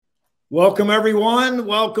Welcome, everyone.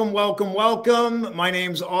 Welcome, welcome, welcome. My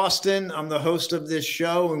name's Austin. I'm the host of this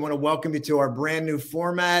show. We want to welcome you to our brand new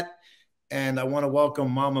format. And I want to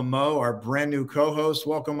welcome Mama Mo, our brand new co-host.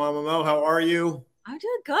 Welcome, Mama Mo. How are you? I'm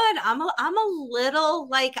doing good. I'm a little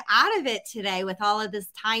like out of it today with all of this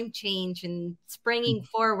time change and springing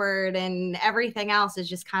forward and everything else has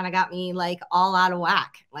just kind of got me like all out of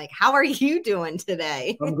whack. Like, how are you doing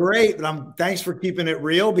today? I'm great, but thanks for keeping it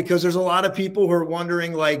real because there's a lot of people who are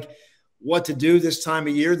wondering like what to do this time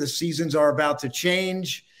of year. The seasons are about to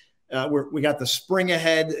change. We got the spring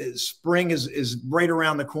ahead. Spring is right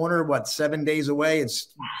around the corner. What, 7 days away?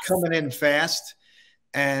 It's coming in fast,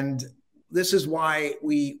 and this is why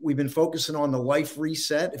we've been focusing on the life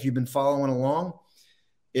reset. If you've been following along,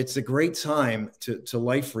 it's a great time to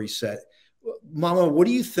life reset. Mama, what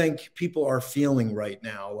do you think people are feeling right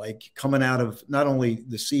now? Like coming out of not only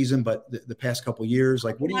the season, but the past couple of years,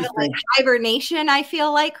 like, what do you think? Like hibernation, I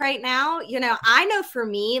feel like right now, I know for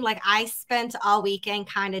me, like I spent all weekend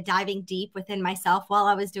kind of diving deep within myself while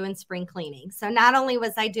I was doing spring cleaning. So not only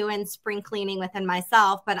was I doing spring cleaning within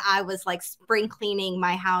myself, but I was like spring cleaning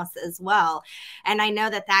my house as well. And I know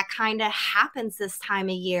that kind of happens this time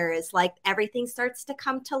of year is like everything starts to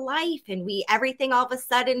come to life and everything all of a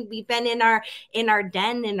sudden we've been in our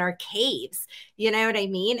den, in our caves, you know what I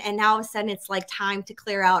mean? And now all of a sudden it's like time to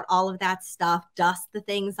clear out all of that stuff, dust the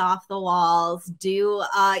things off the walls, do,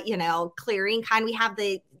 clearing kind. We have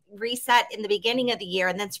the reset in the beginning of the year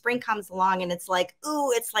and then spring comes along and it's like,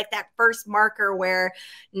 ooh, it's like that first marker where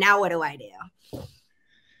now what do I do?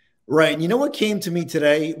 Right. And you know what came to me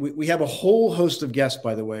today? We have a whole host of guests,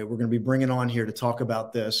 by the way, we're going to be bringing on here to talk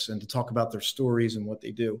about this and to talk about their stories and what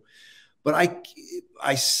they do. But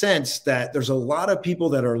I sense that there's a lot of people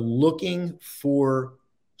that are looking for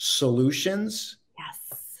solutions,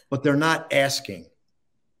 yes, but they're not asking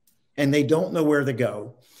and they don't know where to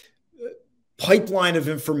go. Pipeline of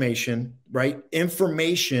information, right?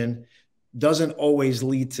 Information doesn't always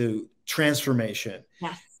lead to transformation.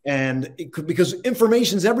 yes. And because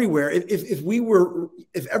information's everywhere.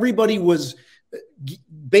 If everybody was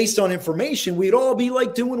based on information, we'd all be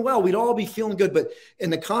like doing well. We'd all be feeling good. But in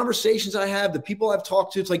the conversations I have, the people I've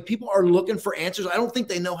talked to, it's like people are looking for answers. I don't think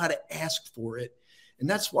they know how to ask for it. And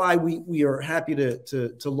that's why we are happy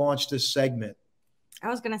to launch this segment. I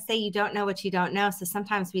was going to say, you don't know what you don't know. So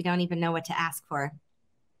sometimes we don't even know what to ask for.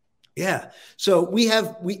 Yeah. So we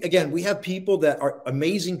have people that are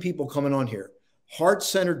amazing people coming on here,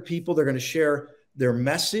 heart-centered people. They're going to share their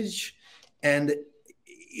message. And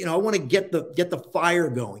I want to get the fire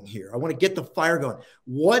going here. I want to get the fire going.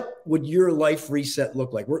 What would your life reset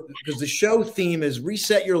look like? Because the show theme is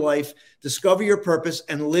reset your life, discover your purpose,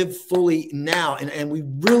 and live fully now. And we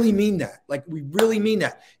really mean that. Like, we really mean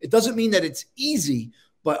that. It doesn't mean that it's easy,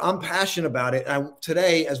 but I'm passionate about it.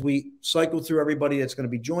 Today, as we cycle through everybody that's going to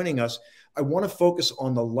be joining us, I want to focus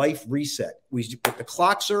on the life reset. The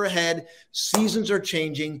clocks are ahead. Seasons are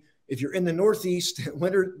changing. If you're in the Northeast,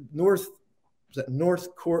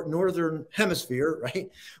 northern hemisphere, right?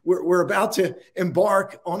 We're about to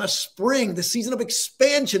embark on a spring, the season of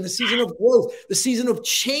expansion, the season of growth, the season of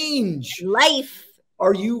change. Life.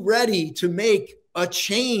 Are you ready to make a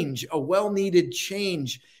change, a well-needed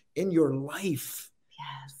change in your life?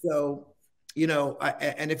 Yes. So,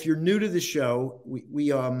 and if you're new to the show,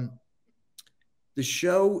 the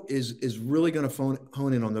show is really going to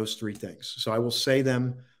hone in on those three things. So I will say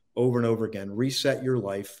them over and over again: reset your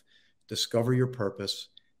life, discover your purpose,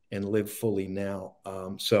 and live fully now.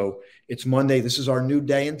 So it's Monday. This is our new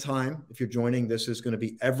day and time. If you're joining, this is going to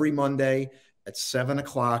be every Monday at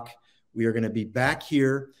 7:00. We are going to be back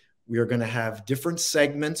here. We are going to have different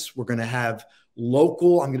segments. We're going to have I'm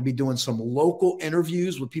going to be doing some local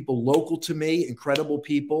interviews with people local to me, incredible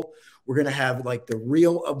people. We're going to have like the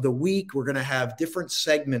reel of the week. We're going to have different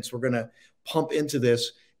segments. We're going to pump into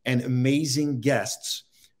this, and amazing guests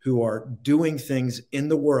who are doing things in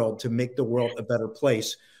the world to make the world a better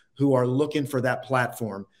place, who are looking for that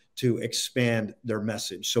platform to expand their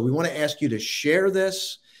message. So we want to ask you to share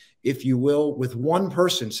this, if you will, with one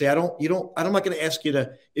person. Say, I'm not going to ask you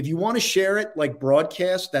to, if you want to share it like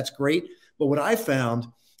broadcast, that's great. But what I found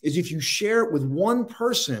is if you share it with one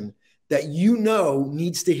person that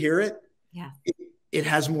needs to hear it, yeah, it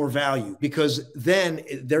has more value, because then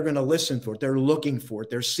they're going to listen for it. They're looking for it.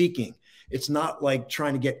 They're seeking. It's not like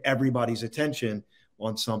trying to get everybody's attention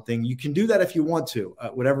on something. You can do that if you want to,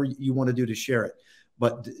 whatever you want to do to share it.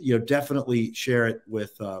 But definitely share it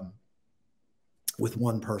with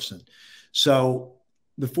one person. So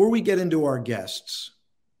before we get into our guests,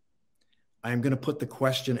 I'm going to put the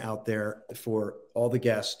question out there for all the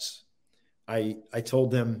guests. I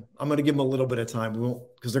told them I'm going to give them a little bit of time. We won't,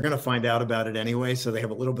 because they're going to find out about it anyway. So they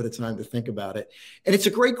have a little bit of time to think about it. And it's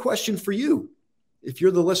a great question for you if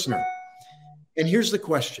you're the listener. And here's the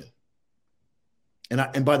question.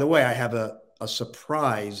 And by the way, I have a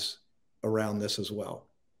surprise around this as well.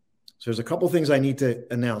 So there's a couple things I need to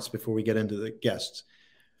announce before we get into the guests.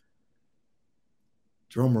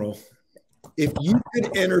 Drum roll. If you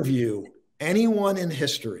could interview anyone in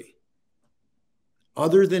history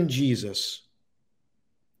other than Jesus,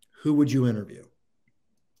 who would you interview?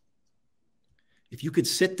 If you could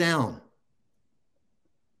sit down,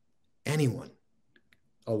 anyone,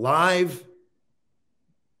 alive,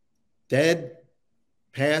 dead,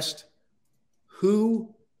 past,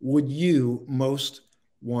 who would you most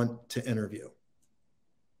want to interview?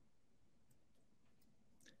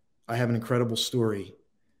 I have an incredible story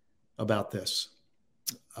about this.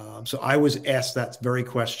 So I was asked that very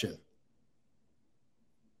question.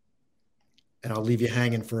 And I'll leave you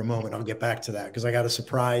hanging for a moment. I'll get back to that because I got a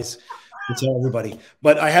surprise to tell everybody.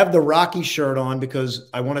 But I have the Rocky shirt on because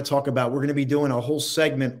I want to talk about, we're going to be doing a whole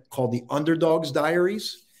segment called the Underdog's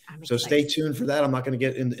Diaries. So stay tuned for that. I'm not going to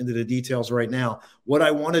get into the details right now. What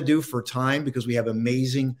I want to do for time, because we have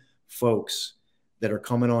amazing folks that are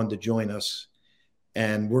coming on to join us.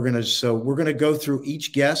 And we're going to go through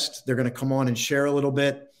each guest. They're going to come on and share a little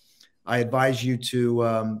bit. I advise you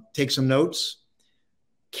to take some notes.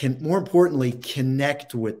 More importantly,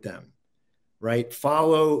 connect with them, right?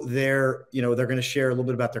 Follow their, they're going to share a little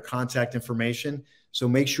bit about their contact information. So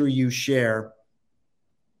make sure you share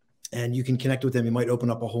and you can connect with them. You might open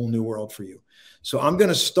up a whole new world for you. So I'm going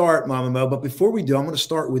to start, Mama Mo, but before we do, I'm going to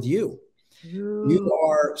start with you. You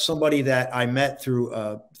are somebody that I met through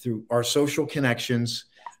our social connections.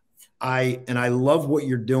 I love what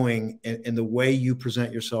you're doing and the way you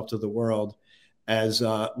present yourself to the world as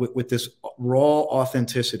with this raw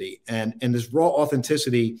authenticity. And this raw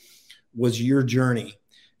authenticity was your journey,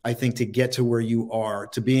 I think, to get to where you are,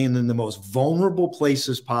 to being in the most vulnerable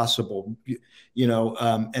places possible,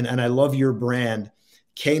 and I love your brand,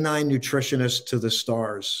 Canine Nutritionist to the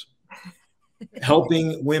Stars,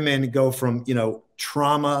 helping women go from,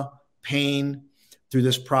 trauma, pain, through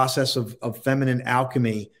this process of feminine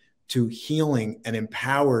alchemy to healing and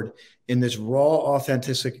empowered in this raw,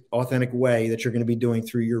 authentic way that you're going to be doing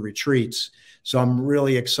through your retreats. So I'm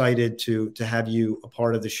really excited to have you a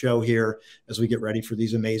part of the show here as we get ready for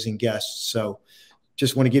these amazing guests. So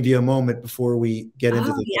just want to give you a moment before we get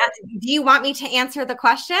into the. Yeah. Do you want me to answer the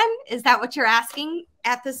question? Is that what you're asking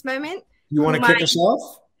at this moment? You want to kick us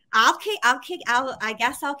off? I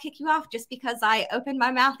guess I'll kick you off just because I opened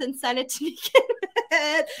my mouth and said it to begin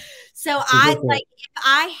with. So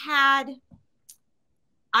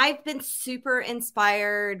I've been super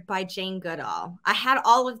inspired by Jane Goodall. I had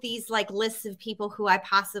all of these lists of people who I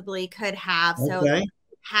possibly could have. Okay. So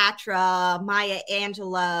Patra, Maya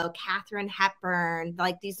Angelou, Katharine Hepburn,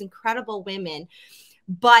 these incredible women.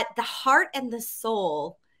 But the heart and the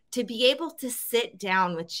soul, to be able to sit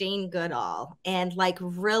down with Jane Goodall and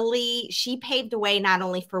really, she paved the way not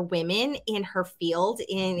only for women in her field,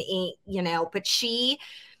 but she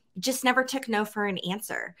just never took no for an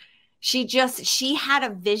answer. She had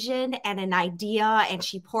a vision and an idea, and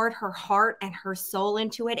she poured her heart and her soul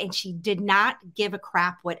into it. And she did not give a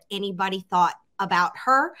crap what anybody thought about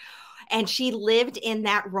her. And she lived in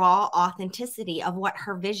that raw authenticity of what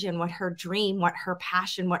her vision, what her dream, what her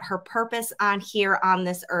passion, what her purpose here on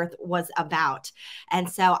this earth was about. And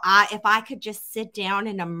so if I could just sit down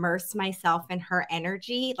and immerse myself in her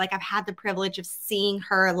energy, I've had the privilege of seeing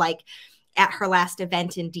her at her last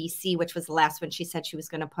event in DC, which was the last one she said she was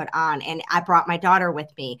going to put on. And I brought my daughter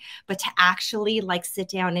with me, but to actually sit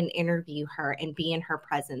down and interview her and be in her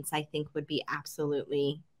presence, I think would be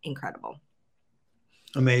absolutely incredible.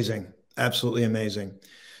 Amazing. Absolutely amazing.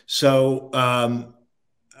 So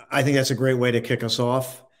I think that's a great way to kick us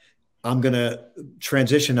off. I'm going to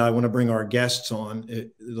transition now. I want to bring our guests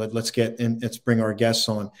on. Let's bring our guests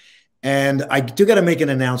on. And I do got to make an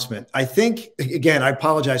announcement. I think, again, I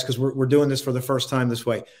apologize because we're doing this for the first time this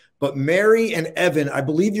way. But Mary and Evan, I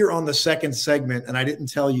believe you're on the second segment, and I didn't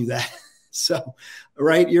tell you that. So,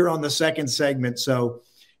 right, you're on the second segment. So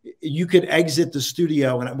you could exit the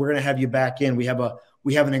studio, and we're going to have you back in. We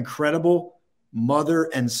have an incredible mother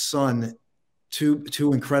and son, two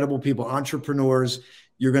incredible people, entrepreneurs.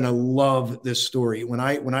 You're going to love this story. When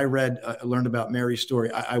I learned about Mary's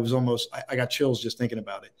story, I got chills just thinking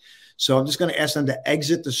about it. So I'm just going to ask them to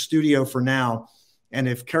exit the studio for now. And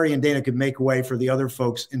if Kerry and Dana could make way for the other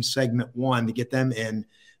folks in segment one to get them in,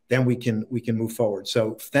 then we can move forward.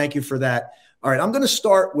 So thank you for that. All right, I'm going to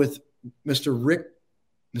start with Mr.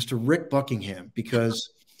 Rick Buckingham,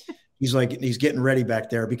 because he's getting ready back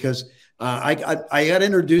there because I got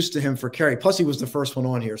introduced to him for Kerry. Plus, he was the first one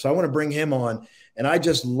on here, so I want to bring him on, and I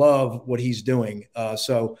just love what he's doing.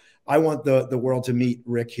 So I want the world to meet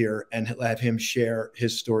Rick here and have him share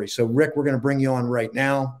his story. So, Rick, we're going to bring you on right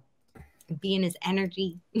now. Be in his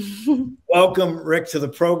energy. Welcome, Rick, to the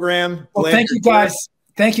program. Well, thank you guys.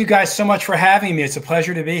 Thank you guys so much for having me. It's a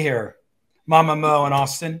pleasure to be here, Mama Mo and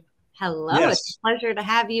Austin. Hello. Yes. It's a pleasure to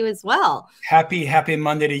have you as well. Happy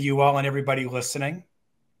Monday to you all and everybody listening.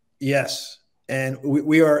 Yes. And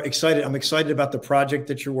we are excited. I'm excited about the project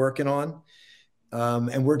that you're working on.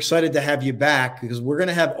 And we're excited to have you back because we're going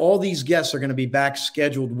to have all these guests are going to be back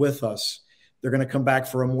scheduled with us. They're going to come back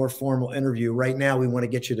for a more formal interview. Right now, we want to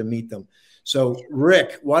get you to meet them. So,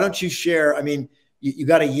 Rick, why don't you share? I mean, you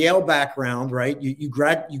got a Yale background, right? You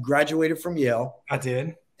graduated from Yale. I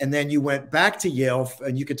did. And then you went back to Yale,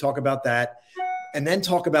 and you could talk about that. And then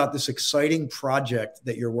talk about this exciting project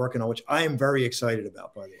that you're working on, which I am very excited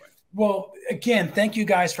about, by the way. Well, again, thank you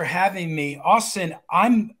guys for having me. Austin,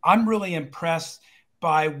 I'm really impressed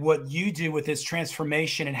by what you do with this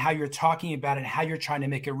transformation and how you're talking about it and how you're trying to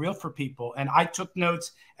make it real for people. And I took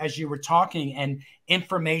notes as you were talking, and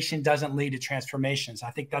information doesn't lead to transformations. I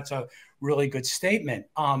think that's a really good statement.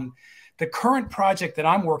 The current project that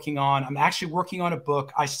I'm working on, I'm actually working on a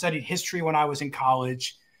book. I studied history when I was in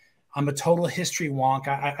college. I'm a total history wonk.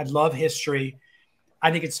 I love history.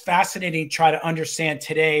 I think it's fascinating to try to understand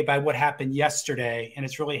today by what happened yesterday, and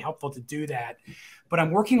it's really helpful to do that. But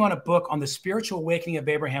I'm working on a book on the spiritual awakening of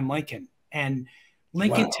Abraham Lincoln. And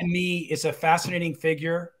Lincoln, to me, is a fascinating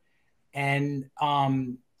figure. And,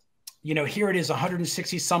 you know, here it is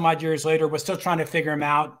 160 some odd years later. We're still trying to figure him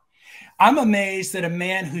out. I'm amazed that a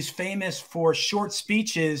man who's famous for short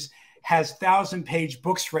speeches has 1,000-page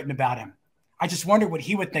books written about him. I just wonder what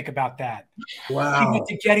he would think about that. Wow. He went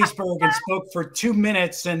to Gettysburg and spoke for 2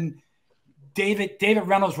 minutes, and David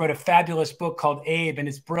Reynolds wrote a fabulous book called Abe, and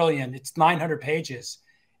it's brilliant. It's 900 pages,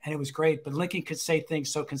 and it was great. But Lincoln could say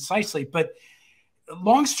things so concisely. But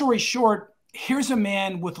long story short, here's a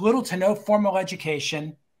man with little to no formal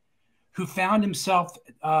education who found himself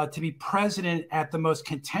to be president at the most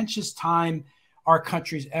contentious time our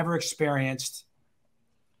country's ever experienced.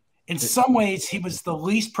 In some ways, he was the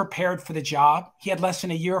least prepared for the job. He had less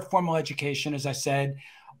than a year of formal education, as I said.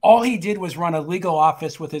 All he did was run a legal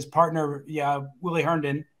office with his partner, Willie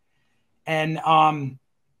Herndon, and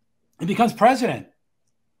he becomes president.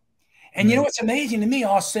 And you know what's amazing to me,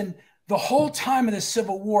 Austin? The whole time of the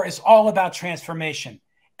Civil War is all about transformation.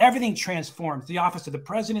 Everything transforms. The office of the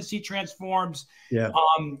presidency transforms. Yeah.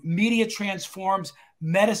 Media transforms.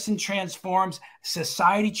 Medicine transforms.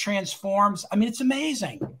 Society transforms. I mean, it's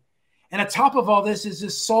amazing. And on top of all this is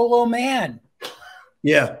this solo man.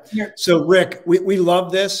 Yeah. So Rick, we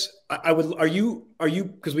love this. Are you,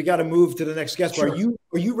 because we got to move to the next guest, sure.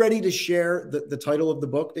 Are you ready to share the title of the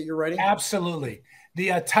book that you're writing? Absolutely.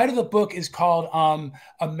 The title of the book is called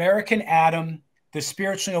American Adam, The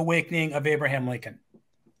Spiritual Awakening of Abraham Lincoln.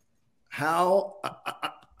 How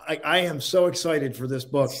I am so excited for this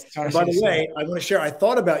book. And by the way, I want to share, I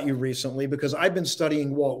thought about you recently because I've been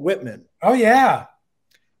studying Walt Whitman. Oh, yeah.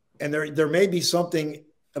 And there may be something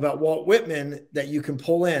about Walt Whitman that you can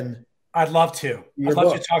pull in. I'd love to. I'd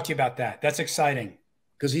love to talk to you about that. That's exciting.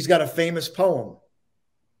 Because he's got a famous poem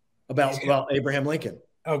about Abraham Lincoln.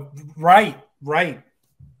 Oh, right.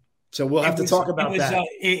 So we'll have to talk about that.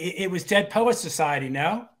 It was Dead Poets Society,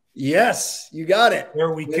 no? Yes, you got it.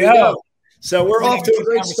 There we go. So we're off to a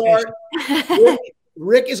great start.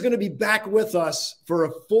 Rick is going to be back with us for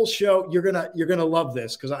a full show. You're gonna love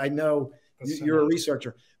this because I know you're a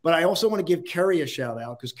researcher. But I also want to give Kerry a shout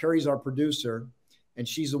out because Kerry's our producer, and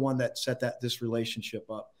she's the one that set this relationship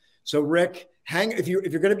up. So Rick, if you're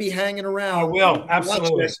going to be hanging around, I will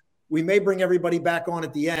absolutely. We may bring everybody back on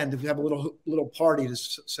at the end if we have a little party to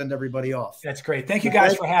send everybody off. That's great. Thank you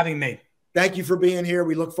guys for having me. Thank you for being here.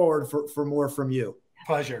 We look forward for more from you.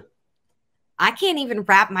 Pleasure. I can't even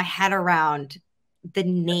wrap my head around the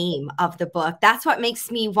name of the book. That's what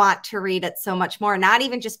makes me want to read it so much more. Not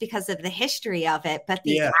even just because of the history of it, but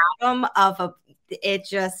the atom of it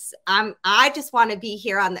just, I just want to be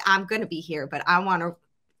here I'm going to be here, but I want to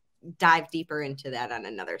dive deeper into that on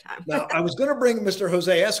another time. Now, I was going to bring Mr.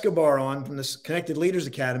 Jose Escobar on from the Connected Leaders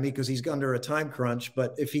Academy because he's under a time crunch,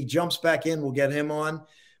 but if he jumps back in, we'll get him on.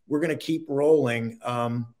 We're going to keep rolling.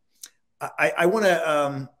 I want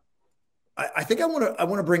to, I think I want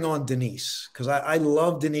to bring on Denise because I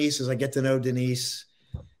love Denise as I get to know Denise,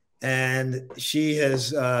 and she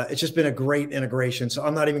has it's just been a great integration. So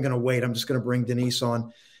I'm not even going to wait. I'm just going to bring Denise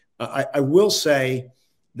on. I will say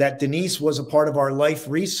that Denise was a part of our life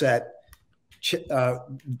reset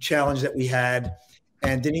challenge that we had.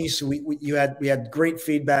 And Denise, we had great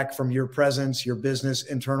feedback from your presence, your business,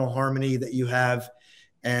 internal harmony that you have,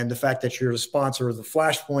 and the fact that you're a sponsor of the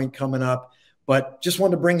Flashpoint coming up. But just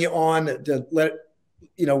wanted to bring you on to let,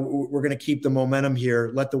 we're going to keep the momentum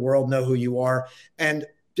here, let the world know who you are. And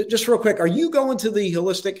just real quick, are you going to the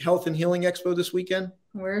Holistic Health and Healing Expo this weekend?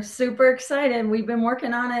 We're super excited. We've been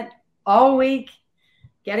working on it all week,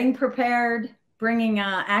 getting prepared, bringing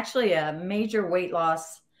actually a major weight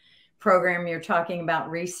loss program. You're talking about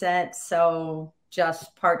reset. So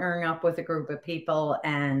just partnering up with a group of people,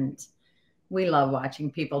 and we love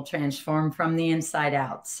watching people transform from the inside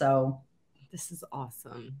out. So this is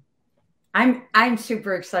awesome. I'm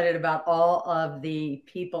super excited about all of the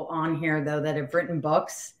people on here, though, that have written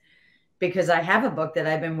books, because I have a book that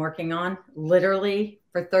I've been working on literally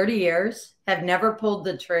for 30 years, have never pulled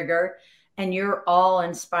the trigger, and you're all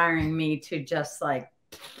inspiring me to just like,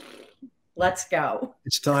 let's go.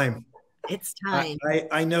 It's time. It's time.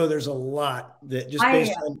 I know there's a lot that just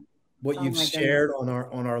based on what you've shared on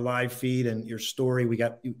our live feed and your story, we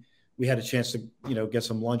had a chance to, get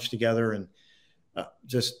some lunch together, and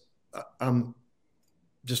just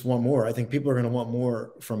want more. I think people are going to want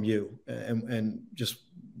more from you, and just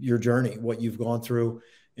your journey, what you've gone through.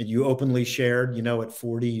 And you openly shared, at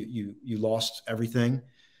 40, you lost everything.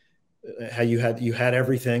 How you had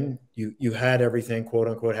everything, you had everything, quote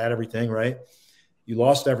unquote, had everything, right? You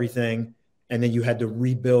lost everything, and then you had to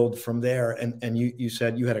rebuild from there. And you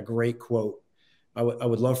said you had a great quote. I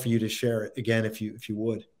would love for you to share it again, if you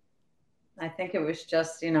would. I think it was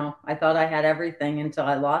just, I thought I had everything until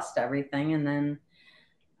I lost everything. And then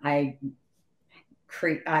I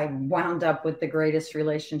wound up with the greatest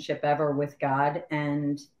relationship ever with God.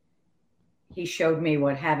 And he showed me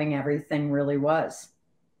what having everything really was.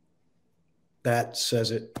 That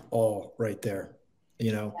says it all right there.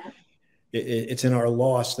 It's in our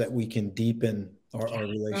loss that we can deepen our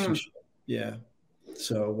relationship. Yeah.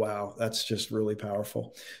 So, wow, that's just really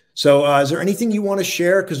powerful. So is there anything you want to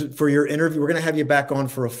share? Because for your interview, we're going to have you back on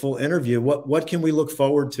for a full interview. What can we look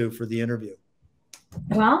forward to for the interview?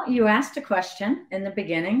 Well, you asked a question in the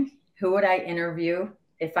beginning. Who would I interview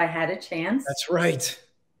if I had a chance? That's right.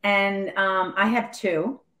 And I have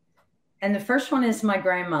two. And the first one is my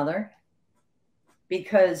grandmother,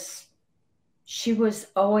 because she was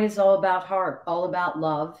always all about heart, all about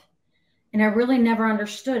love. And I really never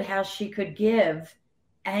understood how she could give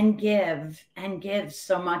and give and give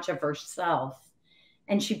so much of herself.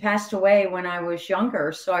 And she passed away when I was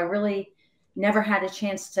younger. So I really never had a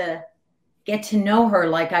chance to get to know her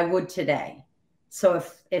like I would today. So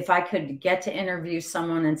if I could get to interview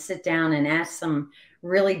someone and sit down and ask some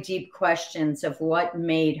really deep questions of what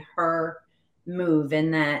made her move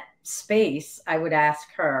in that space, I would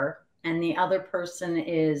ask her. And the other person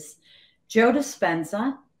is Joe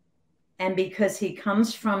Dispenza. And because he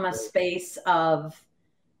comes from a space of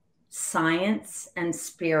science and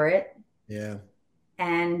spirit. Yeah.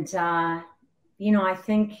 And, I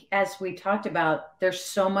think, as we talked about, there's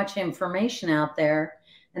so much information out there.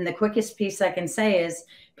 And the quickest piece I can say is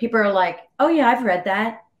people are like, oh yeah, I've read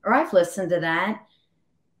that, or I've listened to that.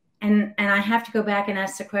 And I have to go back and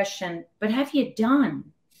ask the question, but have you done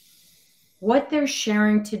what they're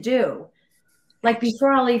sharing to do? Like,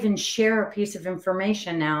 before I'll even share a piece of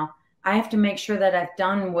information now, I have to make sure that I've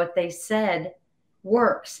done what they said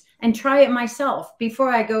works, and try it myself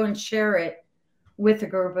before I go and share it with a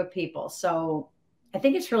group of people. So I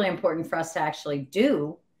think it's really important for us to actually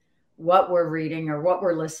do what we're reading or what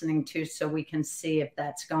we're listening to, so we can see if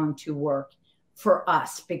that's going to work for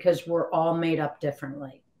us, because we're all made up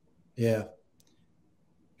differently. Yeah.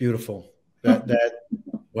 Beautiful. That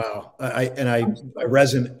wow. I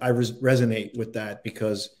resonate with that,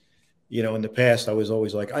 because, in the past I was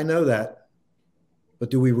always like, I know that, but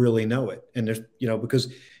do we really know it? And there's,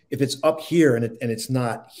 because if it's up here and it's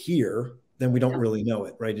not here, then we don't really know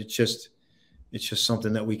it, right? It's just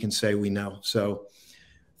something that we can say we know. So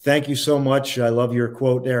thank you so much. I love your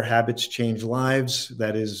quote there. Habits change lives.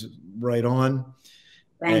 That is right on.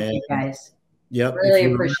 Thank you, guys. Yep.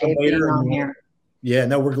 Really appreciate being on here. Yeah,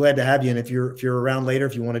 no, we're glad to have you. And if you're around later,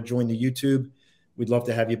 if you want to join the YouTube, we'd love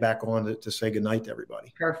to have you back on to say goodnight to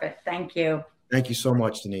everybody. Perfect. Thank you. Thank you so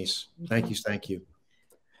much, Denise. Thank you.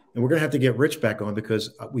 And we're going to have to get Rich back on,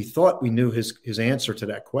 because we thought we knew his answer to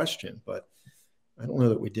that question, but I don't know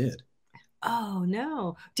that we did. Oh,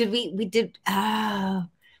 no. Did we? We did. Oh,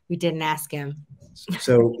 we didn't ask him.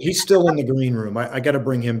 So he's still in the green room. I got to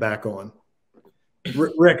bring him back on.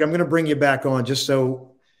 Rick, I'm going to bring you back on just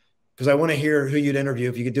so, because I want to hear who you'd interview.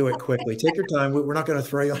 If you could do it quickly, take your time. We're not going to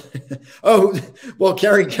throw you on. Oh, well,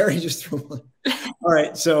 Carrie just threw one. All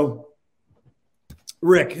right. So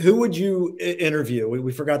Rick, who would you interview?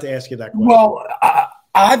 We forgot to ask you that question. Well,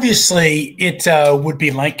 obviously, it would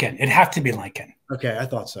be Lincoln. It'd have to be Lincoln. Okay, I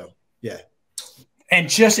thought so. Yeah. And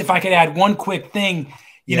just if I could add one quick thing,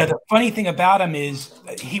 you know, the funny thing about him is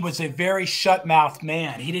he was a very shut-mouthed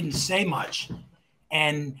man. He didn't say much.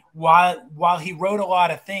 And while he wrote a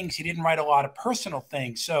lot of things, he didn't write a lot of personal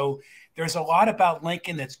things. So there's a lot about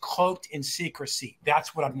Lincoln that's cloaked in secrecy.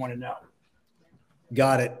 That's what I'd want to know.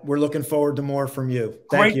 Got it. We're looking forward to more from you.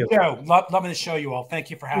 Thank you. Great show. Loving to show you all. Thank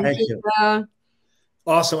you for having me. Thank you.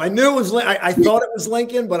 Awesome. I knew it was, I thought it was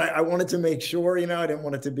Lincoln, but I wanted to make sure, you know, I didn't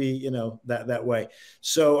want it to be, you know, that way.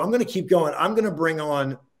 So I'm going to keep going. I'm going to bring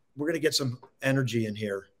on, we're going to get some energy in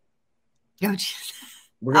here.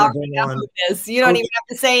 We're going to bring on this. You don't even have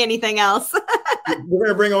to say anything else. We're going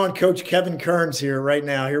to bring on Coach Kevin Kearns here right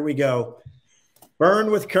now. Here we go. Burn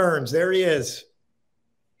with Kearns. There he is.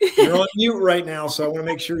 You're on mute right now, so I want to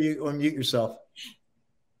make sure you unmute yourself.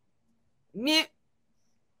 Mute.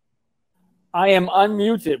 I am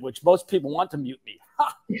unmuted, which most people want to mute me.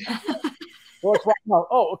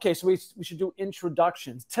 Oh, okay. So we should do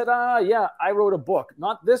introductions. Ta-da! Yeah, I wrote a book.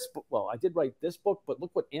 Not this book. Well, I did write this book, but look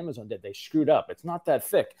what Amazon did. They screwed up. It's not that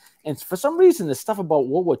thick. And for some reason, there's stuff about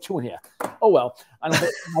World War II in here. Oh, well, I don't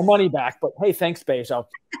get my money back, but hey, thanks, Bezos. So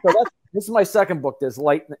this is my second book. There's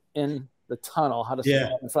Light in the Tunnel, How to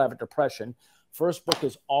Survive and Thrive with Depression. First book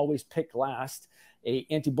is Always Pick Last, a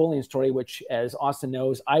anti-bullying story, which, as Austin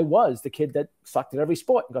knows, I was the kid that sucked at every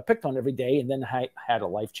sport and got picked on every day, and then I had a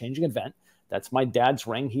life-changing event. That's my dad's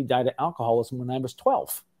ring. He died of alcoholism when I was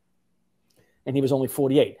 12, and he was only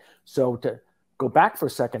 48. So to go back for a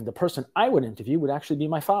second, the person I would interview would actually be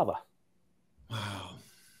my father. Wow.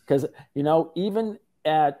 Because, you know, even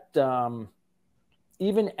after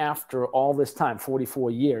all this time,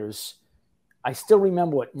 44 years, I still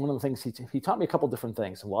remember one of the things he taught me a couple different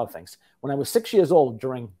things, a lot of things. When I was 6 years old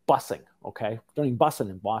during busing, during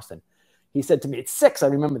busing in Boston, he said to me, it's 6, I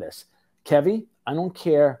remember this, Kevy, I don't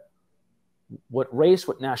care what race,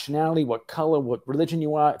 what nationality, what color, what religion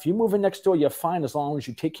you are. If you move in next door, you're fine as long as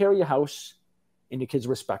you take care of your house and your kids are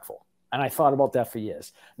respectful. And I thought about that for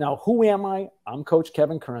years. Now, who am I? I'm Coach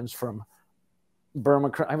Kevin Kearns from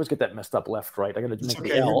Burma. I always get that messed up left, right. I got to make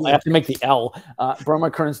the L. I have to make the L.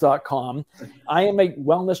 BurmaKearns.com. I am a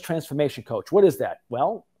wellness transformation coach. What is that?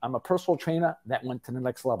 Well, I'm a personal trainer that went to the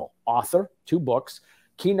next level. Author, 2 books,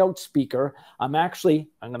 keynote speaker. I'm going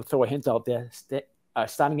to throw a hint out there,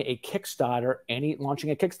 starting a Kickstarter,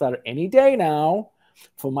 launching a Kickstarter any day now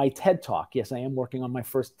for my TED Talk. Yes, I am working on my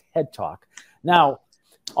first TED Talk. Now,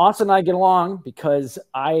 Austin and I get along because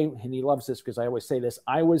and he loves this because I always say this,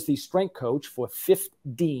 I was the strength coach for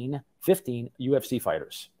 15 UFC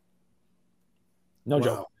fighters. No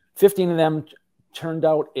joke. 15 of them turned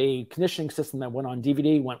out a conditioning system that went on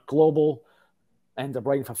DVD, went global, ended up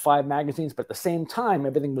writing for 5 magazines. But at the same time,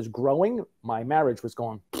 everything was growing. My marriage was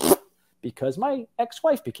going because my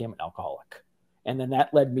ex-wife became an alcoholic. And then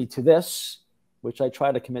that led me to this, which I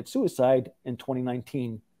tried to commit suicide in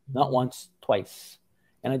 2019, not once, twice.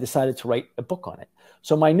 And I decided to write a book on it.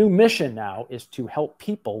 So my new mission now is to help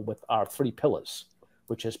people with our 3 pillars,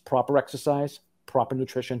 which is proper exercise, proper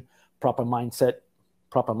nutrition, proper mindset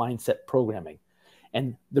programming.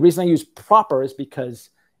 And the reason I use proper is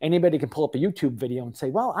because anybody can pull up a YouTube video and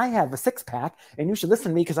say, well, I have a 6-pack and you should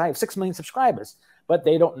listen to me because I have 6 million subscribers, but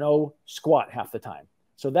they don't know squat half the time.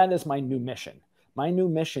 So that is my new mission. My new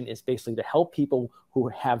mission is basically to help people who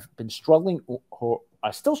have been struggling or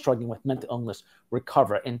are still struggling with mental illness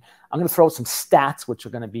recover. And I'm going to throw some stats, which are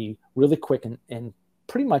going to be really quick and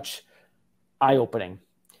pretty much eye-opening.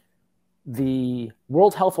 The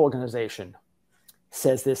World Health Organization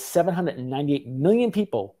says there's 798 million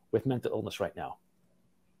people with mental illness right now.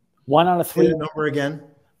 1 out of 3. Say the number again.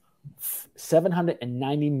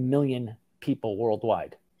 790 million people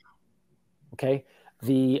worldwide. Okay.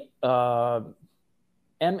 The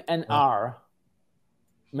MNR,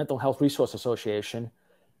 Mental Health Resource Association,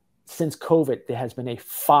 since COVID, there has been a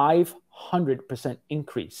 500%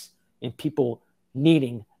 increase in people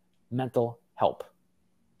needing mental help.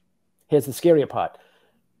 Here's the scarier part.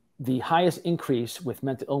 The highest increase with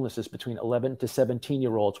mental illness is between 11 to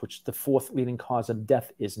 17-year-olds, which the 4th leading cause of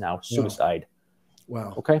death is now suicide.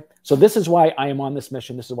 Wow. Okay. So this is why I am on this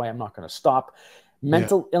mission. This is why I'm not going to stop.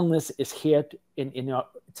 Mental illness is here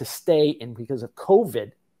to stay, and because of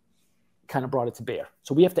COVID, kind of brought it to bear.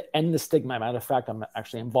 So we have to end the stigma. Matter of fact, I'm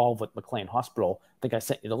actually involved with McLean Hospital. I think I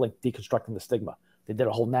sent you the link, Deconstructing the Stigma. They did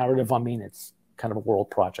a whole narrative on me, and it's kind of a world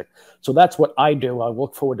project. So that's what I do. I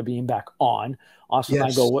look forward to being back on. Austin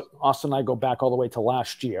and I go back all the way to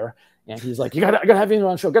last year, and he's like, I gotta have you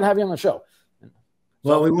on the show. Gotta have you on the show.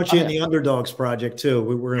 Well, So, we want you in the Underdogs Project too.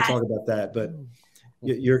 We're going to talk about that, but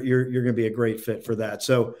you're going to be a great fit for that.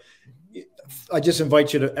 So I just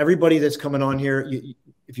invite you to everybody that's coming on here.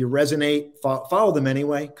 If you resonate, follow them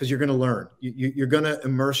anyway, because you're going to learn. You're going to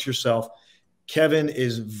immerse yourself. Kevin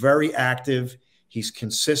is very active. He's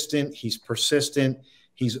consistent. He's persistent.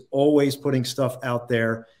 He's always putting stuff out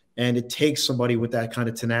there. And it takes somebody with that kind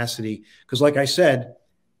of tenacity. Because like I said,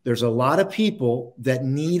 there's a lot of people that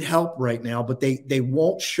need help right now, but they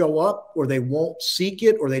won't show up, or they won't seek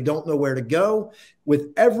it, or they don't know where to go.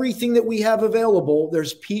 With everything that we have available,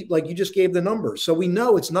 there's like you just gave the numbers. So we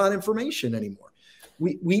know it's not information anymore.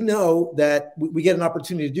 We know that we get an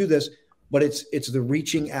opportunity to do this, but it's the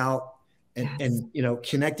reaching out and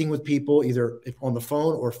connecting with people either on the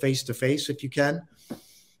phone or face to face if you can,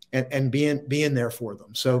 and being there for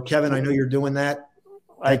them. So Kevin, I know you're doing that.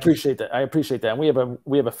 I appreciate that. I appreciate that. And we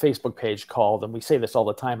have a Facebook page called, and we say this all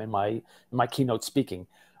the time in my keynote speaking: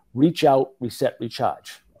 reach out, reset,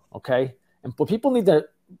 recharge. Okay. And what people need to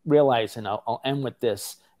realize, and I'll end with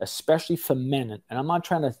this, especially for men, and I'm not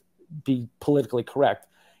trying to be politically correct,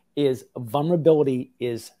 is vulnerability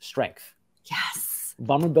is strength. Yes.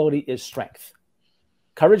 Vulnerability is strength.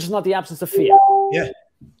 Courage is not the absence of fear. Yeah.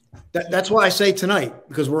 That's why I say tonight,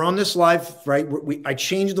 because we're on this live, right? I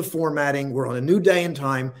changed the formatting. We're on a new day and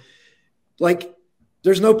time. Like,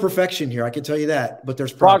 there's no perfection here. I can tell you that, but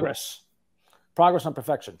there's progress. Progress on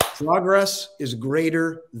perfection. Progress is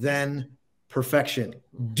greater than perfection.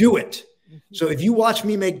 Do it. So if you watch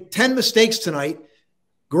me make 10 mistakes tonight,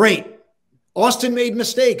 great. Austin made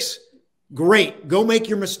mistakes. Great. Go make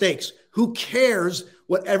your mistakes. Who cares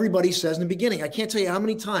what everybody says in the beginning? I can't tell you how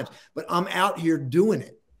many times, but I'm out here doing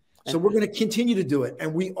it. So we're going to continue to do it,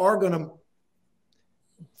 and we are going to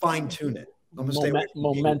fine tune it. I'm going to stay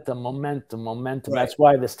momentum. Right. That's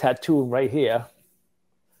why this tattoo right here,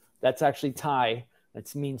 that's actually Thai.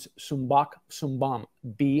 It means sumbak sumbam.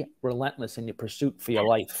 Be relentless in your pursuit for your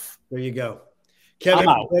life. There you go. Kevin,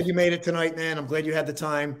 I'm glad you made it tonight, man. I'm glad you had the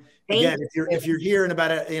time. Again, if you're here in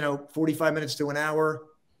about 45 minutes to an hour,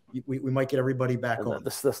 we might get everybody back on.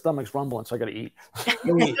 The stomach's rumbling, so I got to eat.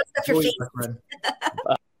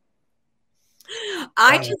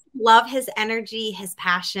 I just love his energy, his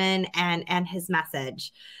passion, and his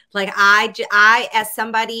message. Like I, as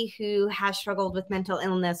somebody who has struggled with mental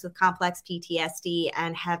illness, with complex PTSD,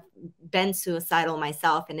 and have been suicidal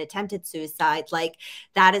myself and attempted suicide, like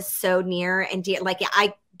that is so near and dear. Like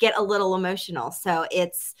I get a little emotional. So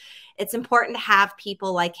it's important to have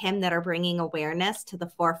people like him that are bringing awareness to the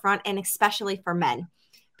forefront, and especially for men,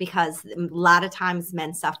 because a lot of times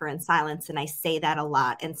men suffer in silence, and I say that a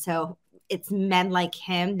lot. And so it's men like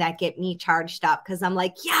him that get me charged up, because I'm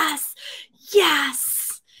like, yes.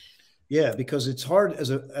 Yeah, because it's hard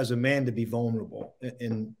as a man to be vulnerable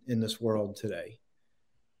in this world today.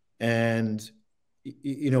 And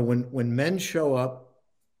when men show up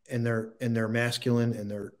and they're masculine and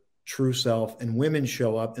their true self, and women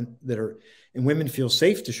show up and women feel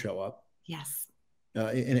safe to show up. Yes.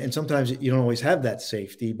 And sometimes you don't always have that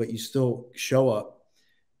safety, but you still show up.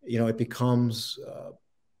 It becomes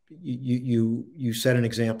you set an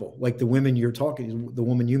example. Like the women you're talking, the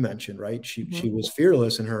woman you mentioned, right? She was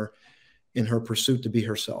fearless in her pursuit to be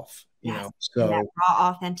herself. So that raw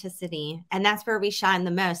authenticity, and that's where we shine the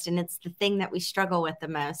most. And it's the thing that we struggle with the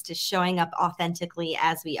most, is showing up authentically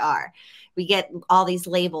as we are. We get all these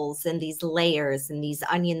labels and these layers and these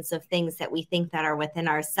onions of things that we think that are within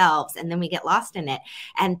ourselves, and then we get lost in it.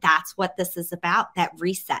 And that's what this is about, that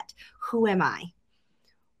reset. Who am I?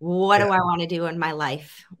 What do I want to do in my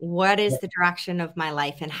life? What is the direction of my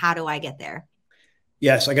life, and how do I get there?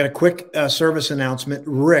 Yes, I got a quick service announcement.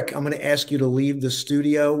 Rick, I'm going to ask you to leave the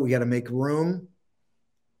studio. We got to make room,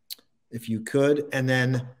 if you could. And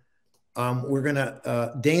then we're going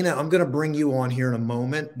to, Dana, I'm going to bring you on here in a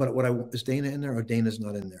moment. But is Dana in there? Or Dana's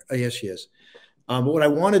not in there? Oh, yes, she is. But what I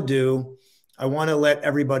want to do, I want to let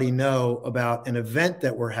everybody know about an event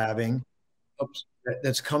that we're having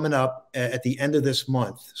that's coming up at the end of this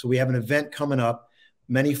month. So we have an event coming up.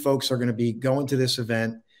 Many folks are going to be going to this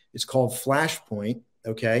event. It's called Flashpoint.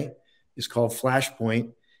 Okay. It's called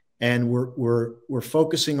Flashpoint. And we're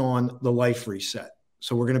focusing on the life reset.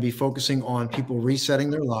 So we're going to be focusing on people resetting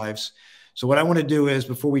their lives. So what I want to do is,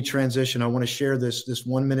 before we transition, I want to share this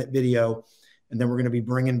 1-minute video, and then we're going to be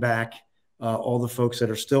bringing back all the folks that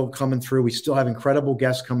are still coming through. We still have incredible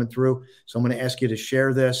guests coming through. So I'm going to ask you to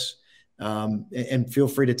share this, and feel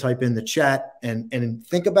free to type in the chat, and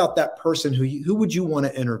think about that person who would you want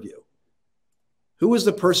to interview? Who is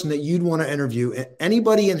the person that you'd want to interview?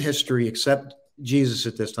 Anybody in history except Jesus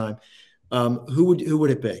at this time. Who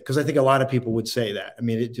would it be? Because I think a lot of people would say that. I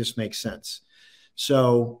mean, it just makes sense.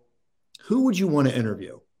 So who would you want to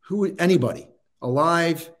interview? Anybody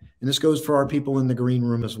alive? And this goes for our people in the green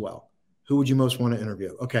room as well. Who would you most want to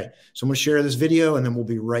interview? Okay, so I'm going to share this video and then we'll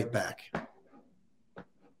be right back.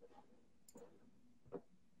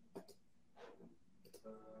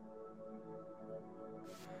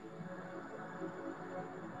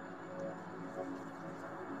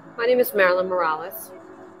 My name is Marilyn Morales.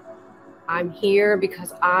 I'm here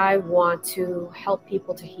because I want to help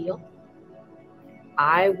people to heal.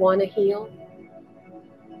 I want to heal.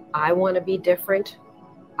 I want to be different.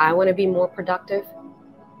 I want to be more productive.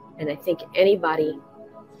 And I think anybody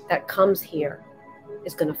that comes here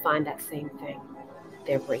is going to find that same thing.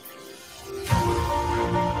 They're breathing.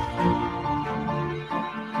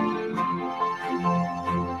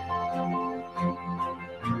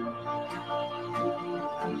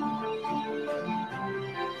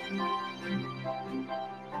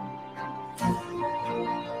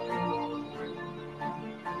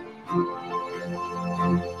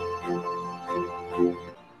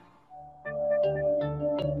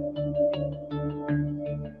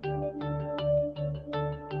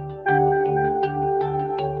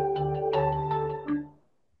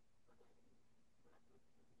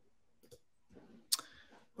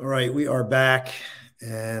 All right, we are back,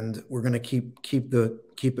 and we're going to keep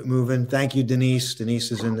it moving. Thank you, Denise.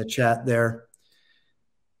 Denise is in the chat there,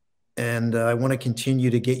 and I want to continue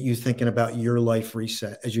to get you thinking about your life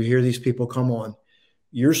reset as you hear these people come on.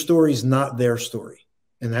 Your story is not their story,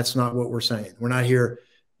 and that's not what we're saying. We're not here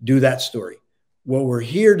do that story. What we're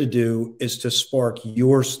here to do is to spark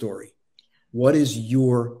your story. What is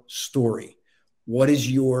your story? What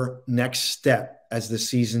is your next step as the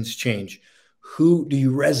seasons change? Who do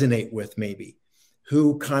you resonate with maybe?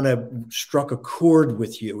 Who kind of struck a chord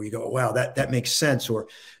with you? You go, wow, that makes sense. And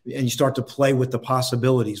you start to play with the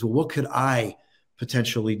possibilities. Well, what could I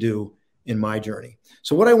potentially do in my journey?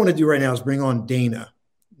 So what I want to do right now is bring on Dana,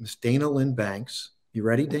 Miss Dana Lynn Banks. You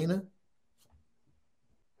ready, Dana?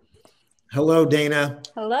 Hello, Dana.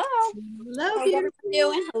 Hello. Hello, How's everyone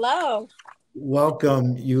doing? Hello.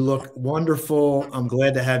 Welcome. You look wonderful. I'm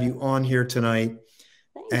glad to have you on here tonight.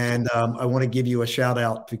 Thanks. And I want to give you a shout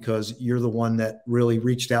out because you're the one that really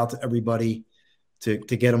reached out to everybody to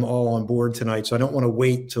get them all on board tonight. So I don't want to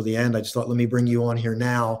wait till the end. I just thought, let me bring you on here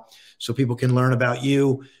now so people can learn about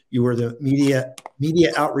you. You were the media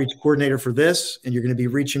outreach coordinator for this, and you're going to be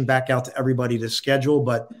reaching back out to everybody to schedule.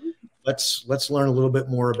 But let's learn a little bit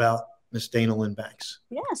more about Miss Dana Lynn Banks.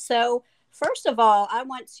 Yeah. So first of all, I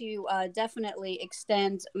want to definitely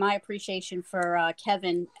extend my appreciation for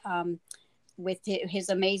Kevin with his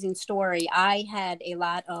amazing story. I had a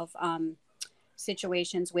lot of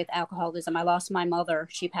situations with alcoholism. I lost my mother.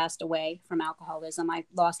 She passed away from alcoholism. I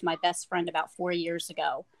lost my best friend about 4 years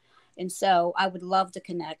ago. And so I would love to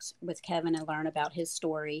connect with Kevin and learn about his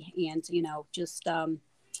story and,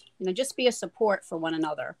 just be a support for one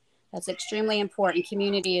another. That's extremely important.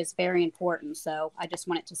 Community is very important. So I just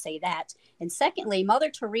wanted to say that. And secondly, Mother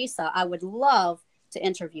Teresa, I would love to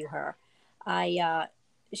interview her.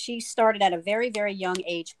 She started at a very, very young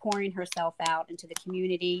age, pouring herself out into the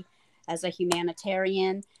community as a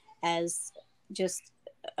humanitarian, as just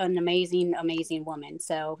an amazing, amazing woman.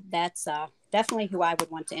 So that's definitely who I would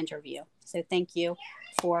want to interview. So thank you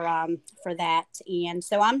for that. And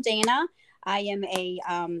so I'm Dana. I am a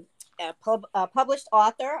published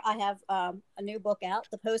author. I have a new book out,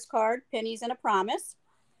 The Postcard, Pennies and a Promise.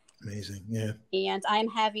 Amazing. Yeah. And I'm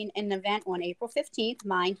having an event on April 15th,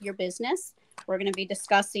 Mind Your Business. We're going to be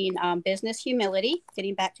discussing business humility,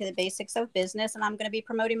 getting back to the basics of business, and I'm going to be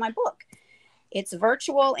promoting my book. It's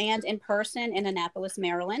virtual and in person in Annapolis,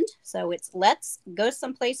 Maryland. So it's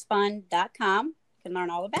letsgosomeplacefun.com. You can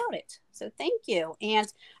learn all about it. So thank you.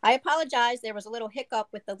 And I apologize. There was a little hiccup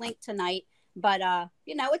with the link tonight, but,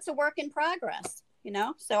 it's a work in progress,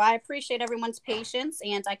 So I appreciate everyone's patience,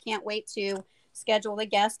 and I can't wait to schedule a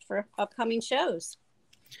guest for upcoming shows.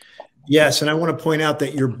 Yes, and I want to point out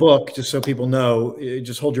that your book, just so people know,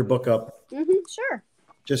 just hold your book up. Sure.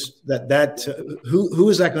 Just who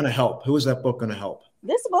is that going to help? Who is that book going to help?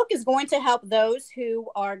 This book is going to help those who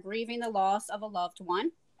are grieving the loss of a loved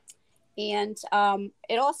one. And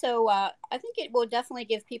it also, I think it will definitely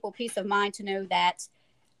give people peace of mind to know that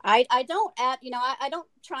I don't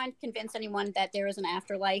try and convince anyone that there is an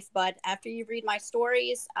afterlife, but after you read my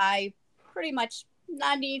stories, I pretty much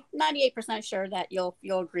 98% sure that you'll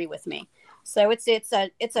agree with me. So it's a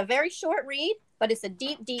very short read, but it's a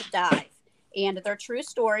deep dive, and they're true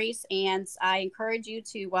stories. And I encourage you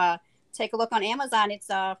to take a look on Amazon. It's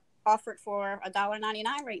offered for $1.99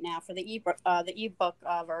 right now for the ebook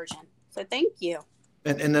version. So thank you.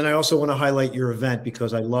 And then I also want to highlight your event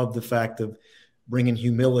because I love the fact of bringing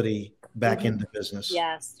humility back into business.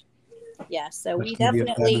 Yes. Yes. So That's we gonna be a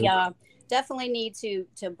definitely, fabulous- definitely need to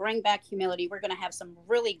bring back humility. We're going to have some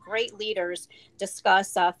really great leaders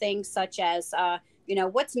discuss things such as, you know,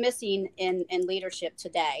 what's missing in leadership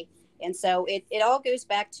today. And so it all goes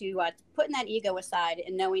back to putting that ego aside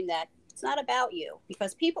and knowing that it's not about you,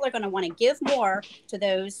 because people are going to want to give more to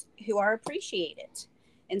those who are appreciated.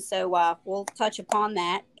 And so we'll touch upon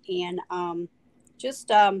that, and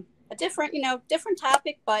just a different, you know, different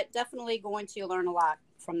topic, but definitely going to learn a lot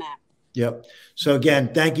from that. Yep. So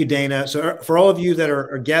again, thank you, Dana. So for all of you that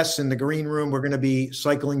are guests in the green room, we're going to be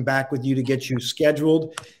cycling back with you to get you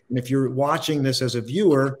scheduled. And if you're watching this as a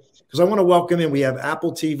viewer, because I want to welcome in, we have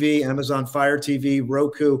Apple TV, Amazon Fire TV,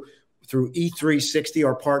 Roku, through E360,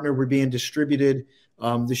 our partner. We're being distributed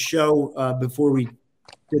the show before we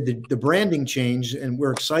did the branding change, and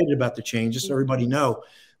we're excited about the change. Just so everybody know,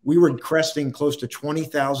 we were cresting close to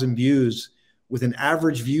 20,000 views with an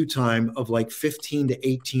average view time of like 15 to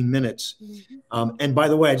 18 minutes. And by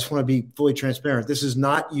the way, I just want to be fully transparent. This is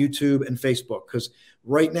not YouTube and Facebook, because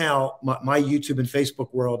right now my YouTube and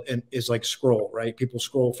Facebook world is like scroll, right? People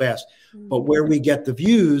scroll fast. But where we get the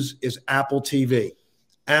views is Apple TV,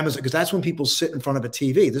 Amazon, because that's when people sit in front of a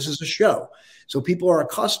TV. This is a show. So people are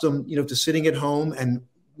accustomed, you know, to sitting at home and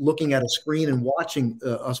looking at a screen and watching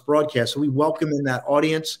us broadcast. So we welcome in that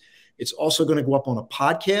audience. It's also going to go up on a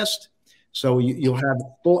podcast. So you'll have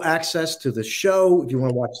full access to the show. If you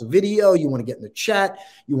want to watch the video, you want to get in the chat,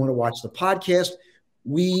 you want to watch the podcast,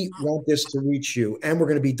 we want this to reach you. And we're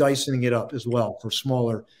going to be dicing it up as well for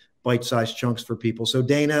smaller bite-sized chunks for people. So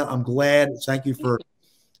Dana, I'm glad. Thank you for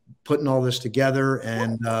putting all this together,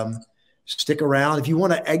 and stick around. If you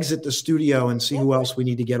want to exit the studio and see who else we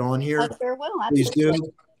need to get on here, Sure will. please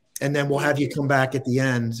do. And then we'll have you come back at the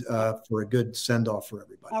end for a good send-off for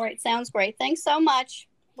everybody. All right. Sounds great. Thanks so much.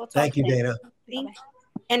 We'll talk Thank you, soon. Dana. Bye-bye.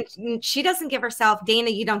 And she doesn't give herself, Dana,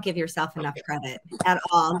 you don't give yourself enough credit at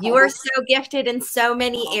all. You are so gifted in so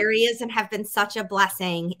many areas and have been such a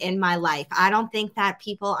blessing in my life. I don't think that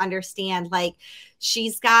people understand, like,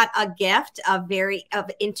 she's got a gift of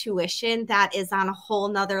intuition that is on a whole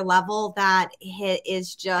nother level that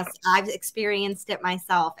is just, I've experienced it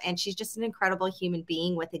myself. And she's just an incredible human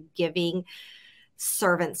being with a giving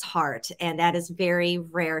servant's heart, and that is very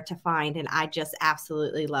rare to find, and I just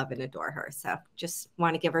absolutely love and adore her. So just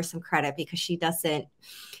want to give her some credit, because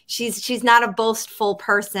she's not a boastful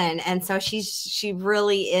person, and so she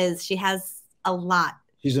really is, she has a lot.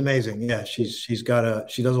 She's amazing. Yeah, she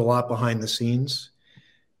does a lot behind the scenes,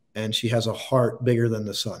 and she has a heart bigger than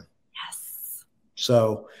the sun. Yes.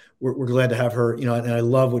 So we're glad to have her, you know, and I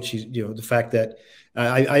love what she's, you know, the fact that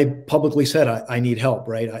I publicly said I need help,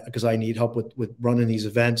 right? Because I need help with running these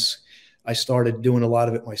events. I started doing a lot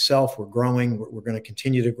of it myself. We're growing. We're going to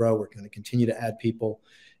continue to grow. We're going to continue to add people,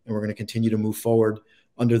 and we're going to continue to move forward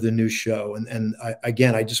under the new show. And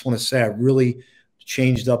I just want to say I really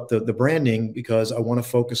changed up the branding, because I want to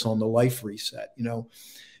focus on the life reset, you know,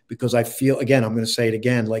 because I feel, again, I'm going to say it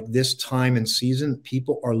again, like this time and season,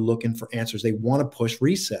 people are looking for answers. They want to push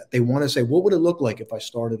reset. They want to say, what would it look like if I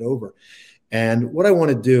started over? And what I want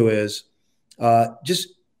to do is just,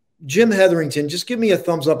 Jim Hetherington, just give me a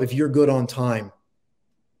thumbs up if you're good on time,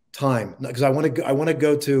 because I want to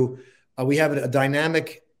go to, we have a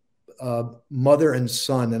dynamic mother and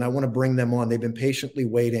son, and I want to bring them on. They've been patiently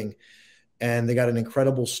waiting, and they got an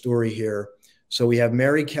incredible story here. So we have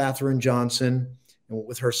Mary Catherine Johnson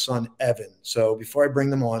with her son, Evan. So before I bring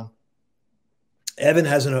them on, Evan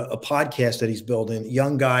has a podcast that he's building,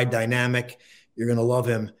 young guy, dynamic. You're going to love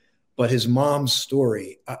him. But his mom's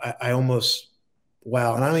story, I almost,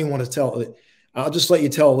 wow. And I don't even want to tell it. I'll just let you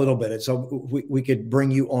tell a little bit. So we could bring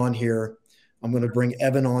you on here. I'm going to bring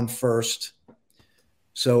Evan on first.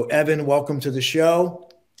 So Evan, welcome to the show.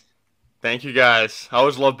 Thank you, guys. I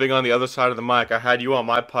always love being on the other side of the mic. I had you on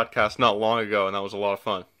my podcast not long ago, and that was a lot of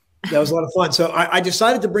fun. That was a lot of fun. So I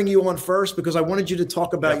decided to bring you on first because I wanted you to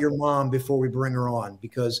talk about your mom before we bring her on,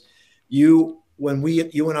 because when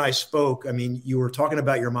you and I spoke, I mean, you were talking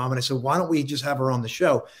about your mom, and I said, why don't we just have her on the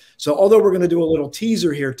show? So although we're going to do a little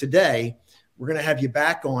teaser here today, we're going to have you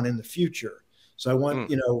back on in the future. So I want,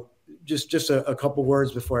 you know, just a couple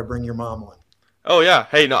words before I bring your mom on. Oh, yeah.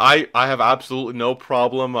 Hey, no, I have absolutely no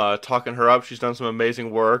problem talking her up. She's done some amazing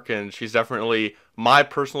work, and she's definitely my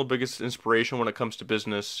personal biggest inspiration when it comes to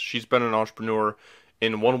business. She's been an entrepreneur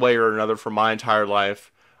in one way or another for my entire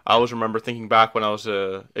life. I always remember thinking back when I was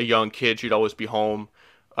a young kid, she'd always be home.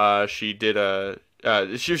 She would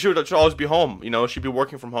always be home. You know, she'd be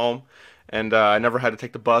working from home, and I never had to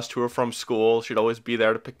take the bus to or from school. She'd always be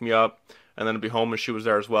there to pick me up, and then I'd be home, and she was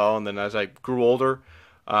there as well. And then as I grew older,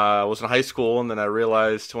 I was in high school, and then I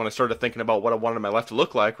realized when I started thinking about what I wanted my life to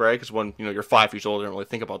look like, right? Because when you're 5 years old, you don't really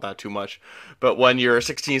think about that too much. But when you're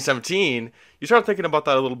 16, 17, you start thinking about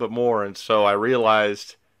that a little bit more. And so I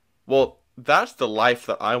realized, well, that's the life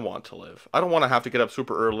that I want to live. I don't want to have to get up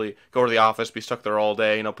super early, go to the office, be stuck there all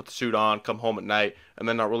day, put the suit on, come home at night, and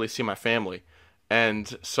then not really see my family.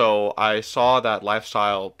 And so I saw that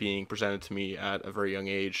lifestyle being presented to me at a very young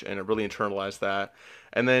age, and I really internalized that.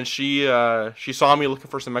 And then she saw me looking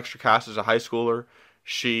for some extra cash as a high schooler.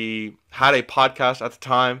 She had a podcast at the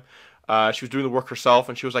time. She was doing the work herself,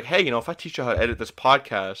 and she was like, "Hey, if I teach you how to edit this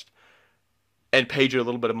podcast and paid you a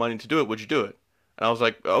little bit of money to do it, would you do it?" And I was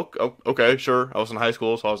like, "Oh, okay, sure." I was in high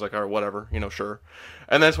school, so I was like, "All right, whatever, sure."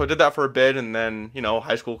 And then so I did that for a bit, and then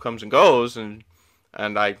high school comes and goes, and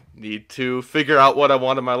I need to figure out what I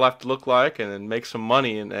wanted my life to look like, and then make some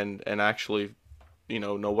money, and actually,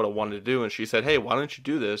 know what I wanted to do. And she said, "Hey, why don't you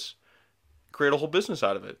do this? Create a whole business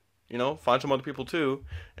out of it. Find some other people too,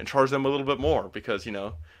 and charge them a little bit more because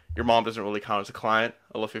your mom doesn't really count as a client.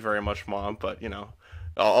 I love you very much, Mom, but I'll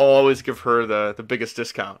always give her the biggest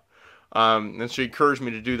discount." And she encouraged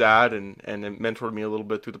me to do that, and it mentored me a little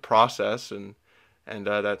bit through the process, and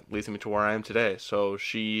that leads me to where I am today. So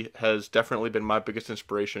she has definitely been my biggest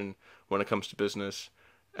inspiration when it comes to business,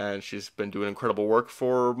 and she's been doing incredible work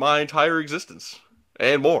for my entire existence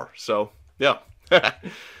and more. So yeah.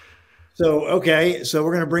 So okay, so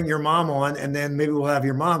we're going to bring your mom on, and then maybe we'll have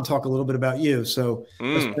your mom talk a little bit about you. So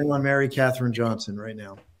let's bring on Mary Catherine Johnson right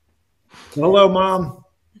now. Hello, Mom.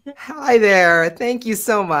 Hi there. Thank you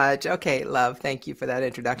so much. Okay, love. Thank you for that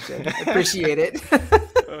introduction. Appreciate it.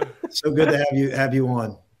 So good to have you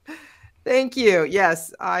on. Thank you.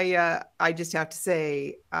 Yes, I just have to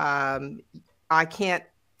say, I can't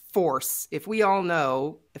force. If we all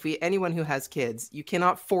know, anyone who has kids, you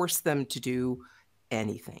cannot force them to do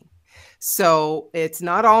anything. So it's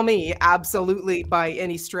not all me, absolutely, by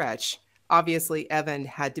any stretch. Obviously, Evan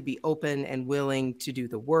had to be open and willing to do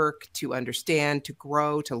the work, to understand, to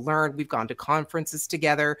grow, to learn. We've gone to conferences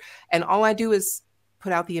together, and all I do is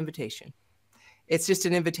put out the invitation. It's just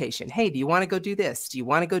an invitation. Hey, do you want to go do this? Do you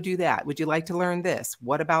want to go do that? Would you like to learn this?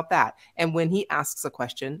 What about that? And when he asks a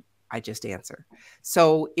question, I just answer.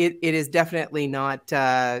 So it is definitely not,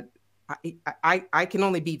 I can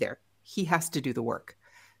only be there. He has to do the work.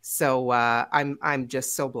 So I'm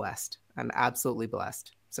just so blessed. I'm absolutely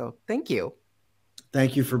blessed. So thank you.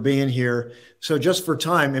 Thank you for being here. So just for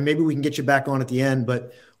time, and maybe we can get you back on at the end,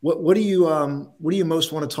 but what do you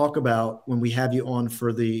most want to talk about when we have you on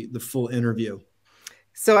for the full interview?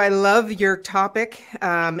 So I love your topic,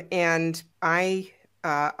 and I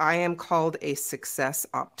am called a success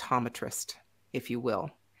optometrist, if you will.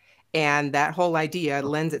 And that whole idea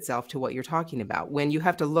lends itself to what you're talking about. When you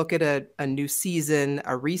have to look at a new season,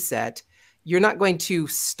 a reset, you're not going to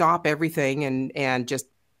stop everything and just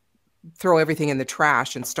throw everything in the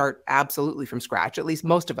trash and start absolutely from scratch. At least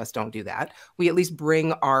most of us don't do that. We at least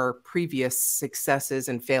bring our previous successes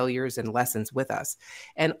and failures and lessons with us.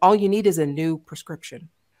 And all you need is a new prescription.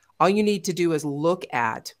 All you need to do is look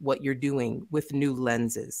at what you're doing with new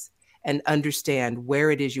lenses and understand where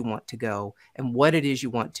it is you want to go and what it is you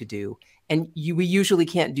want to do. And we usually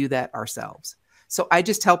can't do that ourselves. So I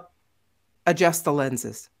just help adjust the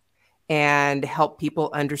lenses and help people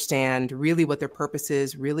understand really what their purpose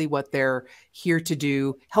is, really what they're here to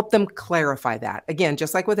do, help them clarify that. Again,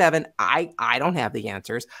 just like with Evan, I don't have the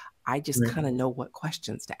answers. I just kind of know what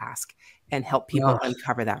questions to ask and help people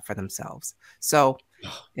uncover that for themselves. So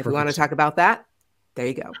if we want to talk about that, there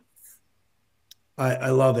you go. I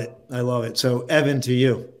love it. I love it. So Evan, to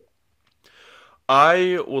you.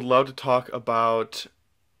 I would love to talk about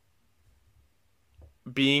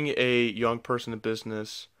being a young person in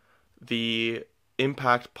business, the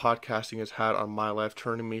impact podcasting has had on my life,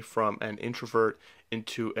 turning me from an introvert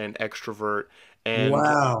into an extrovert. And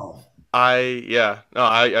wow. I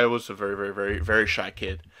was a very, very, very, very shy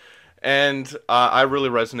kid. And I really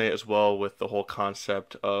resonate as well with the whole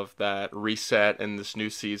concept of that reset in this new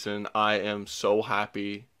season. I am so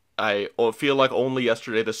happy. I feel like only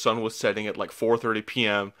yesterday the sun was setting at like 4:30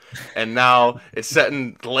 p.m. and now it's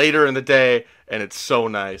setting later in the day, and it's so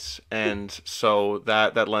nice. And so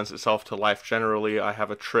that lends itself to life generally. I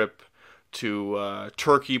have a trip to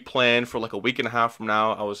Turkey planned for like a week and a half from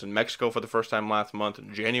now. I was in Mexico for the first time last month.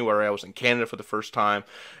 In January, I was in Canada for the first time.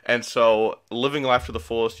 And so living life to the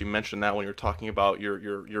fullest, you mentioned that when you're talking about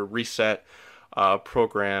your reset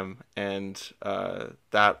program, and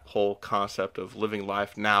that whole concept of living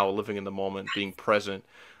life now, living in the moment, being present,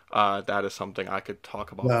 that is something I could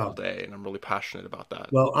talk about all day, and I'm really passionate about that.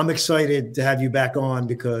 Well, I'm excited to have you back on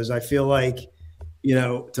because I feel like you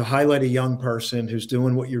know, to highlight a young person who's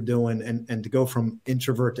doing what you're doing, and to go from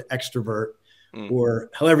introvert to extrovert, or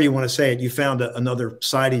however you want to say it, you found another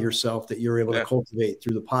side of yourself that you're able to cultivate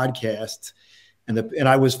through the podcast. And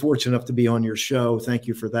I was fortunate enough to be on your show. Thank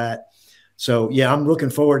you for that. So yeah, I'm looking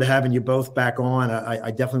forward to having you both back on.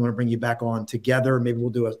 I definitely want to bring you back on together. Maybe we'll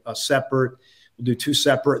do a separate, we'll do two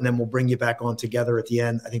separate, and then we'll bring you back on together at the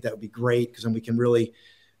end. I think that would be great, because then we can really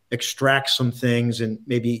extract some things and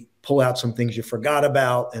maybe pull out some things you forgot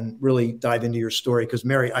about and really dive into your story. Because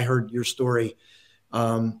Mary, I heard your story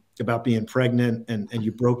about being pregnant and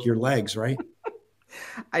you broke your legs, right?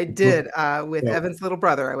 I did with Evan's little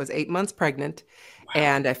brother. I was 8 months pregnant,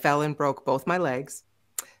 and I fell and broke both my legs.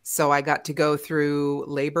 So I got to go through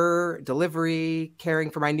labor, delivery, caring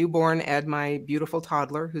for my newborn, and my beautiful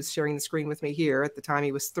toddler, who's sharing the screen with me here. At the time,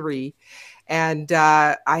 he was 3. And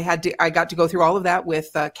I got to go through all of that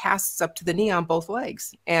with casts up to the knee on both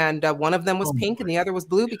legs. And one of them was pink and the other was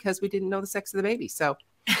blue, because we didn't know the sex of the baby. So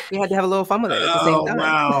we had to have a little fun with it at the same time.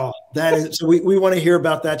 Wow. That is, so we want to hear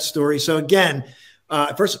about that story. So again,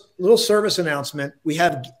 first, little service announcement. We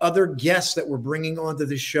have other guests that we're bringing onto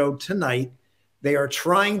the show tonight. They are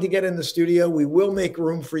trying to get in the studio. We will make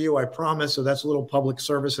room for you, I promise. So that's a little public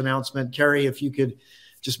service announcement. Carrie, if you could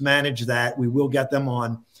just manage that, we will get them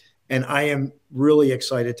on. And I am really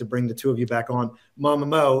excited to bring the two of you back on. Mama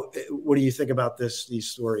Mo, what do you think about these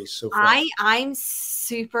stories so far? I'm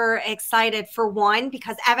super excited, for one,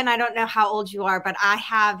 because Evan, I don't know how old you are, but I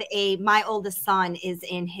have my oldest son is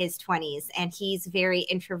in his 20s, and he's very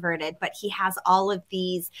introverted, but he has all of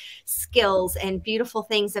these skills and beautiful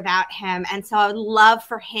things about him. And so I would love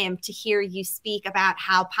for him to hear you speak about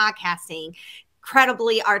how podcasting,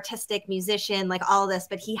 incredibly artistic musician, like all this,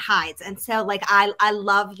 but he hides. And so like, I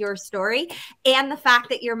love your story, and the fact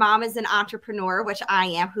that your mom is an entrepreneur, which I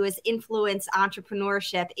am, who has influenced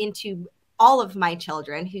entrepreneurship into all of my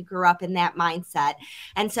children who grew up in that mindset.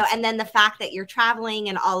 And so, and then the fact that you're traveling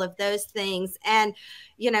and all of those things. And,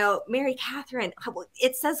 you know, Mary Catherine,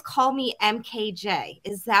 it says, call me MKJ.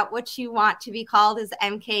 Is that what you want to be called, as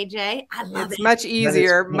MKJ? I love it. It's much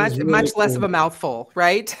easier, much less of a mouthful,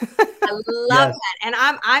 right? I love that. And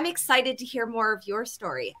I'm excited to hear more of your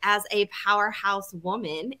story as a powerhouse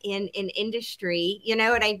woman in industry. You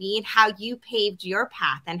know what I mean? How you paved your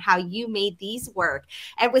path and how you made these work.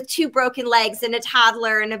 And with 2 broken legs and a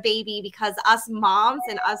toddler and a baby, because us moms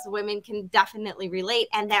and us women can definitely relate,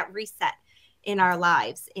 and that reset in our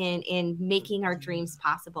lives in making our dreams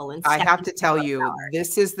possible. And I have to tell you,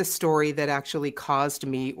 this is the story that actually caused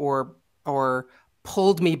me or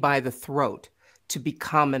pulled me by the throat to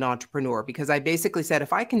become an entrepreneur, because I basically said,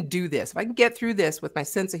 if I can do this, if I can get through this with my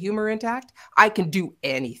sense of humor intact, I can do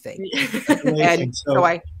anything. And so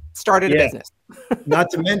I started a business. Not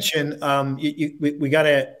to mention, we got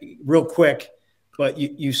to real quick, but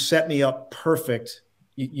you set me up perfect.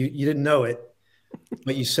 You didn't know it,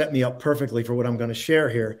 but you set me up perfectly for what I'm going to share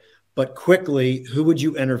here. But quickly, who would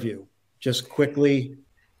you interview? Just quickly.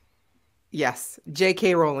 Yes.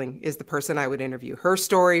 J.K. Rowling is the person I would interview. Her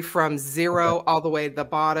story from zero all the way to the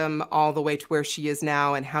bottom, all the way to where she is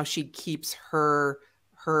now, and how she keeps her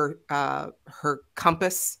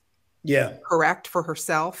compass correct for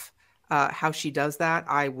herself. How she does that.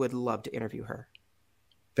 I would love to interview her.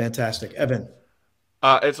 Fantastic. Evan.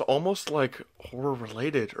 It's almost like horror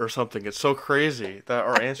related or something. It's so crazy that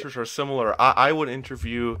our answers are similar. I would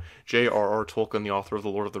interview J.R.R. Tolkien, the author of the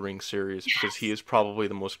Lord of the Rings series, because he is probably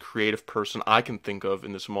the most creative person I can think of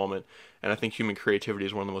in this moment. And I think human creativity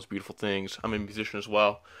is one of the most beautiful things. I'm a musician as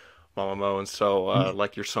well, Mama Mo, and so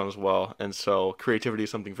like your son as well. And so creativity is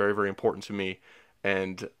something very, very important to me.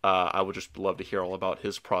 And I would just love to hear all about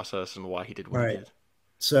his process and why he did what he did.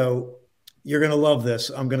 So you're going to love this.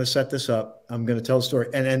 I'm going to set this up. I'm going to tell a story.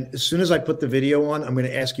 And then as soon as I put the video on, I'm going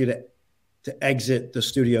to ask you to exit the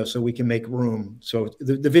studio so we can make room. So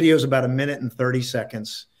the video is about 1 minute and 30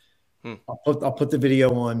 seconds. I'll put the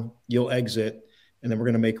video on, you'll exit, and then we're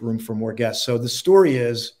going to make room for more guests. So the story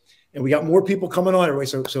is, and we got more people coming on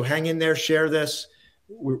everybody. So hang in there, share this.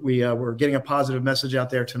 We're getting a positive message out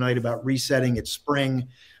there tonight about resetting. It's spring.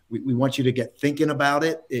 We want you to get thinking about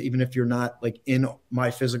it, even if you're not like in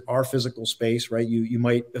our physical space, right? You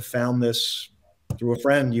might have found this through a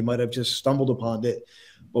friend. You might have just stumbled upon it,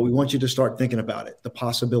 but we want you to start thinking about it, the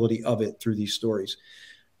possibility of it through these stories.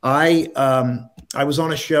 I was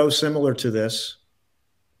on a show similar to this,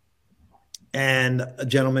 and a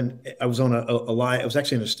gentleman, I was on a live, I was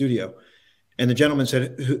actually in a studio, and the gentleman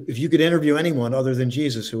said, if you could interview anyone other than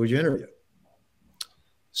Jesus, who would you interview?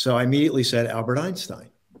 So I immediately said, Albert Einstein.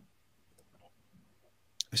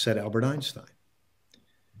 I said, Albert Einstein.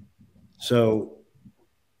 So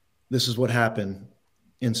this is what happened.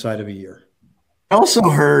 inside of a year. I also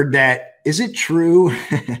heard that, is it true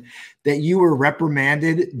that you were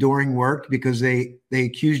reprimanded during work because they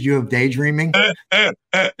accused you of daydreaming?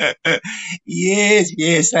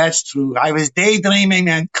 Yes, that's true. I was daydreaming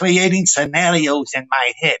and creating scenarios in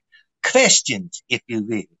my head. Questions, if you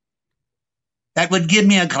will. That would give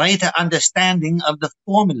me a greater understanding of the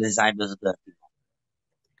formulas I was working on.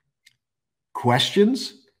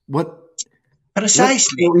 Questions? What?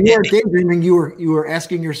 Precisely. When you were daydreaming, you were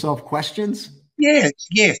asking yourself questions? Yes.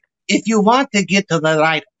 If you want to get to the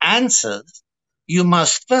right answers, you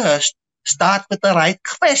must first start with the right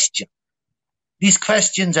question. These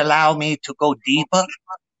questions allow me to go deeper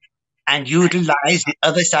and utilize the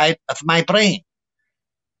other side of my brain.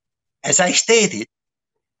 As I stated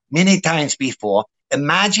many times before,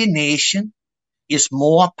 imagination is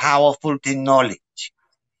more powerful than knowledge.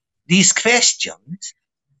 These questions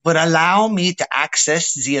would allow me to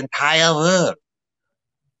access the entire world.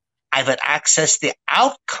 I would access the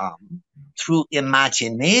outcome through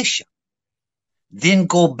imagination, then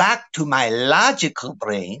go back to my logical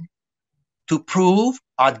brain to prove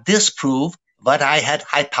or disprove what I had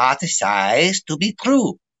hypothesized to be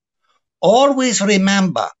true. Always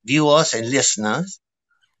remember, viewers and listeners,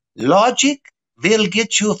 logic will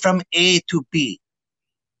get you from A to B,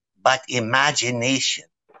 but imagination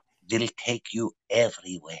will take you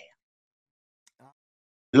everywhere.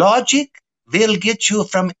 Logic will get you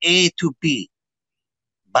from A to B,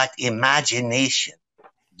 but imagination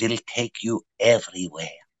will take you everywhere.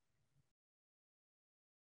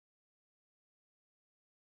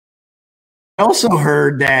 I also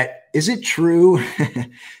heard that, is it true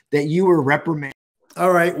that you were reprimanded?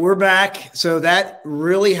 All right, we're back. So that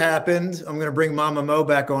really happened. I'm going to bring Mama Mo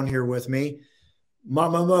back on here with me.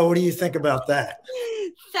 Mama Mo, what do you think about that?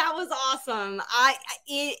 That was awesome.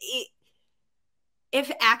 It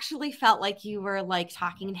actually felt like you were like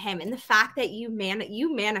talking to him, and the fact that you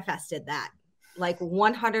manifested that, like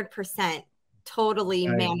 100%, totally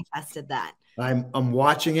manifested that. I'm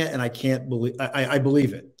watching it and I can't believe I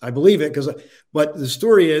believe it. I believe it but the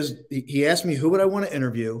story is he asked me who would I want to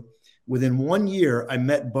interview. Within 1 year, I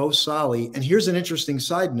met Bo Solly, and here's an interesting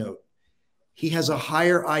side note: he has a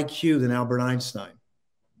higher IQ than Albert Einstein.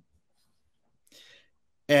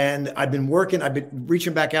 And I've been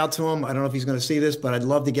reaching back out to him. I don't know if he's going to see this, but I'd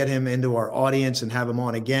love to get him into our audience and have him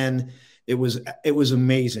on again. It was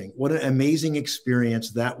amazing. What an amazing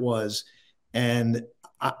experience that was. And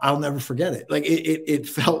I'll never forget it. Like it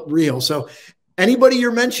felt real. So anybody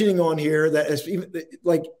you're mentioning on here that is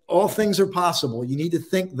like, all things are possible. You need to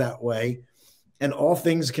think that way, and all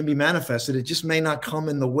things can be manifested. It just may not come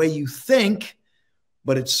in the way you think,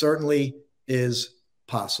 but it certainly is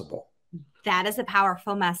possible. That is a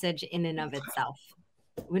powerful message in and of itself.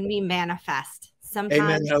 When we manifest, sometimes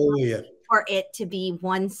Amen, hallelujah, for it to be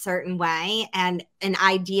one certain way and an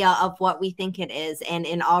idea of what we think it is, and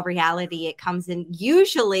in all reality, it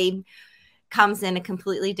usually comes in a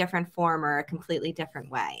completely different form or a completely different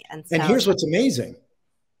way. And here's what's amazing: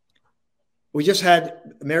 we just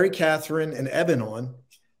had Mary Catherine and Eben on.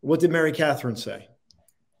 What did Mary Catherine say?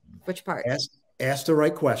 Which part? Ask the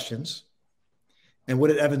right questions. And what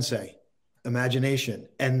did Eben say? Imagination.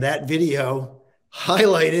 And that video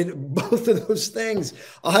highlighted both of those things.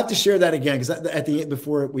 I'll have to share that again because at the end,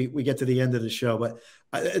 before we get to the end of the show, but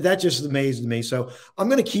that just amazed me. So I'm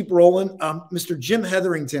going to keep rolling. Mr. Jim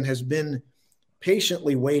Hetherington has been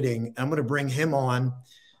patiently waiting. I'm going to bring him on.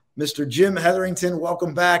 Mr. Jim Hetherington,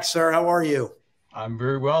 welcome back, sir. How are you? I'm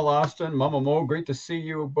very well, Austin. Mama Mo, great to see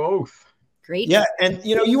you both. Great. Yeah, and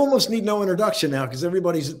you almost need no introduction now because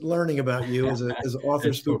everybody's learning about you as an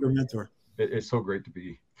author, speaker, mentor. It's so great to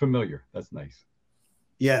be familiar. That's nice.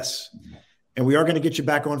 Yes. And we are going to get you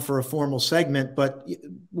back on for a formal segment, but I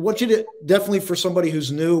want you to definitely, for somebody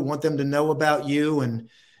who's new, want them to know about you and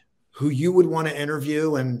who you would want to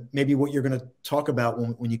interview and maybe what you're going to talk about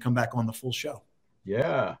when you come back on the full show.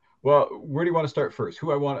 Yeah. Well, where do you want to start first?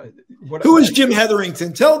 Who is Jim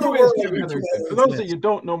Hetherington? Tell the world. For those of you who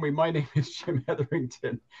don't know me, my name is Jim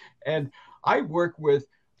Hetherington, and I work with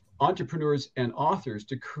entrepreneurs and authors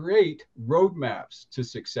to create roadmaps to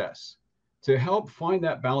success, to help find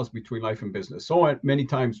that balance between life and business. So many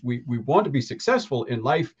times we want to be successful in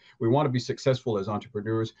life. We want to be successful as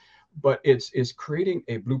entrepreneurs, but it's creating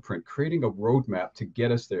a blueprint, creating a roadmap to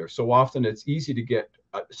get us there. So often it's easy to get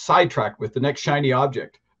sidetracked with the next shiny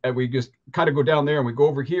object. And we just kind of go down there and we go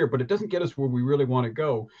over here, but it doesn't get us where we really want to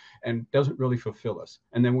go and doesn't really fulfill us.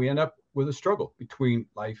 And then we end up with a struggle between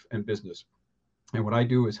life and business. And what I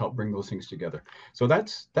do is help bring those things together. So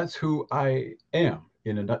that's who I am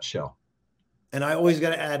in a nutshell. And I always got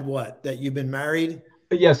to add that you've been married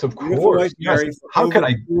Yes, of Beautiful course. wife, Yes. Mary, for How can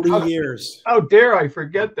over I? 40 years. How dare I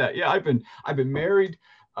forget that? Yeah, I've been married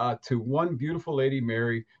to one beautiful lady,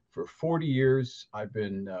 Mary, for 40 years. I've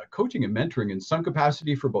been coaching and mentoring in some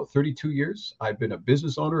capacity for about 32 years. I've been a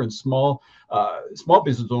business owner and small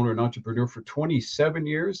business owner and entrepreneur for 27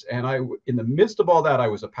 years. And in the midst of all that, I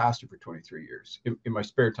was a pastor for 23 years in my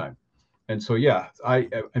spare time. And so, yeah, I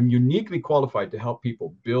am uniquely qualified to help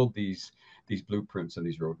people build these blueprints and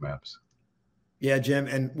these roadmaps. Yeah, Jim,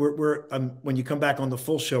 and we're when you come back on the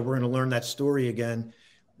full show, we're going to learn that story again.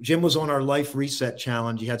 Jim was on our Life Reset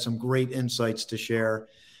Challenge. He had some great insights to share,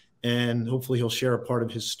 and hopefully he'll share a part of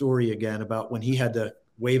his story again about when he had to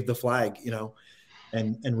wave the flag,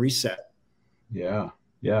 and reset. Yeah.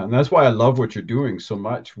 Yeah. And that's why I love what you're doing so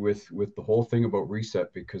much with the whole thing about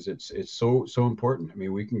reset, because it's so important. I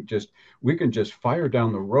mean, we can just fire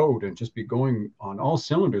down the road and just be going on all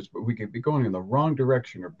cylinders, but we could be going in the wrong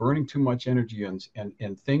direction or burning too much energy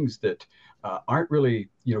and things that aren't really,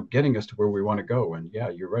 getting us to where we want to go. And yeah,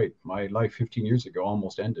 you're right. My life 15 years ago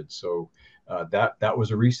almost ended. So that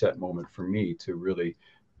was a reset moment for me to really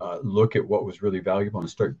look at what was really valuable and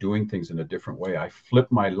start doing things in a different way. I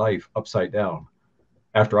flipped my life upside down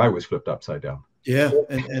after I was flipped upside down. Yeah.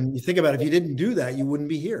 And you think about it, if you didn't do that, you wouldn't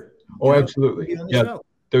be here. Oh, absolutely. Yeah. Show.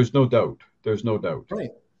 There's no doubt. There's no doubt. Right.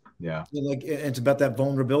 Yeah. Like, it's about that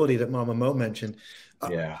vulnerability that Mama Mo mentioned.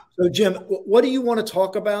 Yeah. So Jim, what do you want to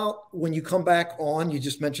talk about when you come back on? You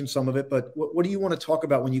just mentioned some of it, but what do you want to talk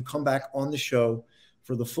about when you come back on the show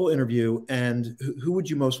for the full interview? And who would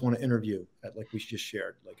you most want to interview like we just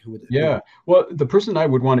shared? Like who would? Yeah. Well, the person I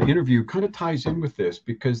would want to interview kind of ties in with this,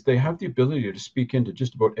 because they have the ability to speak into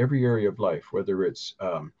just about every area of life, whether it's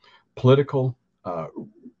political,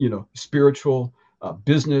 spiritual,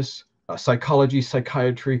 business, psychology,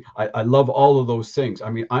 psychiatry. I love all of those things. I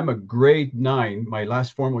mean, I'm a grade 9. My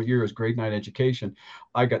last formal year is grade 9 education.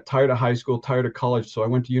 I got tired of high school, tired of college, so I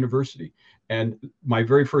went to university. And my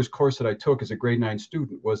very first course that I took as a grade 9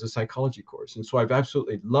 student was a psychology course. And so I've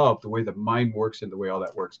absolutely loved the way the mind works and the way all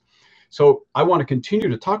that works. So I want to continue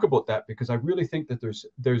to talk about that, because I really think that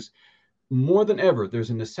there's more than ever, there's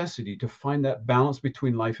a necessity to find that balance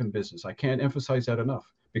between life and business. I can't emphasize that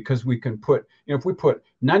enough, because we can put, if we put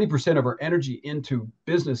 90% of our energy into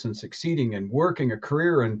business and succeeding and working a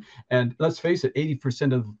career, and let's face it,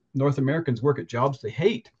 80% of North Americans work at jobs they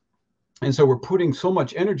hate. And so we're putting so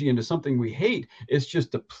much energy into something we hate, it's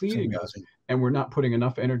just depleting us, and we're not putting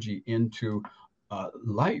enough energy into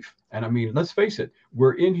life. And I mean, let's face it,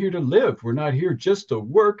 we're in here to live. We're not here just to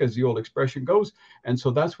work, as the old expression goes. And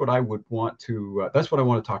so that's what I would want to, that's what I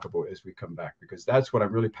want to talk about as we come back, because that's what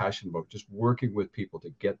I'm really passionate about, just working with people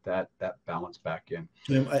to get that balance back in.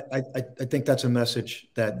 Jim, I think that's a message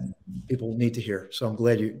that people need to hear. So I'm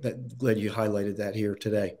glad you highlighted that here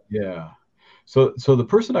today. Yeah. So the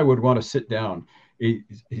person I would want to sit down,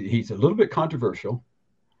 he's a little bit controversial.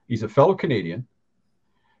 He's a fellow Canadian,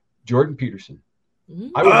 Jordan Peterson.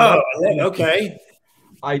 Okay.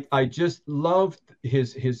 I just loved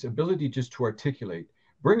his ability just to articulate,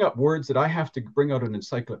 bring up words that I have to bring out an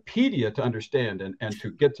encyclopedia to understand and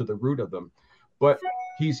to get to the root of them. But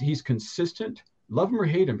he's consistent. Love him or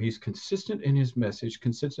hate him, he's consistent in his message,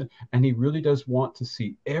 consistent, and he really does want to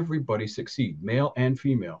see everybody succeed, male and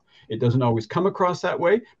female. It doesn't always come across that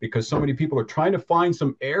way, because so many people are trying to find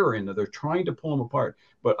some error in that. They're trying to pull them apart.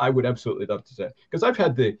 But I would absolutely love to say, because I've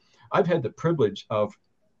had the privilege of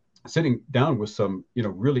sitting down with some,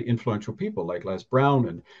 really influential people like Les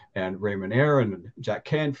Brown and Raymond Aaron and Jack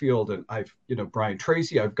Canfield, and Brian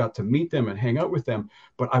Tracy. I've got to meet them and hang out with them,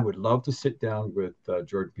 but I would love to sit down with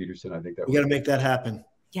Jordan Peterson. I think that we got to make that happen.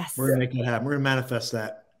 Yes, we're gonna make that happen. We're gonna manifest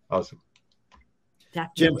that. Awesome.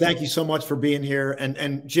 Definitely. Jim, thank you so much for being here.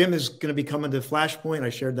 And Jim is going to be coming to Flashpoint. I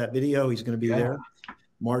shared that video. He's going to be there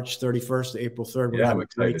March 31st to April 3rd. We're going to have a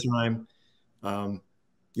great time.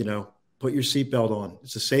 Put your seatbelt on.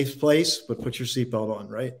 It's a safe place, but put your seatbelt on,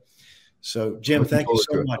 right? So, Jim, thank you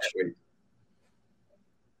so much.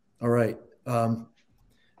 All right.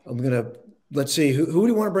 Let's see. Who do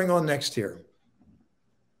you want to bring on next here?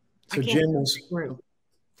 So, Jim is.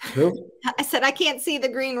 Who? I said I can't see the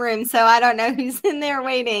green room, so I don't know who's in there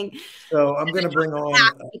waiting. So I'm going to bring on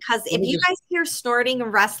because if you guys hear snorting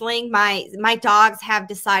and wrestling, my dogs have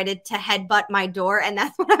decided to headbutt my door, and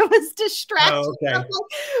that's when I was distracted. Oh, okay. I'm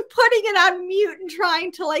putting it on mute and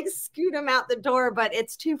trying to scoot them out the door, but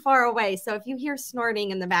it's too far away. So if you hear snorting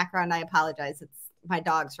in the background, I apologize. It's my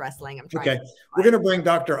dog's wrestling. I'm trying. Okay, we're going to bring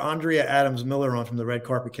Dr. Andrea Adams Miller on from the Red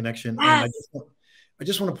Carpet Connection, yes. And I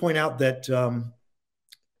just want to point out that.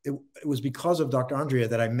 It was because of Dr. Andrea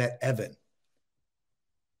that I met Evan.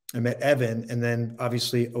 And then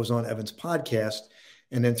obviously I was on Evan's podcast,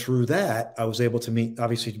 And then through that, I was able to meet,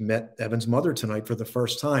 obviously met Evan's mother tonight for the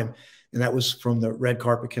first time. And that was from the Red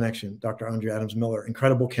Carpet Connection, Dr. Andrea Adams-Miller,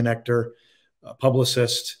 incredible connector,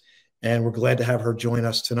 publicist. And we're glad to have her join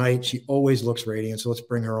us tonight. She always looks radiant. So let's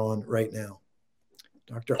bring her on right now.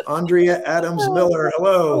 Dr. Andrea Adams-Miller,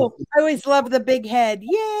 hello. I always love the big head.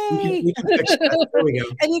 Yay! We can fix that. There we go.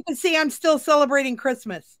 And you can see I'm still celebrating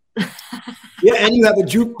Christmas. Yeah, and you have a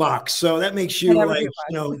jukebox, so that makes you like,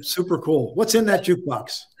 super cool. What's in that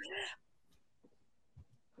jukebox?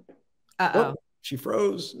 Oh, she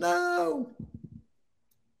froze. No.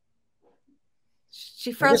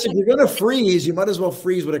 She froze. If you're going to freeze, you might as well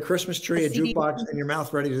freeze with a Christmas tree, a jukebox in your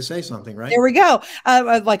mouth, ready to say something, right? There we go.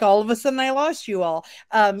 Like all of a sudden, I lost you all.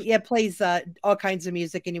 Yeah, it plays all kinds of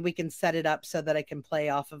music, and we can set it up so that I can play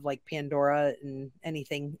off of like Pandora and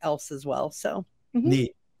anything else as well. So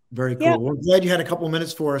neat. Very cool. Yeah. Well, I'm glad you had a couple of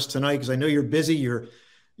minutes for us tonight because I know you're busy. You're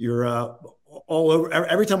all over.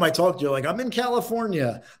 Every time I talk to you, like, I'm in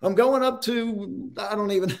California. I'm going up to, I'm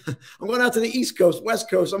going out to the East Coast, West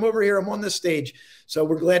Coast. I'm over here. I'm on this stage. So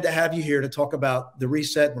we're glad to have you here to talk about the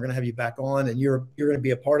reset. We're going to have you back on, and you're going to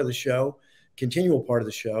be a part of the show, continual part of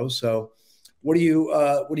the show. So what would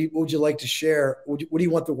you like to share? What do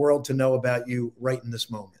you want the world to know about you right in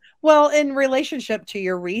this moment? Well, in relationship to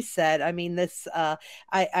your reset, I mean,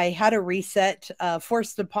 I had a reset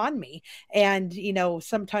forced upon me. And,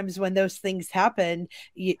 sometimes when those things happen,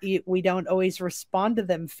 we don't always respond to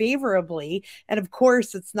them favorably. And of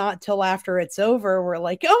course, it's not till after it's over, we're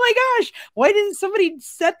like, oh my gosh, why didn't somebody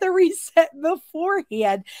set the reset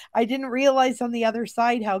beforehand? I didn't realize on the other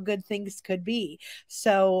side how good things could be.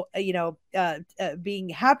 So, being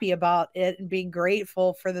happy about it and being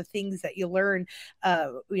grateful for the things that you learn,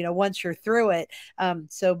 once you're through it.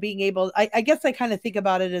 So being able, I guess I kind of think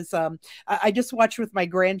about it as, I just watched with my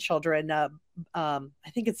grandchildren, I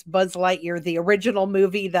think it's Buzz Lightyear, the original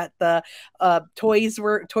movie that the Toy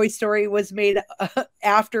Story was made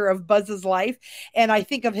after of Buzz's life. And I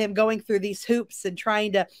think of him going through these hoops and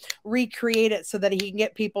trying to recreate it so that he can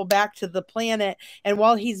get people back to the planet. And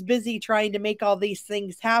while he's busy trying to make all these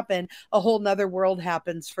things happen, a whole nother world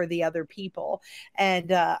happens for the other people.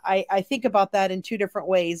 And I think about that in two different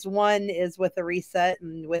ways. One is with the reset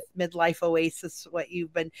and with Midlife Oasis, what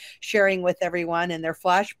you've been sharing with everyone and their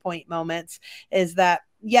Flashpoint moments, is that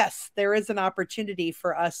yes, there is an opportunity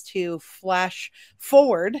for us to flash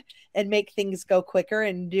forward and make things go quicker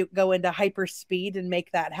and go into hyper speed and make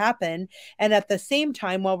that happen. And at the same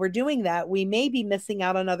time, while we're doing that, we may be missing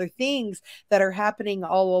out on other things that are happening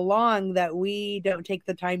all along that we don't take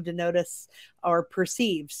the time to notice or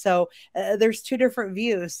perceive. So there's two different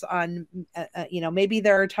views on, maybe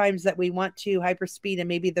there are times that we want to hyperspeed, and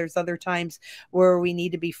maybe there's other times where we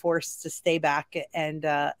need to be forced to stay back and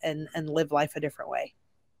live life a different way.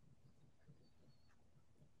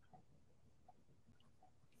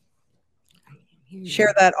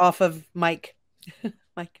 Share that off of Mike.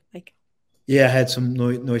 Mike. Yeah, I had some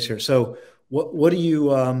noise here. So what do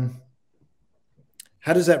you,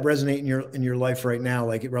 how does that resonate in your life right now?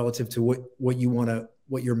 Like relative to what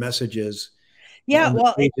your message is? Yeah.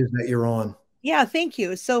 Well, pages that you're on. Yeah, thank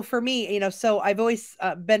you. So for me, so I've always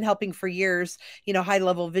been helping for years,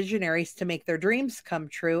 high-level visionaries to make their dreams come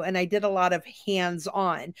true. And I did a lot of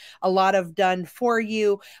hands-on, a lot of done for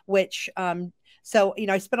you, which so,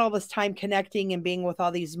 I spent all this time connecting and being with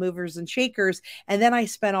all these movers and shakers. And then I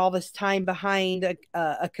spent all this time behind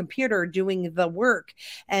a computer doing the work.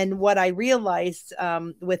 And what I realized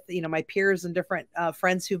with, my peers and different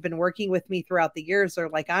friends who've been working with me throughout the years are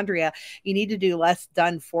like, Andrea, you need to do less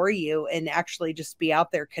done for you and actually just be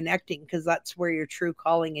out there connecting, because that's where your true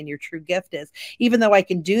calling and your true gift is. Even though I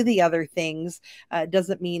can do the other things,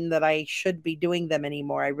 doesn't mean that I should be doing them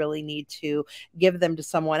anymore. I really need to give them to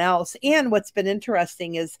someone else. And what's been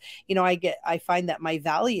interesting is, I find that my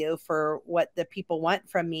value for what the people want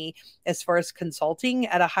from me as far as consulting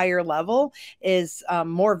at a higher level is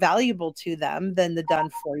more valuable to them than the done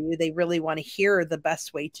for you. They really want to hear the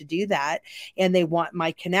best way to do that, and they want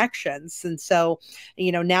my connections. And so,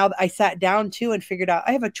 now I sat down too and figured out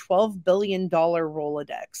I have a $12 billion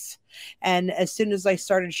Rolodex. And as soon as I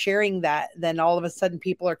started sharing that, then all of a sudden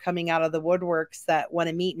people are coming out of the woodworks that want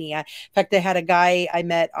to meet me. In fact, I had a guy I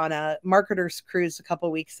met on a marketer's cruise a couple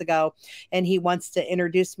of weeks ago, and he wants to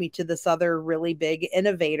introduce me to this other really big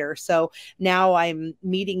innovator. So now I'm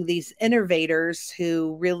meeting these innovators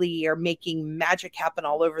who really are making magic happen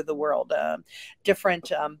all over the world.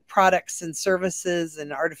 Different products and services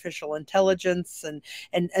and artificial intelligence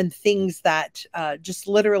and things that just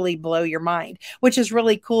literally blow your mind, which is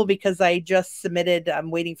really cool because because I just submitted,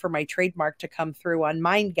 I'm waiting for my trademark to come through on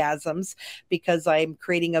Mindgasms, because I'm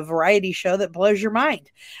creating a variety show that blows your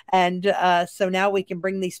mind. And so now we can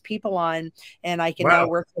bring these people on, and I can now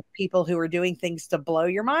work with people who are doing things to blow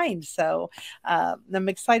your mind. So I'm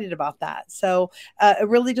excited about that. So it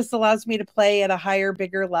really just allows me to play at a higher,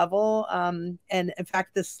 bigger level. And in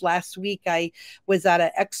fact, this last week I was at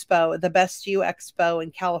an expo, the Best You Expo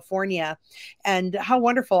in California, and how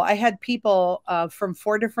wonderful. I had people from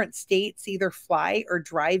 4 different states either fly or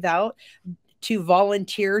drive out to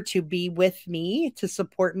volunteer to be with me, to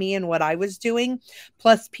support me in what I was doing.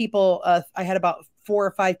 Plus people, I had about 4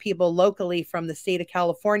 or 5 people locally from the state of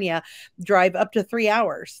California drive up to 3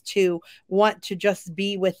 hours to want to just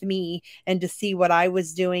be with me and to see what I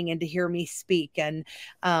was doing and to hear me speak. And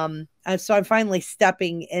so I'm finally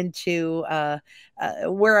stepping into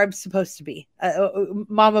where I'm supposed to be.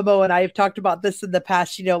 Mama Mo and I have talked about this in the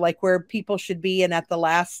past, you know, like where people should be. And at the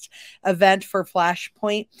last event for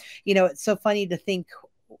Flashpoint, you know, it's so funny to think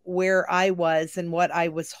where I was and what I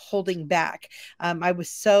was holding back. I was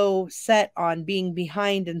so set on being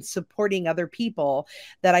behind and supporting other people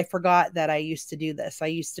that I forgot that I used to do this. I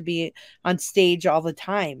used to be on stage all the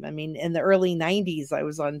time. I mean, in the early 90s, I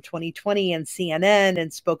was on 2020 and CNN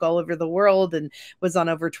and spoke all over the world and was on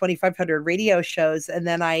over 2,500 radio shows. And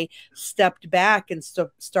then I stepped back and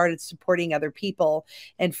started supporting other people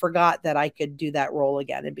and forgot that I could do that role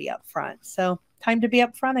again and be up front. So time to be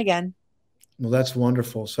up front again. Well, that's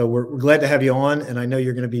wonderful. So we're glad to have you on, and I know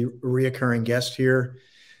you're going to be a reoccurring guest here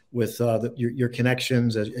with your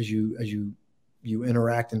connections as you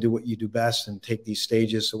interact and do what you do best and take these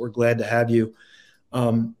stages. So we're glad to have you.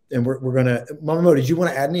 And we're going to, Mama Mo, did you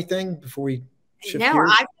want to add anything before we shift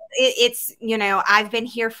gears? It's, you know, I've been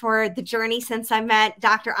here for the journey since I met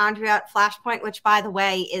Dr. Andrea at Flashpoint, which, by the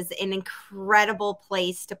way, is an incredible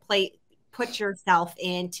place to put yourself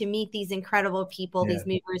in, to meet these incredible people, these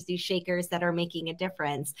movers, these shakers that are making a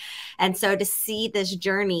difference. And so to see this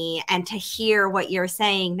journey and to hear what you're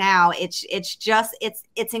saying now, it's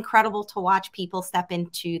incredible to watch people step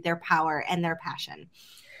into their power and their passion.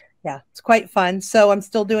 Yeah, it's quite fun. So I'm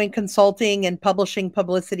still doing consulting and publishing,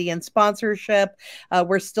 publicity and sponsorship.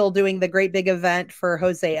 We're still doing the great big event for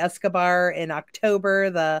Jose Escobar in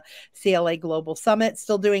October, the CLA Global Summit.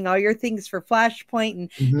 Still doing all your things for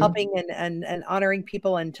Flashpoint and helping and honoring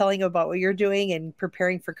people and telling them about what you're doing and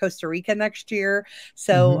preparing for Costa Rica next year.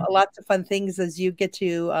 So lots of fun things as you get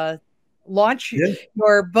to launch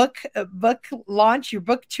your book launch, your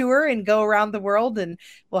book tour, and go around the world, and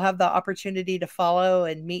we'll have the opportunity to follow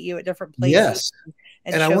and meet you at different places. Yes.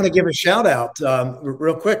 And I want to give a shout out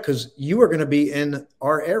real quick, because you are going to be in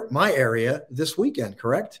my area this weekend,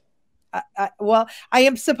 correct? Well, I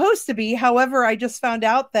am supposed to be. However, I just found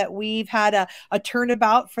out that we've had a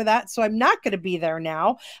turnabout for that. So I'm not going to be there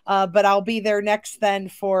now, but I'll be there next then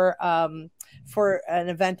for an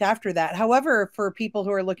event after that. However, for people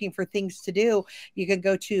who are looking for things to do, you can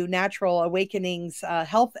go to Natural Awakenings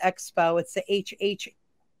Health Expo. It's the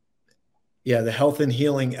the Health and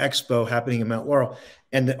Healing Expo happening in Mount Laurel.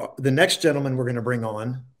 And the next gentleman we're going to bring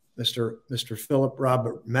on, Mr. Philip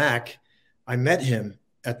Robert Mack, I met him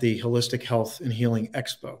at the Holistic Health and Healing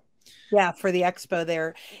Expo. Yeah, for the expo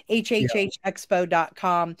there,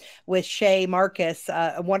 hhhexpo.com with Shay Marcus,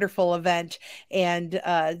 a wonderful event. And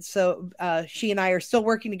so she and I are still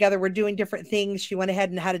working together. We're doing different things. She went ahead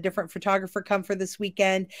and had a different photographer come for this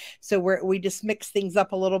weekend. So we just mix things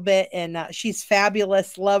up a little bit. And she's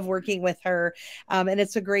fabulous. Love working with her. And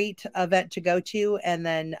it's a great event to go to. And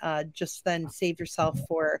then just then save yourself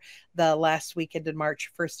for the last weekend in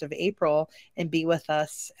March, 1st of April, and be with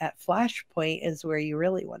us at Flashpoint is where you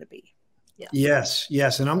really want to be. Yes.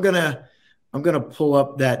 And I'm gonna pull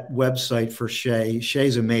up that website for Shay.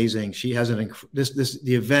 Shay's amazing. She has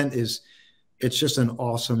the event it's just an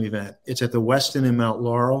awesome event. It's at the Westin in Mount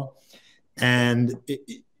Laurel, and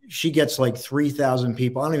she gets like 3,000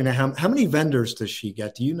 people. I don't even know how many vendors does she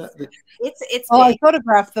get. Do you know? It's well, I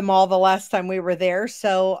photographed them all the last time we were there.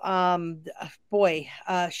 So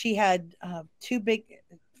she had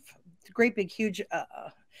great big huge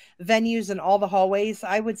venues in all the hallways.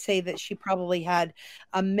 I would say that she probably had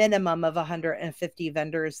a minimum of 150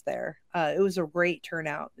 vendors there. It was a great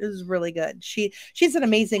turnout. It was really good. She's an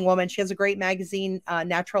amazing woman. She has a great magazine,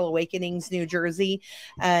 Natural Awakenings, New Jersey,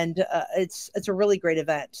 and it's a really great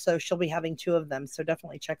event. So she'll be having 2 of them. So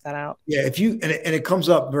definitely check that out. Yeah, and it comes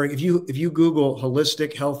up if you Google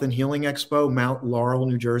Holistic Health and Healing Expo, Mount Laurel,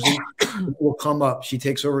 New Jersey, it will come up. She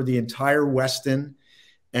takes over the entire Westin.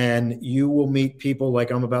 And you will meet people like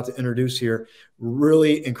I'm about to introduce here,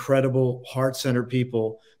 really incredible heart-centered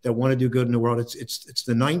people that want to do good in the world. It's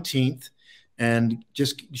the 19th. and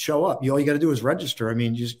just show up. All you got to do is register. I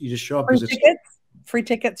mean, you just show up Free because it's tickets? Free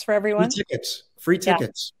tickets for everyone? free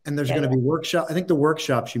tickets. And there's going to be workshop. I think the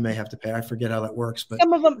workshops you may have to pay. I forget how that works, but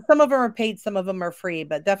some of them are paid, some of them are free,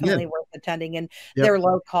 but definitely worth attending. And they're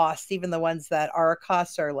low cost. Even the ones that are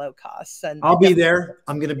costs are low costs. And I'll be there.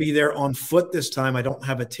 I'm going to be there on foot this time. I don't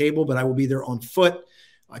have a table, but I will be there on foot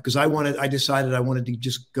because I decided I wanted to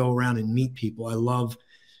just go around and meet people. I love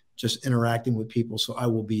just interacting with people. So I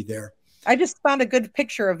will be there. I just found a good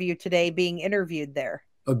picture of you today being interviewed there.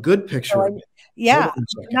 A good picture of you. Yeah,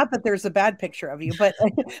 not that there's a bad picture of you, but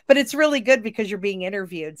but it's really good because you're being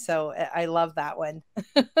interviewed. So I love that one.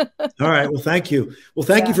 All right. Well, thank you. Well,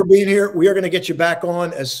 thank you for being here. We are going to get you back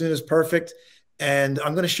on as soon as perfect. And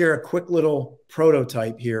I'm going to share a quick little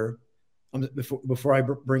prototype here before I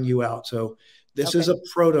bring you out. So this is a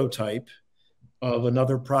prototype of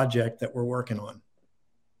another project that we're working on.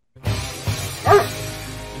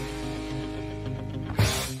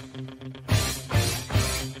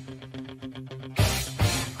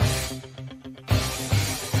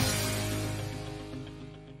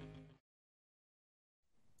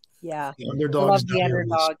 Yeah, the underdog. Love the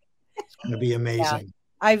underdog. It's going to be amazing. Yeah.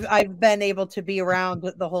 I've been able to be around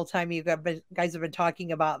the whole time you guys have been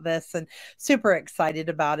talking about this, and super excited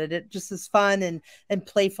about it. It just is fun and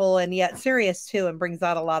playful and yet serious too, and brings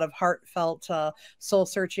out a lot of heartfelt, soul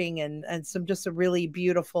searching and some just a really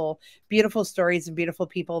beautiful stories and beautiful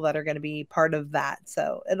people that are going to be part of that.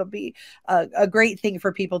 So it'll be a great thing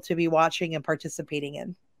for people to be watching and participating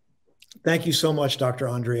in. Thank you so much, Dr.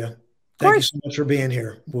 Andrea. Thank you so much for being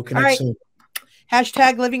here. We'll connect soon.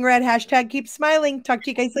 Hashtag Living Red, hashtag keep smiling. Talk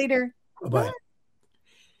to you guys later. Bye-bye.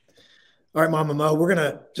 All right, Mama Mo, we're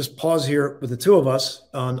going to just pause here with the two of us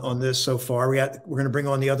on this so far. We're going to bring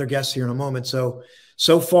on the other guests here in a moment. So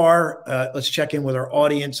far, let's check in with our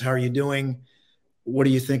audience. How are you doing? What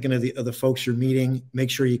are you thinking of the folks you're meeting?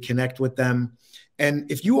 Make sure you connect with them.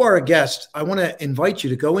 And if you are a guest, I want to invite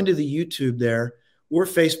you to go into the YouTube there or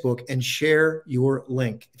Facebook and share your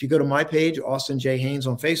link. If you go to my page, Austin J. Haines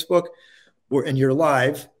on Facebook, and you're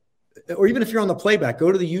live, or even if you're on the playback,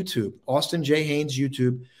 go to the YouTube, Austin J. Haines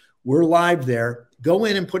YouTube. We're live there. Go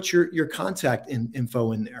in and put your contact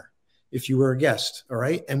info in there if you were a guest, all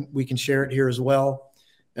right? And we can share it here as well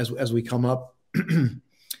as we come up.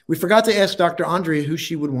 We forgot to ask Dr. Andrea who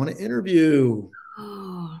she would want to interview.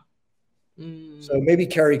 So maybe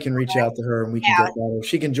Carrie can reach out to her and we can get that.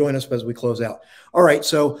 She can join us as we close out. All right,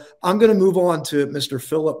 so I'm going to move on to Mr.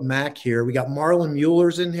 Philip Mack here. We got Marlon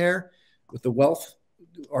Mueller's in here with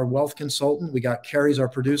our wealth consultant. We got Carrie's our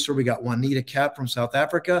producer. We got Juanita Cap from South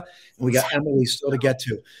Africa, and we got Emily still to get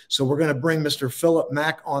to. So we're going to bring Mr. Philip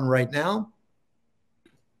Mack on right now.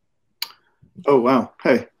 Oh, wow.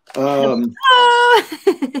 Hey. You're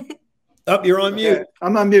on mute. Okay.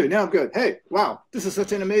 I'm on mute. Now I'm good. Hey, wow. This is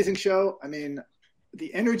such an amazing show. I mean,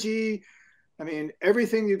 the energy, I mean,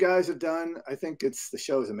 everything you guys have done, I think the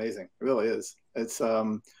show is amazing. It really is. It's,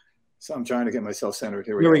 so I'm trying to get myself centered.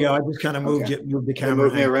 Here we go. I just kind of moved the camera.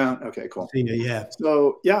 Move me around. Okay, cool. Yeah.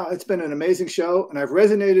 So yeah, it's been an amazing show, and I've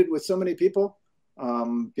resonated with so many people.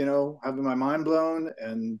 Having my mind blown,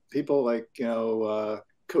 and people like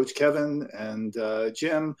Coach Kevin and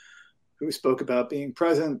Jim, who spoke about being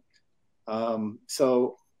present.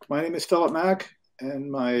 So my name is Philip Mack,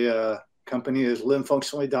 and my company is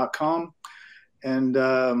livefunctionally.com. And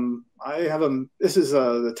this is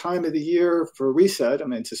the time of the year for reset. I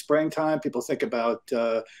mean, it's a springtime. People think about,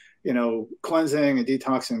 cleansing and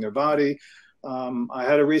detoxing their body. I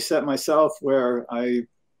had a reset myself where I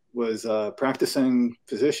was practicing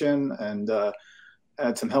physician and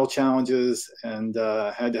had some health challenges and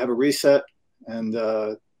had to have a reset. And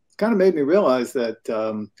kind of made me realize that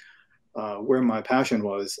where my passion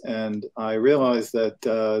was. And I realized that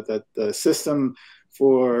the system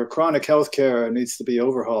for chronic health care needs to be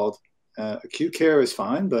overhauled. Acute care is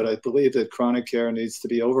fine, but I believe that chronic care needs to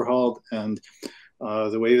be overhauled. And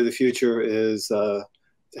the way to the future is to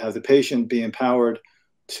have the patient be empowered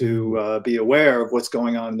to be aware of what's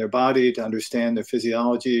going on in their body, to understand their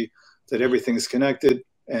physiology, that everything's connected,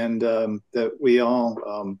 and that we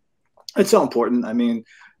all, it's so important. I mean,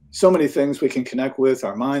 so many things we can connect with,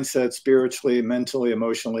 our mindset, spiritually, mentally,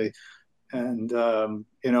 emotionally. And,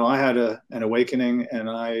 I had an awakening, and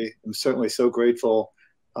I am certainly so grateful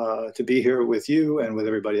to be here with you and with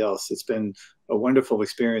everybody else. It's been a wonderful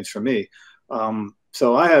experience for me.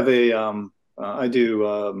 So I have I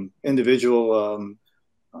do individual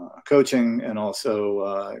coaching and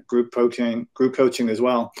also group coaching as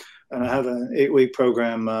well. And I have an 8-week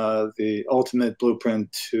program, the ultimate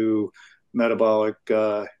blueprint to metabolic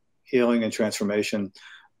healing and transformation.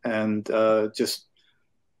 And just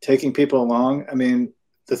taking people along. I mean,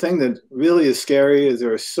 the thing that really is scary is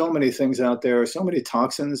there are so many things out there, so many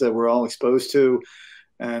toxins that we're all exposed to,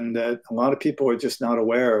 and that a lot of people are just not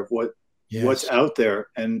aware of what's out there,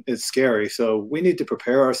 and it's scary. So we need to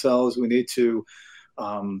prepare ourselves. We need to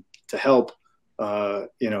help,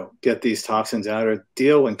 get these toxins out, or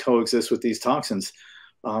deal and coexist with these toxins.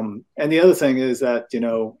 And the other thing is that,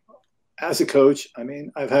 as a coach, I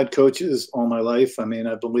mean, I've had coaches all my life. I mean,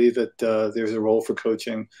 I believe that there's a role for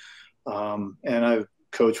coaching, and I've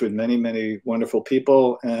coached with many, many wonderful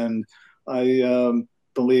people, and I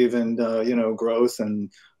believe in growth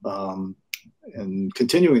and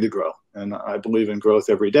continuing to grow. And I believe in growth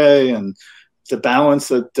every day, and the balance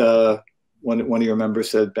that one of your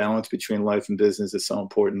members said, balance between life and business is so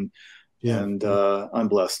important. Yeah. And I'm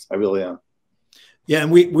blessed. I really am. Yeah,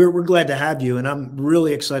 and we're glad to have you, and I'm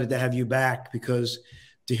really excited to have you back, because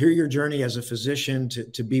to hear your journey as a physician,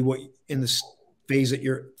 to be what in the phase that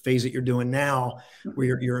you're doing now,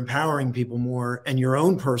 where you're empowering people more, and your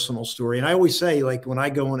own personal story. And I always say, like, when I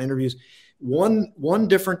go on interviews, one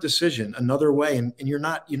different decision, another way, and you're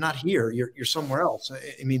not here, you're somewhere else.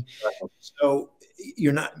 I mean, so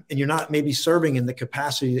you're not maybe serving in the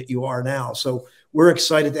capacity that you are now. So we're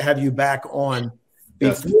excited to have you back on.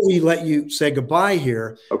 Before we let you say goodbye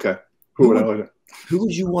here, okay, who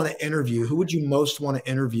would you want to interview? Who would you most want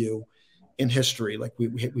to interview in history? Like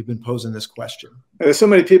we've been posing this question. There's so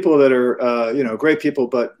many people that are great people,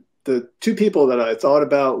 but the two people that I thought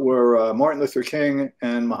about were Martin Luther King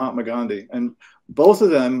and Mahatma Gandhi, and both of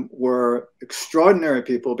them were extraordinary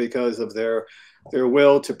people because of their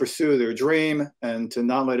will to pursue their dream and to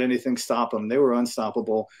not let anything stop them. They were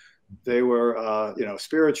unstoppable. They were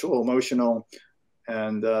spiritual, emotional.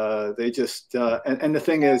 And they just, and the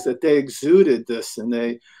thing is that they exuded this, and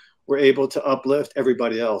they were able to uplift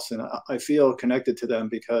everybody else. And I feel connected to them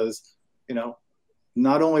because,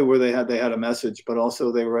 not only were they had a message, but also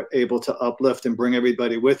they were able to uplift and bring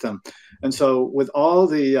everybody with them. And so with all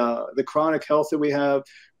the chronic health that we have,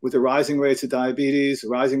 with the rising rates of diabetes,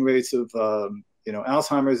 rising rates of,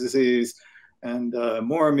 Alzheimer's disease, and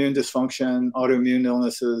more immune dysfunction, autoimmune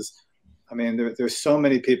illnesses, I mean, there's so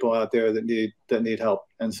many people out there that need help.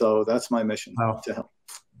 And so that's my mission, to help.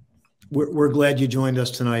 We're glad you joined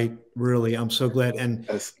us tonight. Really, I'm so glad. And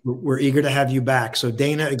we're eager to have you back. So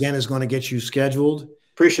Dana, again, is going to get you scheduled.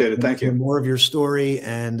 Appreciate it. Thank you. More of your story,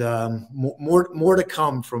 and more to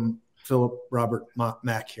come from Philip Robert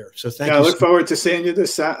Mack here. So thank you. I look forward to seeing you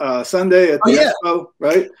this Sunday at the Expo,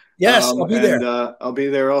 right? Yes, I'll be there. And I'll be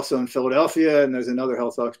there also in Philadelphia, and there's another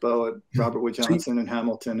Health Expo at Robert Wood Johnson in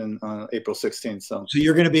Hamilton on April 16th. So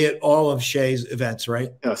you're going to be at all of Shay's events,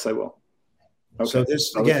 right? Yes, I will. Okay. So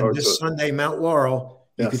this Sunday, Mount Laurel,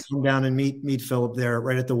 you can come down and meet Philip there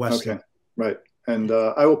right at the West. Okay, right. And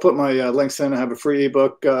I will put my links in. I have a free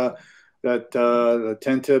ebook that the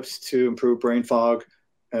 10 tips to improve brain fog,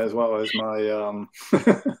 as well as my my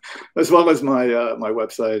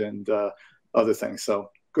website and other things.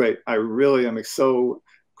 So great. I really am so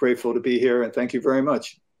grateful to be here, and thank you very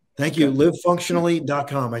much. Thank you.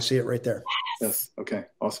 Livefunctionally.com. I see it right there. Yes. Okay.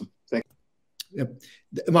 Awesome. Thank you. Yep.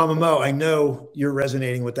 Mama Mo, I know you're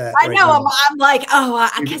resonating with that. I know. I'm like,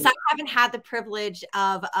 because I haven't had the privilege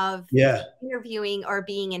of interviewing or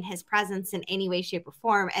being in his presence in any way, shape, or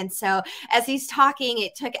form. And so as he's talking,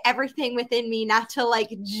 it took everything within me not to like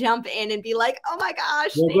jump in and be like, oh my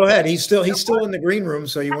gosh. Well, go ahead. He's still in the green room.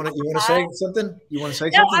 So you want to say something? You want to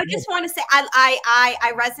say something? No, I just want to say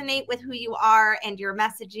I resonate with who you are and your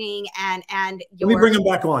messaging and your. Let me bring him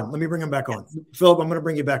back on. Philip, I'm going to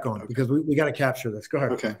bring you back on because we got to capture this. Go ahead.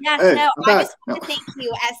 Okay. Yes, I just want to thank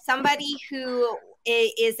you as somebody who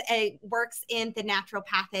works in the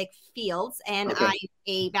naturopathic fields, and I'm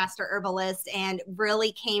a master herbalist and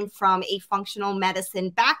really came from a functional medicine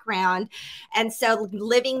background. And so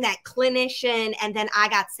living that clinician, and then I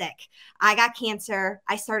got sick. I got cancer.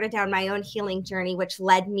 I started down my own healing journey, which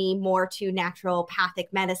led me more to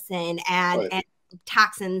naturopathic medicine and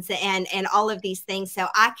toxins and all of these things. So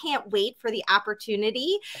I can't wait for the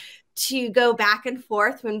opportunity to go back and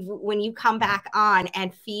forth when you come back on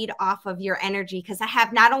and feed off of your energy. Because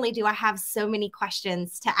not only do I have so many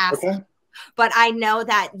questions to ask, but I know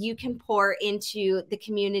that you can pour into the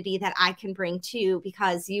community that I can bring too,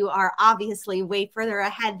 because you are obviously way further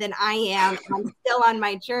ahead than I am. I'm still on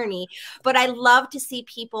my journey, but I love to see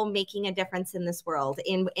people making a difference in this world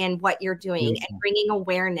in what you're doing and bringing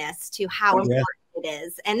awareness to how important it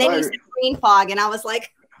is. And then you said green fog, and I was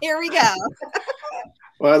like, here we go.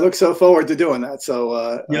 Well, I look so forward to doing that. So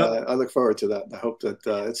I look forward to that. I hope that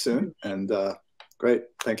it's soon. And great.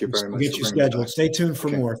 Thank you very much. Get you scheduled. Stay tuned for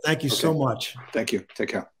more. Thank you so much. Thank you. Take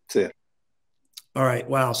care. See ya. All right.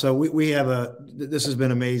 Wow. So we have this has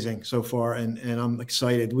been amazing so far, and I'm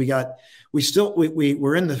excited.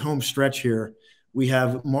 We're in the home stretch here. We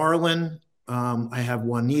have Marlon, I have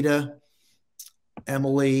Juanita,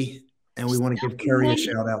 Emily, and we want to give Carrie a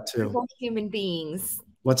shout out too. Human beings.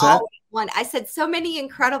 What's that? I said so many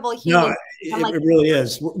incredible No, humans. it really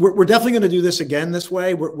is. We're definitely going to do this again this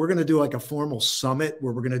way. We're going to do like a formal summit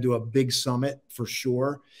where we're going to do a big summit for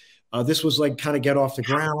sure. This was like kind of get off the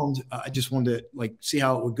ground. I just wanted to like see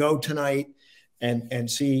how it would go tonight and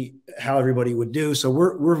see how everybody would do. So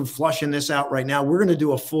we're flushing this out right now. We're going to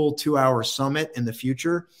do a full 2-hour summit in the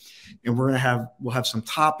future, and we'll have some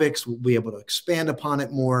topics. We'll be able to expand upon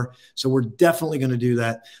it more. So we're definitely going to do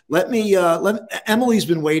that. Emily's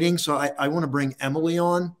been waiting, so I want to bring Emily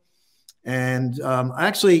on. And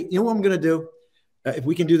actually, you know what I'm going to do? If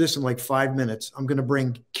we can do this in like 5 minutes, I'm going to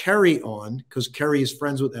bring Carrie on because Carrie is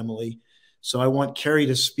friends with Emily. So I want Carrie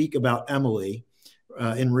to speak about Emily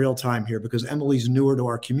in real time here because Emily's newer to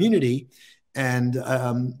our community. And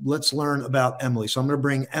let's learn about Emily. So I'm going to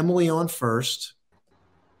bring Emily on first.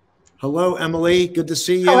 Hello, Emily. Good to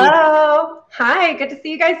see you. Hello. Hi. Good to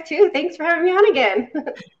see you guys too. Thanks for having me on again.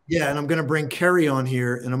 Yeah, and I'm going to bring Carrie on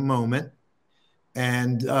here in a moment.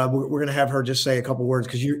 And we're going to have her just say a couple words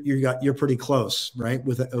because you're pretty close, right?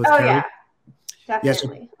 With Carrie. Yeah,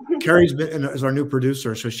 definitely. Yeah, so Carrie's is our new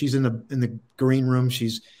producer, so she's in the green room.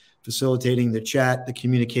 She's facilitating the chat, the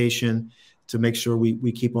communication to make sure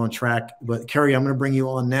we keep on track. But Carrie, I'm going to bring you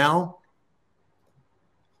on now.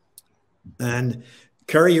 And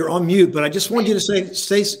Carrie, you're on mute, but I just want you to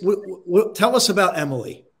say tell us about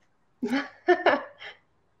Emily.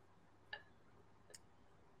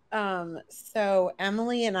 So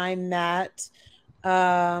Emily and I met,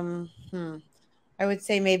 I would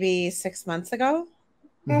say maybe 6 months ago.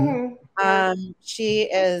 Mm-hmm.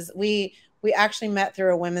 We actually met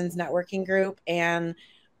through a women's networking group, and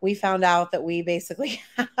we found out that we basically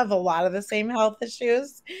have a lot of the same health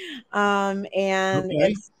issues.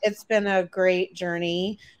 It's been a great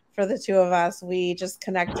journey for the two of us. We just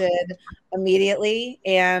connected immediately,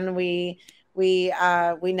 and we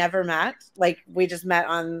never met. Like, we just met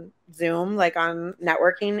on Zoom, like on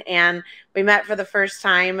networking, and we met for the first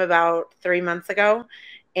time about 3 months ago.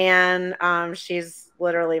 And she's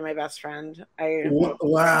literally my best friend.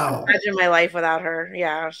 Wow. Imagine my life without her.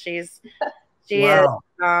 Yeah, she wow.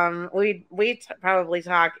 is. We probably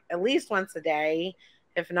talk at least once a day,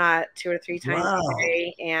 if not 2 or 3 times a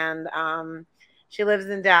day. And she lives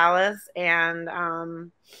in Dallas, and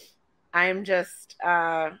I'm just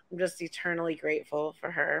eternally grateful for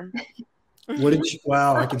her.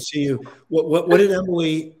 Wow, I can see you. What did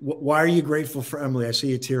Emily? Why are you grateful for Emily? I see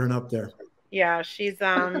you tearing up there. Yeah, she's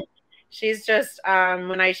just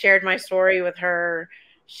when I shared my story with her,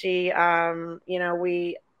 she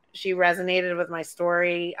she resonated with my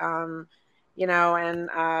story, and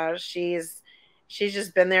she's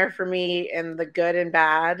just been there for me in the good and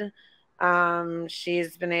bad.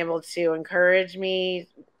 She's been able to encourage me.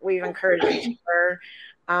 We've encouraged each other.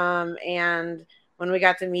 And when we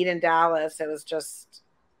got to meet in Dallas, it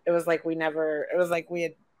was like we'd met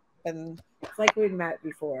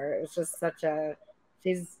before. It was just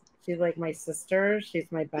she's like my sister. She's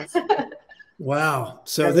my best friend. Wow.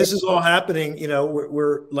 So this is all happening.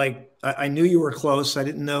 We're like, I knew you were close. I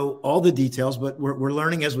didn't know all the details, but we're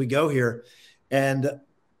learning as we go here. And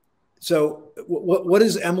so what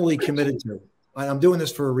is Emily committed to? I'm doing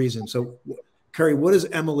this for a reason. So Carrie, what is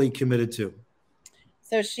Emily committed to?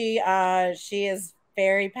 So she is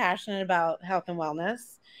very passionate about health and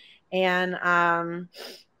wellness. And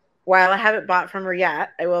while I haven't bought from her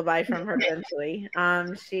yet, I will buy from her eventually.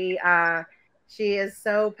 She is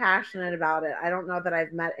so passionate about it. I don't know that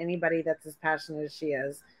I've met anybody that's as passionate as she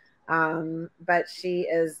is. But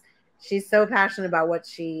she's so passionate about what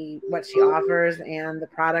she offers and the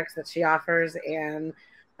products that she offers. And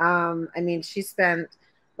she spent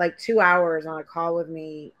like 2 hours on a call with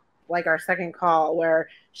me, like our second call, where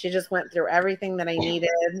she just went through everything that I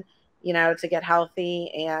needed, to get healthy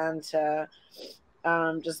and to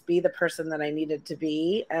just be the person that I needed to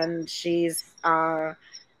be. And she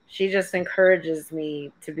just encourages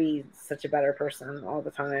me to be such a better person all the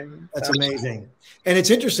time. That's amazing. And it's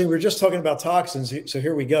interesting. We were just talking about toxins. So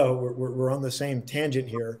here we go. We're on the same tangent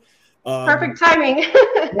here. Perfect timing.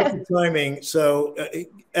 Perfect timing. So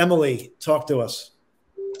Emily, talk to us.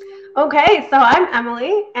 Okay, so I'm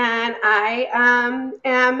Emily, and I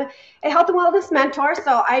am a health and wellness mentor.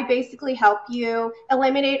 So I basically help you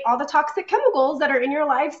eliminate all the toxic chemicals that are in your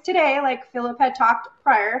lives today, like Philip had talked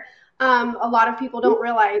prior. A lot of people don't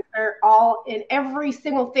realize they're all in every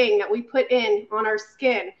single thing that we put in on our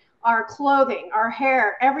skin, our clothing, our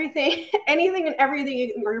hair, everything, anything and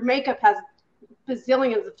everything. Your makeup has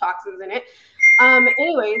bazillions of toxins in it.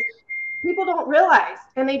 Anyways, people don't realize,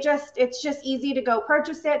 and it's just easy to go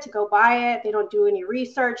purchase it, to go buy it. They don't do any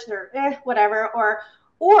research. They're whatever,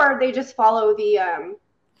 or they just follow the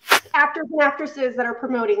actors and actresses that are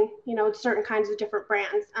promoting, certain kinds of different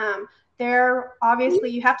brands. They're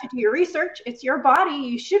obviously, you have to do your research. It's your body.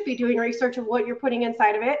 You should be doing research of what you're putting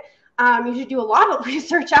inside of it. You should do a lot of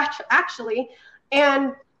research actually.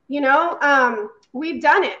 And, we've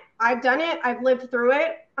done it. I've done it. I've lived through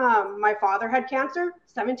it. My father had cancer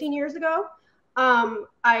 17 years ago.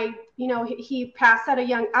 He passed at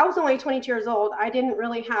I was only 22 years old. I didn't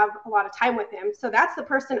really have a lot of time with him. So that's the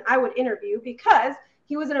person I would interview, because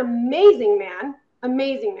he was an amazing man.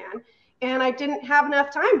 And I didn't have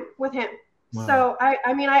enough time with him. Wow. So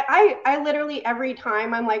I literally every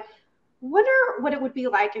time I'm like, wonder what it would be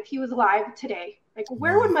like if he was alive today. Like,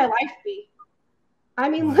 where would my life be?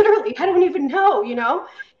 Literally, I don't even know,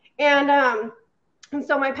 And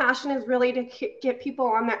so my passion is really to get people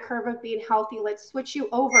on that curve of being healthy. Let's switch you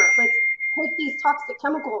over. Let's take these toxic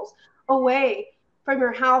chemicals away from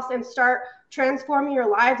your house and start transforming your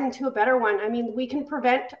lives into a better one. We can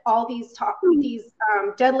prevent all these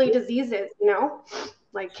deadly diseases,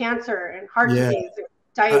 like cancer and heart disease and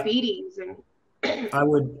diabetes. I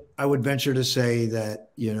would venture to say that,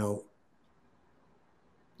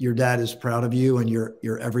 your dad is proud of you and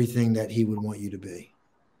you're everything that he would want you to be.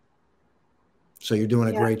 So you're doing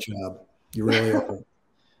a great job. You really are.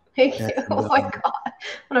 Thank you. Oh my God. I'm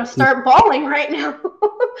going to start bawling right now.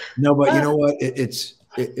 No, but you know what?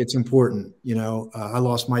 It's important. I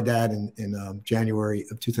lost my dad in January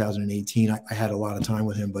of 2018. I had a lot of time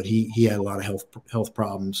with him, but he had a lot of health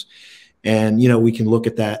problems. And, we can look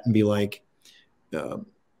at that and be like,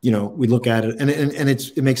 we look at it and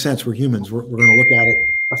it makes sense. We're humans. We're going to look at it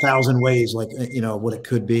 1,000 ways, like, what it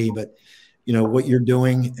could be, but what you're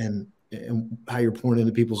doing and how you're pouring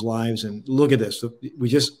into people's lives. And look at this. We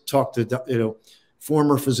just talked to,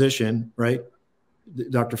 former physician, right?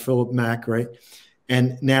 Dr. Philip Mack, right?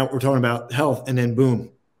 And now we're talking about health, and then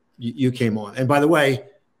boom, you came on. And by the way,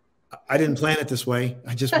 I didn't plan it this way.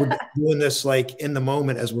 We're doing this like in the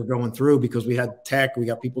moment as we're going through, because we had tech, we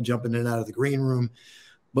got people jumping in and out of the green room.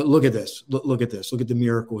 But look at this. Look at this. Look at the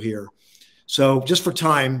miracle here. So just for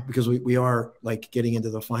time, because we are like getting into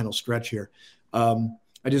the final stretch here.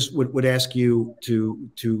 I just would ask you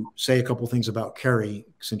to say a couple things about Kerry,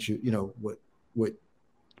 since what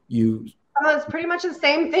you. It's pretty much the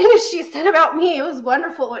same thing as she said about me. It was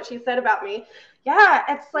wonderful what she said about me. Yeah,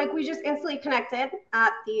 it's like we just instantly connected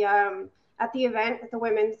at the event, at the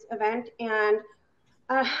women's event, and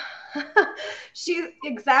I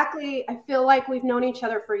feel like we've known each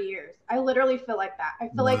other for years. I literally feel like that. I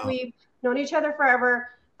feel like we've known each other forever.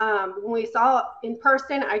 When we saw in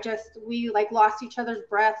person, we like lost each other's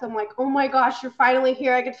breath. I'm like, oh my gosh, you're finally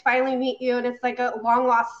here. I get to finally meet you. And it's like a long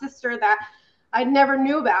lost sister that I never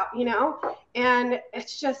knew about, and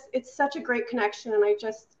it's such a great connection. And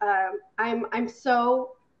I'm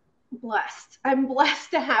so blessed. I'm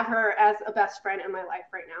blessed to have her as a best friend in my life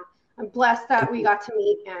right now. I'm blessed that we got to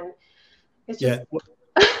meet, and it's just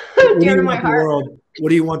dear to my heart. What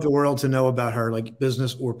do you want the world to know about her? Like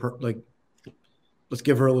business or let's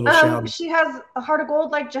give her a little shout. She has a heart of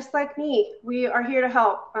gold, just like me. We are here to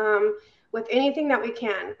help with anything that we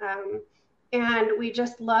can. And we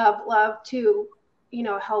just love to,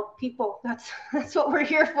 help people. That's what we're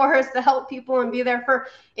here for, is to help people and be there for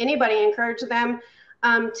anybody, encourage them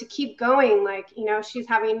to keep going. She's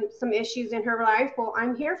having some issues in her life. Well,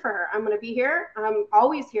 I'm here for her. I'm going to be here. I'm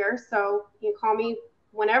always here. So you call me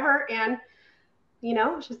whenever, and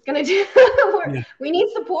she's going to do, we need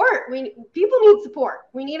support. People need support.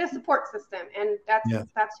 We need a support system. And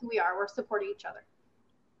that's who we are. We're supporting each other.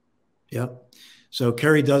 Yep. So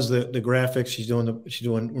Kerry does the graphics.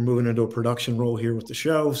 We're moving into a production role here with the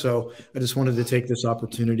show. So I just wanted to take this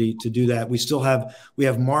opportunity to do that. We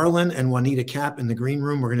have Marlon and Juanita Cap in the green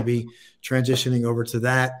room. We're going to be transitioning over to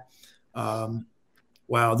that.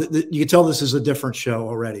 Wow. You can tell this is a different show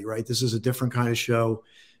already, right? This is a different kind of show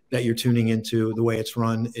that you're tuning into, the way it's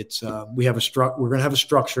run. It's we're going to have a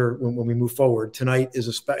structure when we move forward. Tonight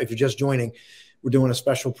is if you're just joining, we're doing a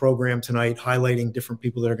special program tonight, highlighting different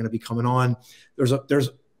people that are going to be coming on. There's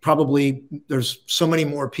so many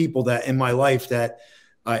more people that in my life that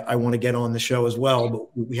I want to get on the show as well,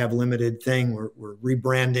 but we have a limited thing. We're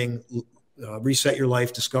rebranding, Reset Your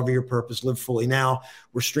Life, Discover Your Purpose, Live Fully Now.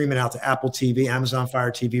 We're streaming out to Apple TV, Amazon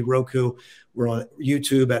Fire TV, Roku. We're on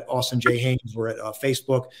YouTube at Austin J. Haines. We're at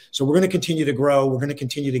Facebook. So we're going to continue to grow. We're going to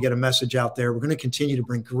continue to get a message out there. We're going to continue to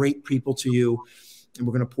bring great people to you. and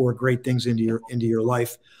we're going to pour great things into your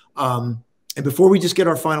life. And before we just get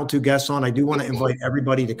our final two guests on, I do want to invite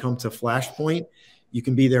everybody to come to Flashpoint. You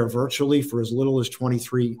can be there virtually for as little as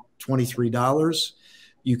 $23.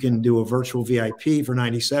 You can do a virtual VIP for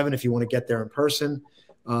 $97 if you want to get there in person.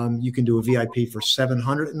 You can do a VIP for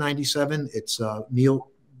 $797. It's meal,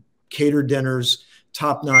 catered dinners,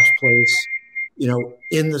 top-notch place. You know,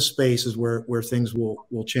 in the space is where things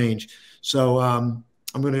will change. So I'm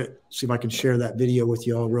going to see if I can share that video with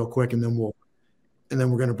you all real quick, and then we're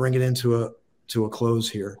going to bring it into a close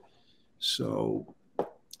here. So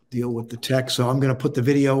deal with the tech. So I'm going to put the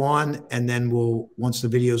video on, and then once the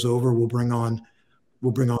video's over, we'll bring on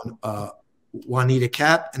Juanita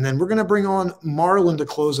Cap, and then we're going to bring on Marlon to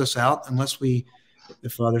close us out,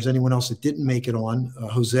 if there's anyone else that didn't make it on.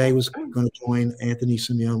 Jose was going to join, Anthony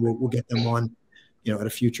Simeon. We'll get them on, at a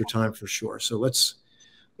future time for sure. So let's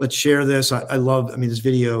share this. I mean, this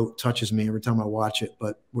video touches me every time I watch it,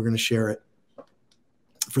 but we're going to share it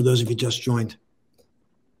for those of you just joined.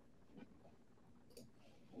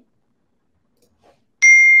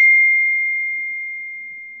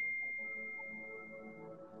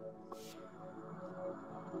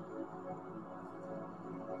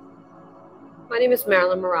 My name is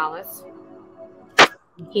Marilyn Morales.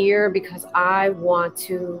 I'm here because I want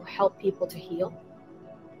to help people to heal.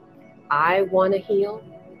 I want to heal.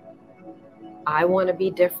 I want to be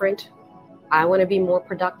different. I want to be more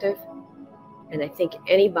productive. And I think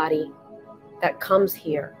anybody that comes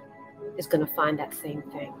here is going to find that same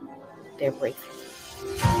thing, their breakthrough.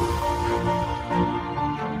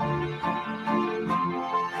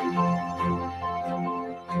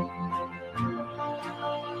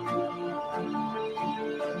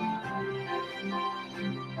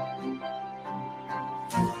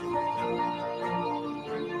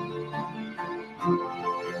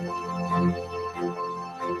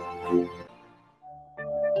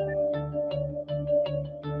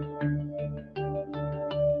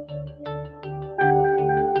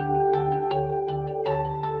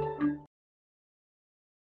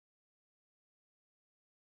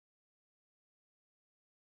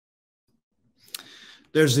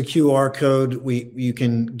 There's the QR code. You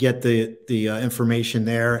can get the information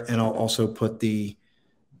there, and I'll also put the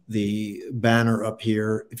banner up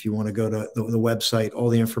here if you want to go to the website. All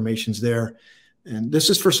the information's there. And this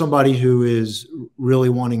is for somebody who is really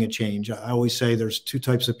wanting a change. I always say there's two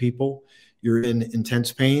types of people. You're in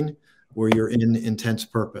intense pain, or you're in intense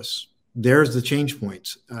purpose. There's the change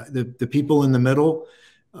points. The people in the middle,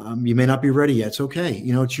 you may not be ready yet. It's okay.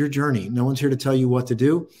 It's your journey. No one's here to tell you what to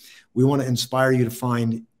do. We want to inspire you to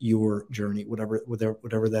find your journey,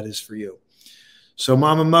 whatever that is for you. So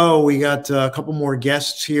Mama Mo, we got a couple more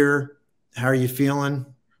guests here. How are you feeling?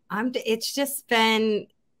 It's just been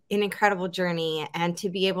an incredible journey, and to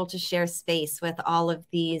be able to share space with all of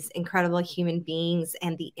these incredible human beings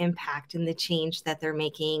and the impact and the change that they're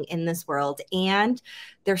making in this world and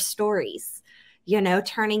their stories.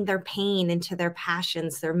 Turning their pain into their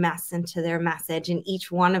passions, their mess into their message. And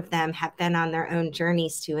each one of them have been on their own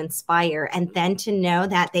journeys to inspire. And then to know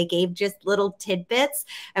that they gave just little tidbits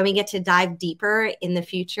and we get to dive deeper in the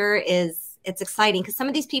future it's exciting, because some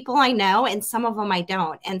of these people I know and some of them I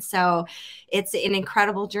don't. And so it's an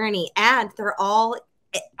incredible journey, and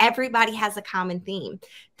everybody has a common theme.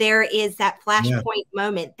 There is that flashpoint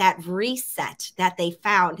moment, that reset that they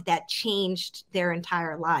found that changed their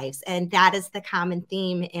entire lives. And that is the common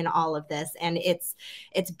theme in all of this. And it's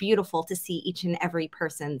beautiful to see each and every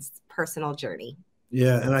person's personal journey.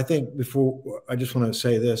 Yeah. And I think I just want to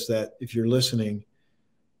say this, that if you're listening,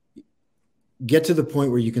 get to the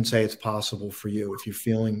point where you can say it's possible for you. If you're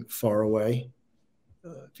feeling far away,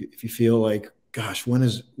 if you feel like, gosh,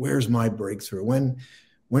 where's my breakthrough? When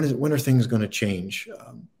are things going to change?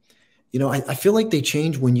 I feel like they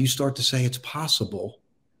change when you start to say it's possible,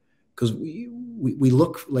 because we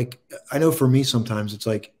look like, I know for me sometimes it's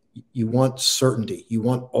like you want certainty, you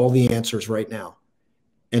want all the answers right now,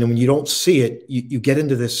 and when you don't see it, you get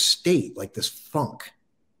into this state, like this funk.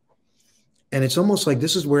 And it's almost like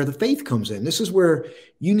this is where the faith comes in. This is where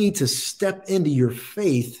you need to step into your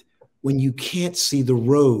faith when you can't see the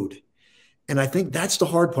road. And I think that's the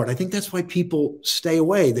hard part. I think that's why people stay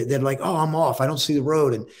away. They're like, oh, I'm off. I don't see the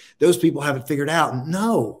road. And those people have it figured out. And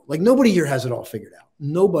no, like nobody here has it all figured out.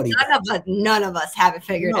 Nobody. None of us have it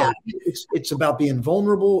figured out. It's about being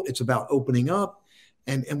vulnerable. It's about opening up.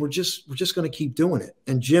 And we're just going to keep doing it.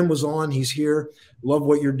 And Jim was on. He's here. Love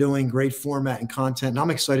what you're doing. Great format and content. And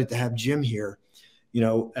I'm excited to have Jim here,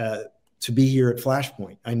 to be here at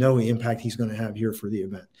Flashpoint. I know the impact he's going to have here for the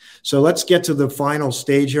event. So let's get to the final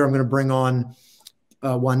stage here. I'm going to bring on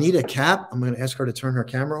Juanita Cap. I'm going to ask her to turn her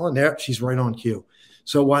camera on. There, she's right on cue.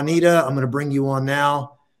 So Juanita, I'm going to bring you on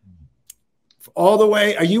now. All the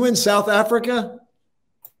way. Are you in South Africa?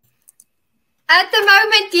 At the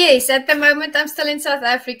moment, yes. At the moment, I'm still in South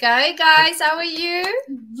Africa. Hey, guys, how are you?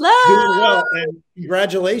 Doing well. And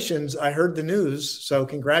congratulations. I heard the news. So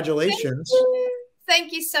congratulations.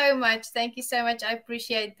 Thank you so much. Thank you so much. I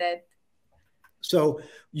appreciate that. So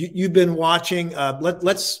you've been watching.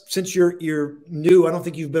 Let's since you're new, I don't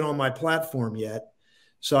think you've been on my platform yet.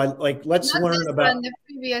 So let's Not learn this about one, the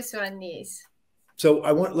previous one, yes. So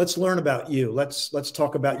let's learn about you. Let's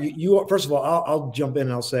talk about you. You first of all, I'll jump in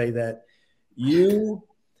and I'll say that you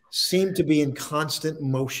seem to be in constant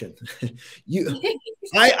motion.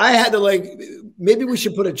 I had to maybe we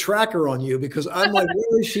should put a tracker on you because I'm like,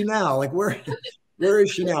 where is she now? Like where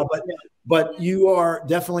is she now? But you are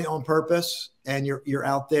definitely on purpose and you're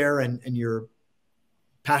out there and you're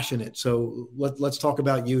passionate. So let's talk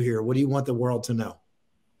about you here. What do you want the world to know?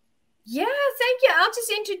 Yeah, thank you. I'll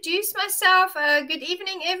just introduce myself. Good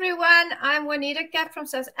evening, everyone. I'm Juanita Cap from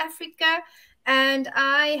South Africa, and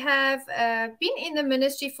I have been in the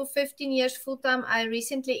ministry for 15 years full-time. I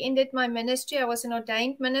recently ended my ministry. I was an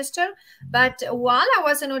ordained minister, but while I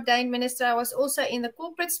was an ordained minister, I was also in the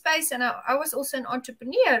corporate space, and I was also an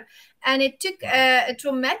entrepreneur. And it took a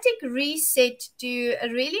traumatic reset to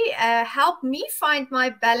really help me find my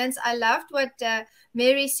balance. I loved what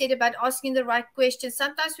Mary said about asking the right questions.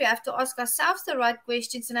 Sometimes we have to ask ourselves the right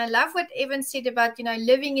questions. And I love what Evan said about,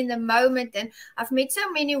 living in the moment. And I've met so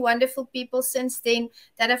many wonderful people since then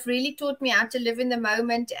that have really taught me how to live in the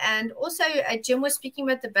moment. And also Jim was speaking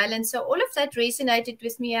about the balance. So all of that resonated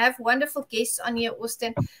with me. I have wonderful guests on here,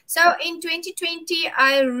 Austin. So in 2020,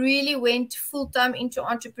 I really went full-time into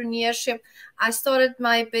entrepreneurship. I started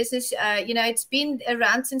my business, it's been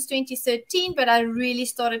around since 2013, but I really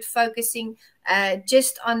started focusing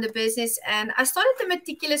just on the business. And I started the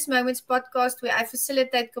Meticulous Moments podcast where I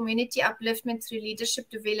facilitate community upliftment through leadership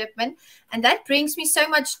development. And that brings me so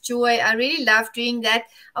much joy. I really love doing that.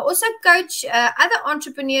 I also coach other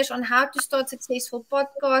entrepreneurs on how to start successful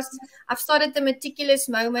podcasts. I've started the Meticulous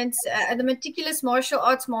Moments, the Meticulous Martial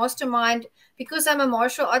Arts Mastermind, because I'm a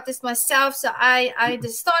martial artist myself. So I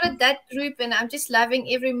just started that group and I'm just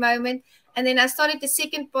loving every moment. And then I started the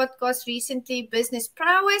second podcast recently, Business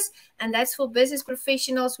Prowess, and that's for business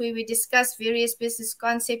professionals where we discuss various business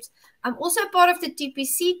concepts. I'm also part of the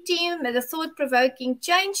TPC team, the Thought Provoking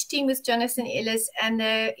Change team with Jonathan Ellis and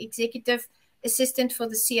the executive assistant for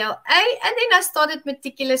the CLA. And then I started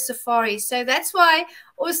Meticulous Safari. So that's why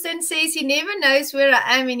Austin says he never knows where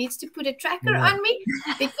I am. He needs to put a tracker on me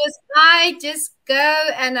because I just go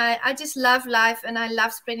and I just love life and I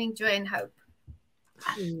love spreading joy and hope.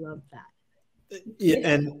 I love that. Yeah,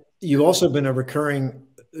 and you've also been a recurring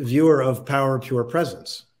viewer of Power of Pure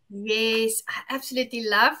Presence. Yes, I absolutely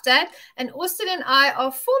love that. And Austin and I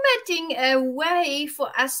are formatting a way for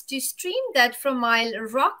us to stream that from my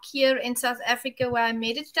rock here in South Africa where I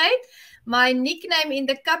meditate. My nickname in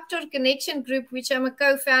the Captor Connection group, which I'm a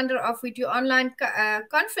co-founder of, we do online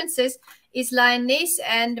conferences, is Lioness,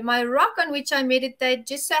 and my rock on which I meditate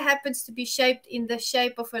just so happens to be shaped in the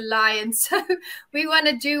shape of a lion. So we want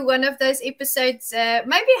to do one of those episodes,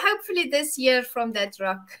 maybe hopefully this year from that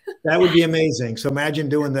rock. That would be amazing. So imagine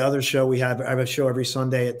doing the other show we have. I have a show every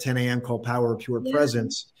Sunday at 10 a.m. called Power of Pure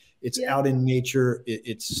Presence. It's out in nature.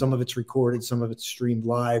 It's some of it's recorded, some of it's streamed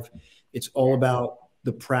live. It's all about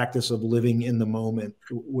the practice of living in the moment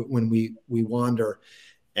when we wander.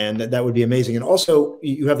 And that would be amazing. And also,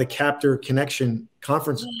 you have the Captor Connection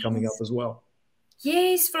Conference coming up as well.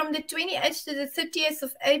 Yes, from the 28th to the 30th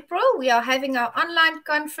of April, we are having our online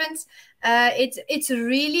conference. It's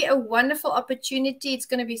really a wonderful opportunity. It's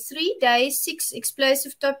going to be 3 days, 6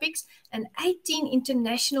 explosive topics, and 18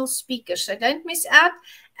 international speakers. So don't miss out.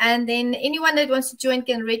 And then anyone that wants to join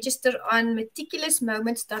can register on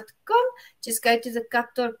meticulousmoments.com. Just go to the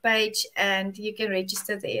Captor page and you can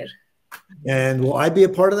register there. And will I be a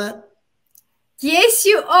part of that? Yes,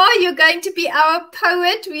 you are. You're going to be our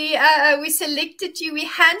poet. We selected you. We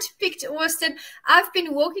handpicked Austin. I've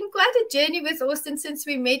been walking quite a journey with Austin since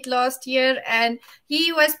we met last year, and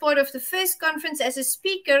he was part of the first conference as a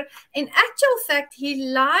speaker. In actual fact, he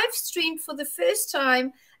live streamed for the first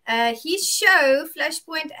time his show,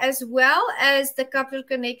 Flashpoint, as well as the Captor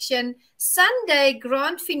Connection Sunday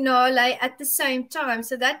grand finale at the same time.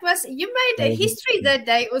 So that was, you made a history that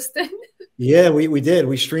day, Austin. Yeah, we did.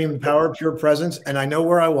 We streamed Power of Pure Presence, and I know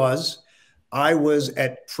where I was. I was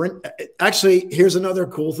at Actually, here's another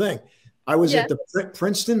cool thing. I was at the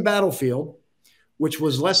Princeton battlefield, which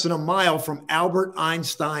was less than a mile from Albert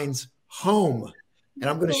Einstein's home. And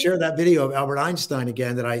I'm going to share that video of Albert Einstein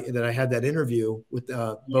again that I had that interview with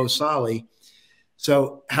Bo Solly.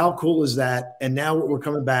 So how cool is that? And now we're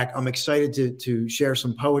coming back. I'm excited to share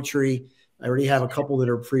some poetry. I already have a couple that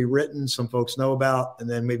are pre-written, some folks know about, and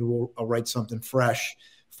then maybe I'll write something fresh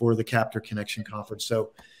for the Captor Connection Conference.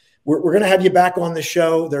 So we're going to have you back on the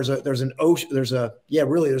show. There's an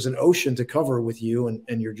ocean to cover with you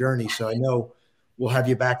and your journey. So I know we'll have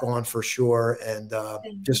you back on for sure. And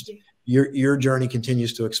your journey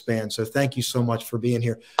continues to expand. So thank you so much for being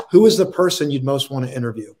here. Who is the person you'd most want to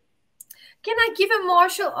interview? Can I give a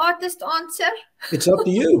martial artist answer? It's up to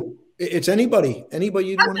you. It's anybody you'd want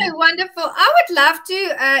to. Okay, wonderful. I would love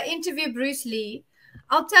to interview Bruce Lee.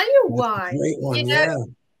 I'll tell you why. Great one, you know,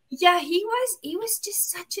 yeah, he was just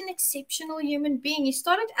such an exceptional human being. He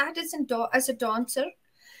started out as a dancer,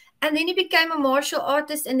 and then he became a martial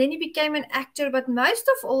artist, and then he became an actor. But most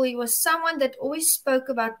of all, he was someone that always spoke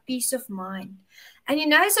about peace of mind. And you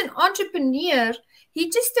know, as an entrepreneur, he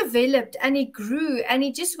just developed and he grew and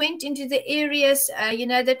he just went into the areas, you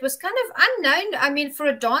know, that was kind of unknown. I mean, for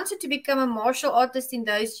a dancer to become a martial artist in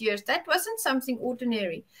those years, that wasn't something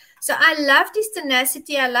ordinary. So I loved his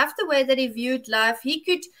tenacity. I loved the way that he viewed life. He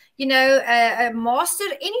could, you know, master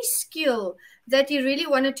any skill that he really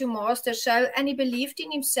wanted to master. So, and he believed in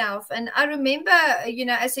himself. And I remember, you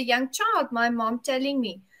know, as a young child, my mom telling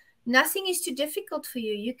me, nothing is too difficult for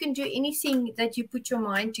you. You can do anything that you put your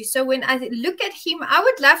mind to. So when I look at him, I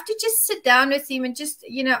would love to just sit down with him and just,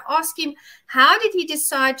 you know, ask him, how did he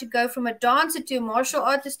decide to go from a dancer to a martial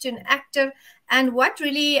artist to an actor? And what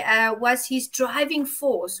really was his driving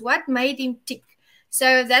force? What made him tick?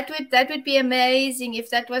 So that would be amazing.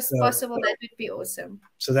 If that was possible, that would be awesome.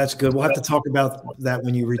 So that's good. We'll have to talk about that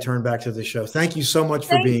when you return back to the show. Thank you so much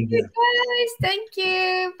for being here. Guys. Thank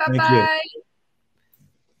you. Bye-bye.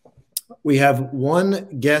 We have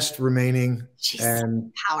one guest remaining. She's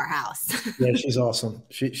and powerhouse. Yeah, she's awesome.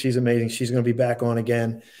 She's amazing. She's going to be back on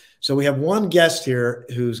again. So we have one guest here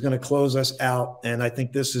who's going to close us out. And I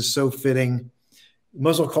think this is so fitting. You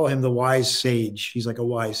might as well call him the wise sage. He's like a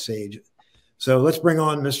wise sage. So let's bring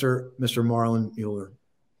on Mr. Marlon Mueller.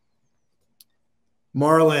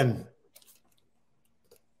 Marlon,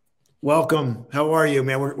 welcome. How are you,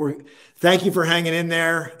 man? Thank you for hanging in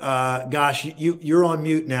there. Gosh, you're on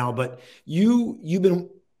mute now, but you've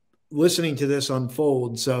been listening to this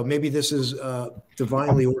unfold. So maybe this is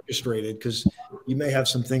divinely orchestrated, because you may have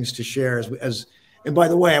some things to share and by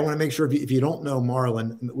the way, I want to make sure if you don't know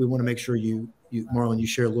Marlon, we want to make sure Marlon, you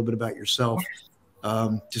share a little bit about yourself.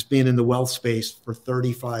 Just being in the wealth space for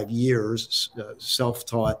 35 years,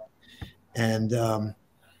 self-taught, and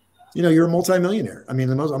you know, you're a multimillionaire. I mean,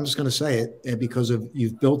 I'm just going to say it, and because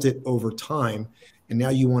you've built it over time, and now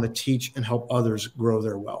you want to teach and help others grow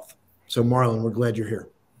their wealth. So, Marlon, we're glad you're here.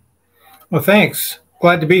 Well, thanks.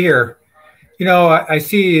 Glad to be here. You know, I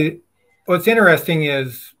see what's interesting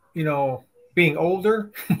is, you know, being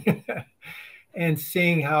older and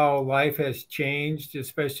seeing how life has changed,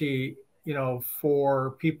 especially, you know,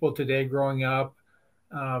 for people today growing up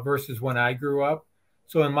versus when I grew up.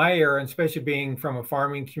 So in my era, and especially being from a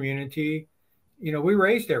farming community, you know, we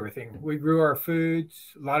raised everything. We grew our foods.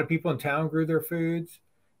 A lot of people in town grew their foods.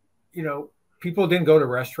 You know, people didn't go to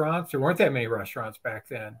restaurants. There weren't that many restaurants back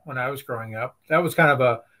then when I was growing up. That was kind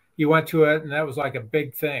of you went to it and that was like a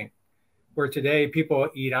big thing. Where today people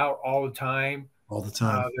eat out all the time. All the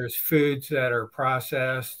time. There's foods that are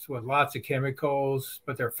processed with lots of chemicals,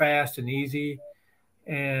 but they're fast and easy.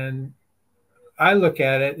 And I look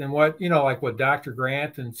at it and what, you know, like with Dr.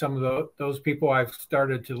 Grant and some of those people, I've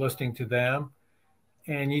started to listening to them.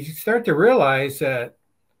 And you start to realize that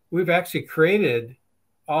we've actually created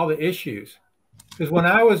all the issues. Because when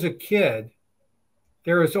I was a kid,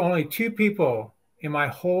 there was only 2 people in my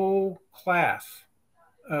whole class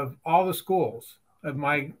of all the schools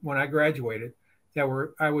when I graduated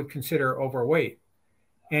that I would consider overweight.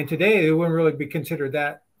 And today they wouldn't really be considered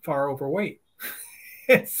that far overweight.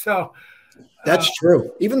 So that's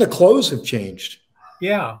true. Even the clothes have changed.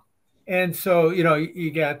 Yeah. And so, you know,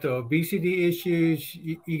 you got the obesity issues,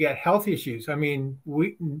 you got health issues. I mean,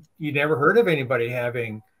 you never heard of anybody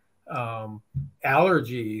having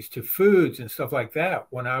allergies to foods and stuff like that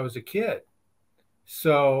when I was a kid.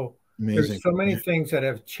 So amazing. There's so many things that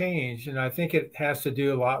have changed. And I think it has to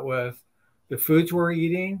do a lot with the foods we're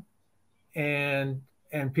eating, and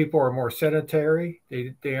people are more sedentary.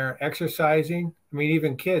 They aren't exercising. I mean,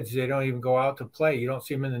 even kids, they don't even go out to play. You don't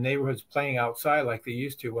see them in the neighborhoods playing outside like they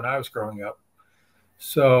used to when I was growing up.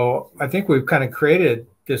 So I think we've kind of created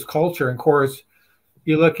this culture. And of course,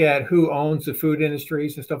 you look at who owns the food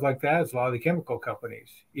industries and stuff like that. It's a lot of the chemical companies.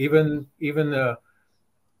 You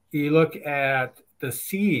look at the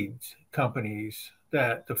seeds companies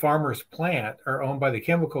that the farmers plant are owned by the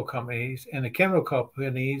chemical companies, and the chemical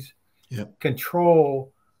companies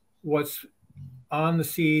control what's on the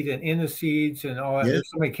seed and in the seeds and all that. There's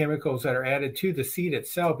so many chemicals that are added to the seed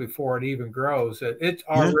itself before it even grows that it's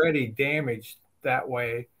already damaged that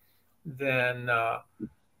way than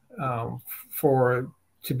for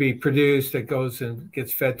to be produced that goes and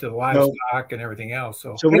gets fed to the livestock and everything else.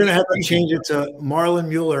 So we're going to have to change it to Marlon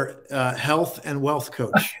Mueller, health and wealth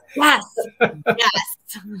coach. Yes.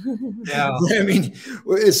 Yes. Yeah. I mean,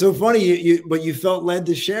 it's so funny, but you felt led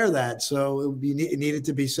to share that. So it needed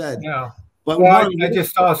to be said. Yeah. But well, Marlon, I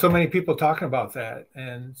just saw so many people talking about that.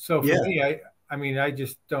 And so for me, I mean, I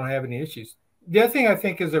just don't have any issues. The other thing I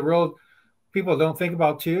think is people don't think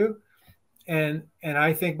about too, and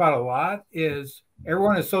I think about a lot, is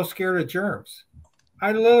everyone is so scared of germs.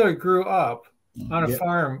 I literally grew up on a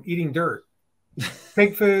farm eating dirt,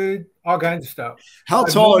 pig food, all kinds of stuff. How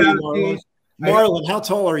tall are you, Marlon? Marlon, how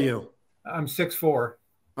tall are you? I'm 6'4".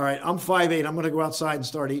 All right, I'm 5'8". I'm going to go outside and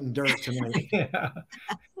start eating dirt tonight. Yeah.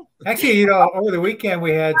 Actually, over the weekend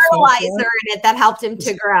we had fertilizer in it that helped him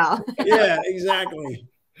to grow. Yeah, exactly.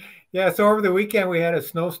 Yeah, so over the weekend we had a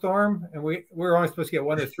snowstorm, and we were only supposed to get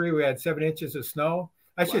 1 to 3. We had 7 inches of snow.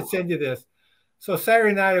 I should send you this. So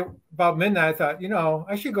Saturday night, about midnight, I thought,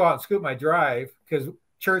 I should go out and scoop my drive, because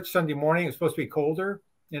church Sunday morning is supposed to be colder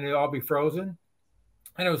and it'll all be frozen.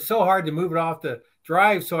 And it was so hard to move it off the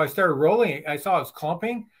drive. So I started rolling it. I saw it was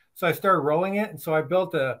clumping. So I started rolling it. And so I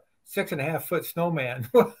built a 6.5-foot snowman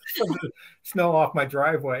from the snow off my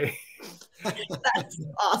driveway. That's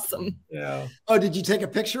awesome. Yeah. Oh, did you take a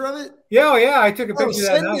picture of it? Yeah. Yeah. I took a picture of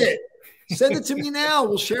that. Send it. Send it to me now.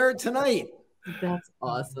 We'll share it tonight. That's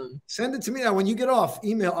awesome. Send it to me now. When you get off,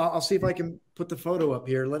 email. I'll see if I can put the photo up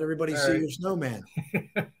here. Let everybody see your snowman.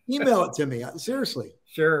 Email it to me. Seriously.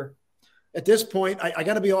 Sure. At this point, I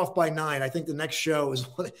got to be off by 9. I think the next show is.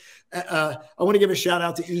 I want to give a shout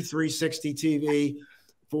out to E360 TV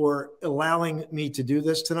for allowing me to do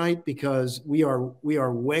this tonight, because we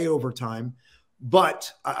are way over time.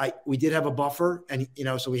 But we did have a buffer, and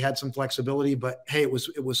so we had some flexibility. But hey, it was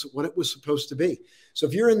what it was supposed to be. So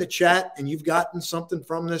if you're in the chat and you've gotten something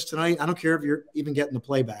from this tonight, I don't care if you're even getting the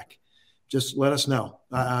playback. Just let us know.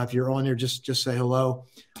 If you're on there, just say hello.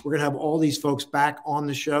 We're gonna have all these folks back on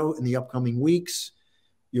the show in the upcoming weeks.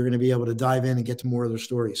 You're gonna be able to dive in and get to more of their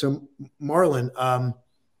stories. So Marlon,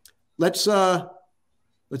 let's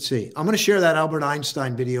see. I'm gonna share that Albert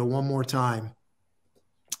Einstein video one more time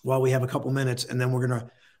while we have a couple minutes, and then we're gonna,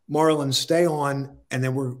 Marlon, stay on, and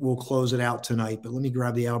then we'll close it out tonight. But let me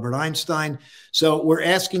grab the Albert Einstein. So we're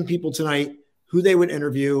asking people tonight who they would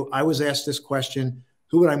interview. I was asked this question: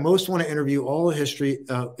 who would I most want to interview all of history,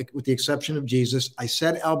 with the exception of Jesus? I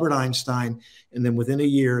said Albert Einstein, and then within a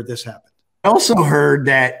year, this happened. I also heard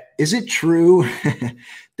that, is it true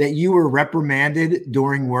that you were reprimanded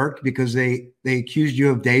during work because they accused you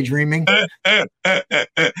of daydreaming?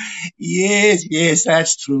 Yes,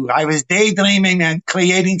 that's true. I was daydreaming and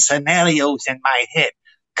creating scenarios in my head.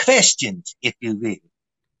 Questions, if you will.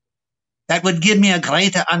 That would give me a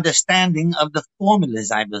greater understanding of the formulas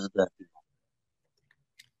I was working on.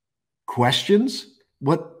 Questions?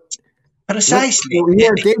 What? Precisely. When you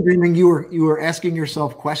were daydreaming, you were asking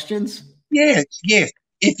yourself questions? Yes.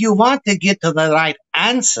 If you want to get to the right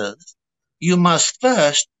answers, you must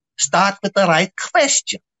first start with the right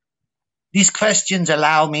question. These questions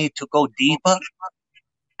allow me to go deeper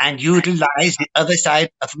and utilize the other side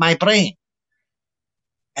of my brain.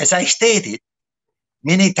 As I stated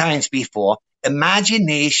many times before,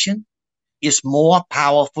 imagination is more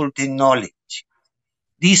powerful than knowledge.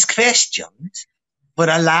 These questions would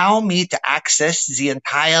allow me to access the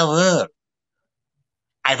entire world.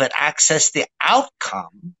 I would access the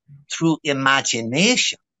outcome through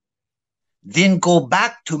imagination, then go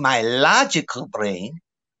back to my logical brain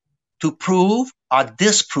to prove or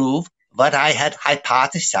disprove what I had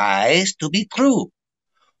hypothesized to be true.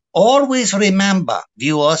 Always remember,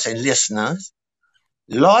 viewers and listeners,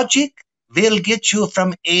 logic will get you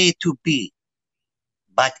from A to B,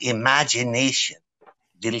 but imagination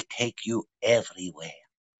will take you everywhere.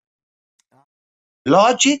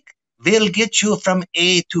 Logic will get you from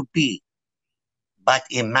A to B, but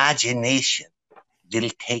imagination will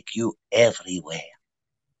take you everywhere.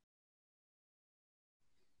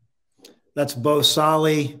 That's Bo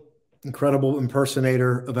Sali, incredible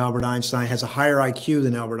impersonator of Albert Einstein, has a higher IQ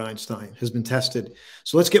than Albert Einstein, has been tested.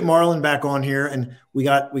 So let's get Marlon back on here, and we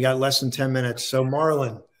got less than 10 minutes. So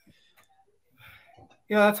Marlon.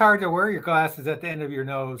 That's hard to wear your glasses at the end of your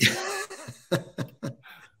nose.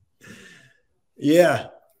 Yeah.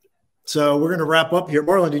 So we're going to wrap up here.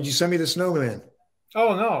 Marlon, did you send me the snowman?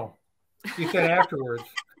 Oh, no. You said afterwards.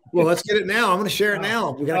 Well, let's get it now. I'm going to share it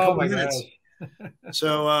now. We got a couple minutes.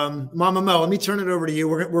 So, Mama Mo, let me turn it over to you.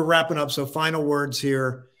 We're wrapping up. So, final words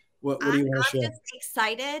here. What do you want to share? I'm just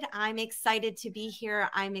excited. I'm excited to be here.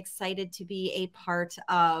 I'm excited to be a part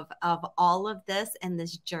of all of this and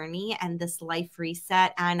this journey and this life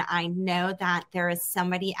reset. And I know that there is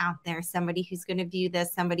somebody out there, somebody who's going to view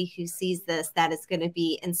this, somebody who sees this, that is going to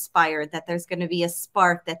be inspired, that there's going to be a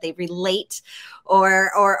spark, that they relate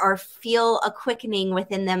or feel a quickening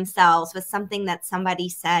within themselves with something that somebody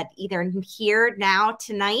said, either here, now,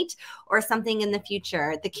 tonight, or something in the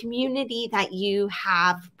future. The community that you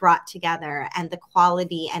have brought together and the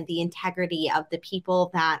quality and the integrity of the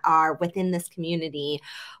people that are within this community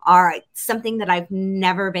are something that I've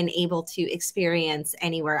never been able to experience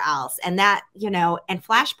anywhere else. And that, and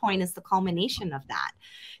Flashpoint is the culmination of that.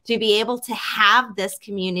 To be able to have this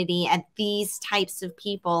community and these types of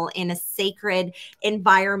people in a sacred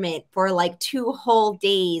environment for like 2 whole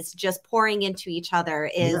days, just pouring into each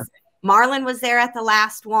other is, yeah. Marlon was there at the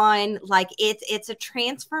last one. Like it's a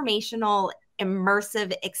transformational,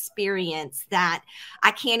 immersive experience that I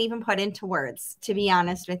can't even put into words, to be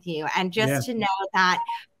honest with you. And just to know that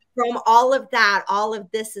from all of that, all of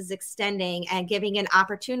this is extending and giving an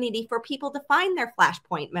opportunity for people to find their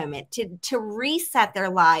flashpoint moment, to reset their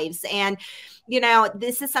lives. And,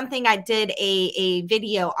 this is something I did a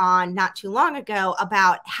video on not too long ago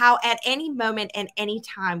about how at any moment and any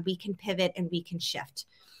time we can pivot and we can shift.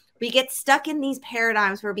 We get stuck in these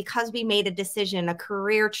paradigms where because we made a decision, a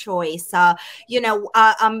career choice, a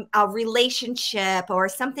relationship or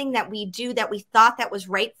something that we do that we thought that was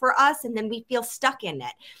right for us, and then we feel stuck in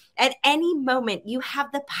it. At any moment, you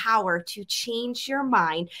have the power to change your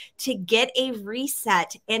mind, to get a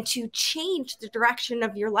reset, and to change the direction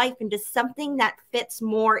of your life into something that fits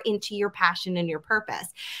more into your passion and your purpose.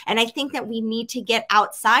 And I think that we need to get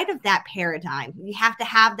outside of that paradigm. We have to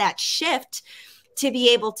have that shift to be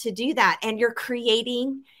able to do that. And you're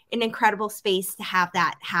creating an incredible space to have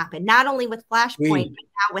that happen, not only with Flashpoint, but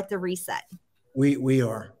now with the reset. We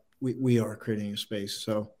are creating a space.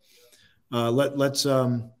 So let's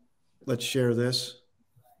share this.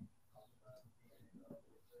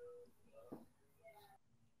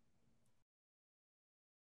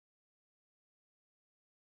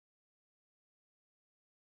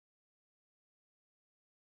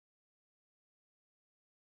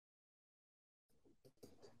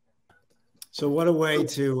 So what a way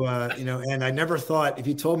to, and I never thought, if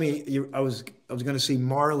you told me I was going to see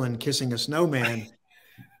Marlon kissing a snowman,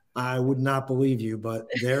 I would not believe you, but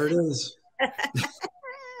there it is.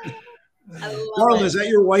 Marlon, is that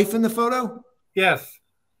your wife in the photo? Yes.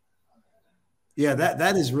 Yeah,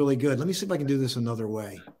 that is really good. Let me see if I can do this another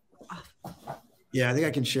way. Yeah, I think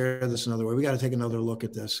I can share this another way. We got to take another look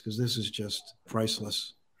at this because this is just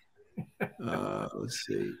priceless. Let's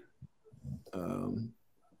see.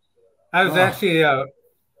 I was actually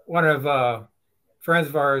one of friends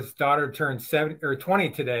of ours' daughter turned 20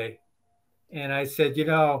 today, and I said,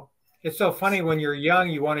 it's so funny when you're young,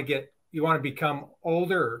 you want to become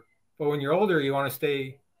older, but when you're older, you want to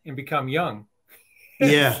stay and become young.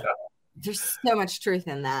 Yeah, so, there's so much truth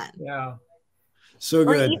in that. Yeah, so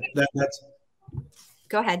good. That's.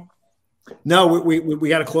 Go ahead. No, we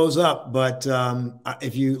got to close up, but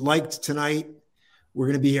if you liked tonight. We're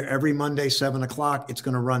going to be here every Monday, 7 o'clock. It's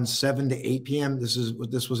going to run 7 to 8 p.m. This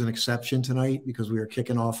was an exception tonight because we are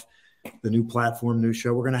kicking off the new platform, new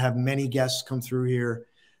show. We're going to have many guests come through here.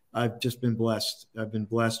 I've just been blessed. I've been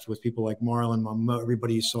blessed with people like Marlon,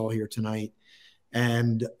 everybody you saw here tonight.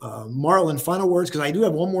 And Marlon, final words, because I do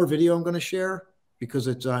have one more video I'm going to share because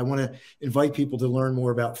I want to invite people to learn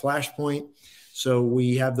more about Flashpoint. So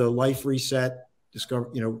we have the life reset.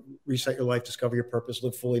 Reset your life, discover your purpose,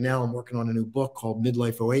 live fully now. I'm working on a new book called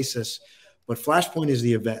Midlife Oasis, but Flashpoint is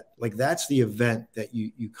the event. Like that's the event that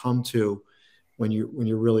you come to when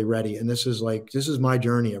you're really ready. And this is my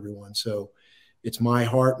journey, everyone. So it's my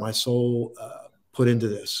heart, my soul put into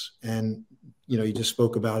this. And you just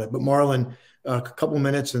spoke about it. But Marlon, a couple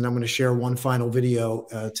minutes, and I'm going to share one final video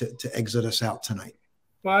to exit us out tonight.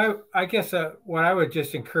 Well, I guess what I would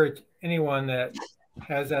just encourage anyone that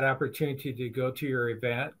has that opportunity to go to your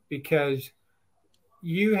event, because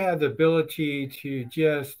you have the ability to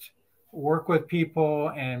just work with people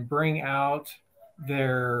and bring out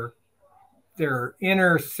their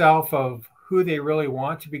inner self of who they really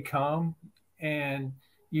want to become. And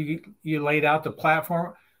you laid out the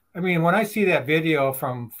platform. I mean, when I see that video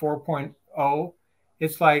from 4.0,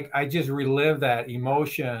 it's like I just relive that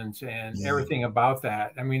emotions and everything about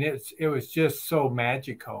that. I mean, it was just so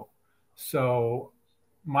magical. So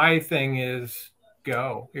my thing is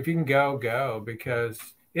go. If you can go, go, because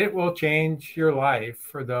it will change your life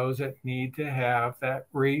for those that need to have that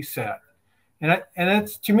reset. And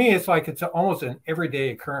it's, to me, it's like it's almost an everyday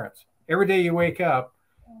occurrence. Every day you wake up,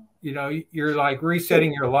 you know, you're like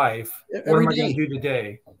resetting your life. What am I going to do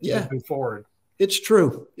today? Yeah. Move forward. It's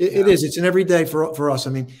true. It is. It's an everyday for us. I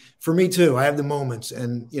mean, for me too. I have the moments,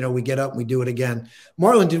 and you know, we get up and we do it again.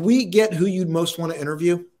 Marlon, did we get who you'd most want to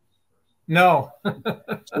interview? No.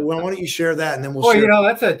 So why don't you share that, and then we'll. Well, share. you know,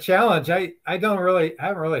 that's a challenge. I haven't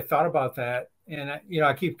really thought about that, and you know,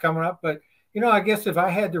 I keep coming up. But you know, I guess if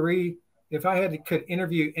I could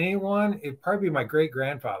interview anyone, it'd probably be my great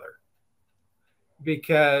grandfather,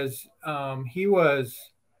 because he was,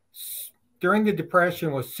 during the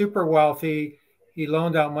Depression, was super wealthy. He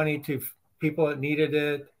loaned out money to people that needed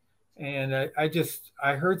it. And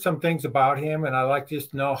I heard some things about him, and I like to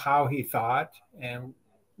just know how he thought and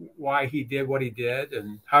why he did what he did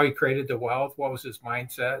and how he created the wealth. What was his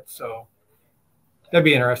mindset? So that'd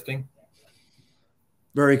be interesting.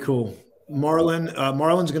 Very cool.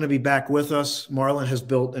 Marlon's going to be back with us. Marlon has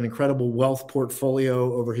built an incredible wealth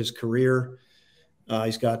portfolio over his career.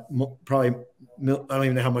 He's got probably, I don't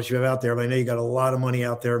even know how much you have out there, but I know you got a lot of money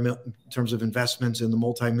out there in terms of investments in the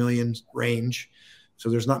multi-millions range. So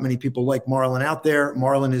there's not many people like Marlon out there.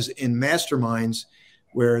 Marlon is in masterminds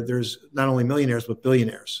where there's not only millionaires, but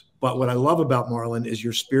billionaires. But what I love about Marlon is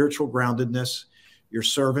your spiritual groundedness, your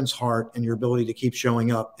servant's heart, and your ability to keep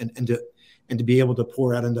showing up and to be able to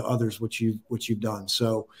pour out into others what you've done.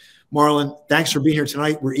 So Marlon, thanks for being here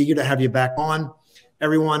tonight. We're eager to have you back on.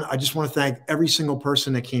 Everyone, I just want to thank every single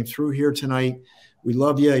person that came through here tonight. We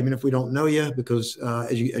love you, even if we don't know you, because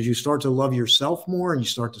as you start to love yourself more and you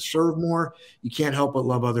start to serve more, you can't help but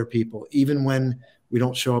love other people, even when we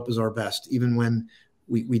don't show up as our best, even when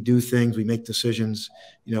we do things, we make decisions,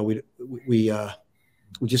 you know, we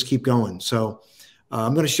just keep going. So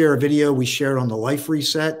I'm going to share a video we shared on the Life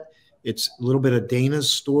Reset. It's a little bit of Dana's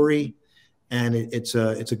story, and it's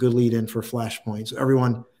a good lead in for Flashpoint. So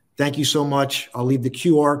everyone, thank you so much. I'll leave the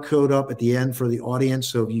QR code up at the end for the audience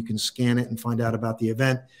so you can scan it and find out about the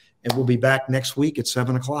event. And we'll be back next week at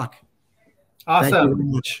 7 o'clock. Awesome. Thank you very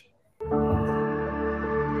much.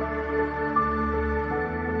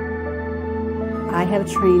 I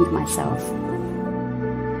have trained myself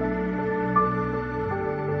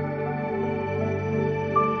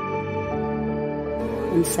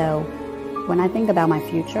and so when I think about my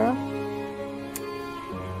future,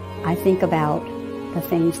 I think about the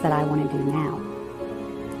things that I want to do now.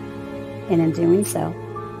 And in doing so,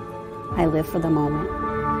 I live for the moment.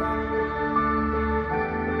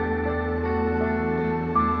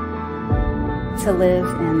 To live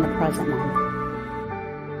in the present moment.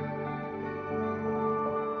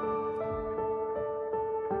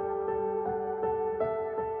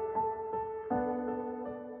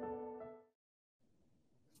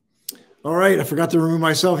 All right, I forgot to remove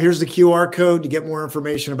myself. Here's the QR code to get more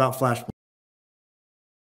information about Flashpoint.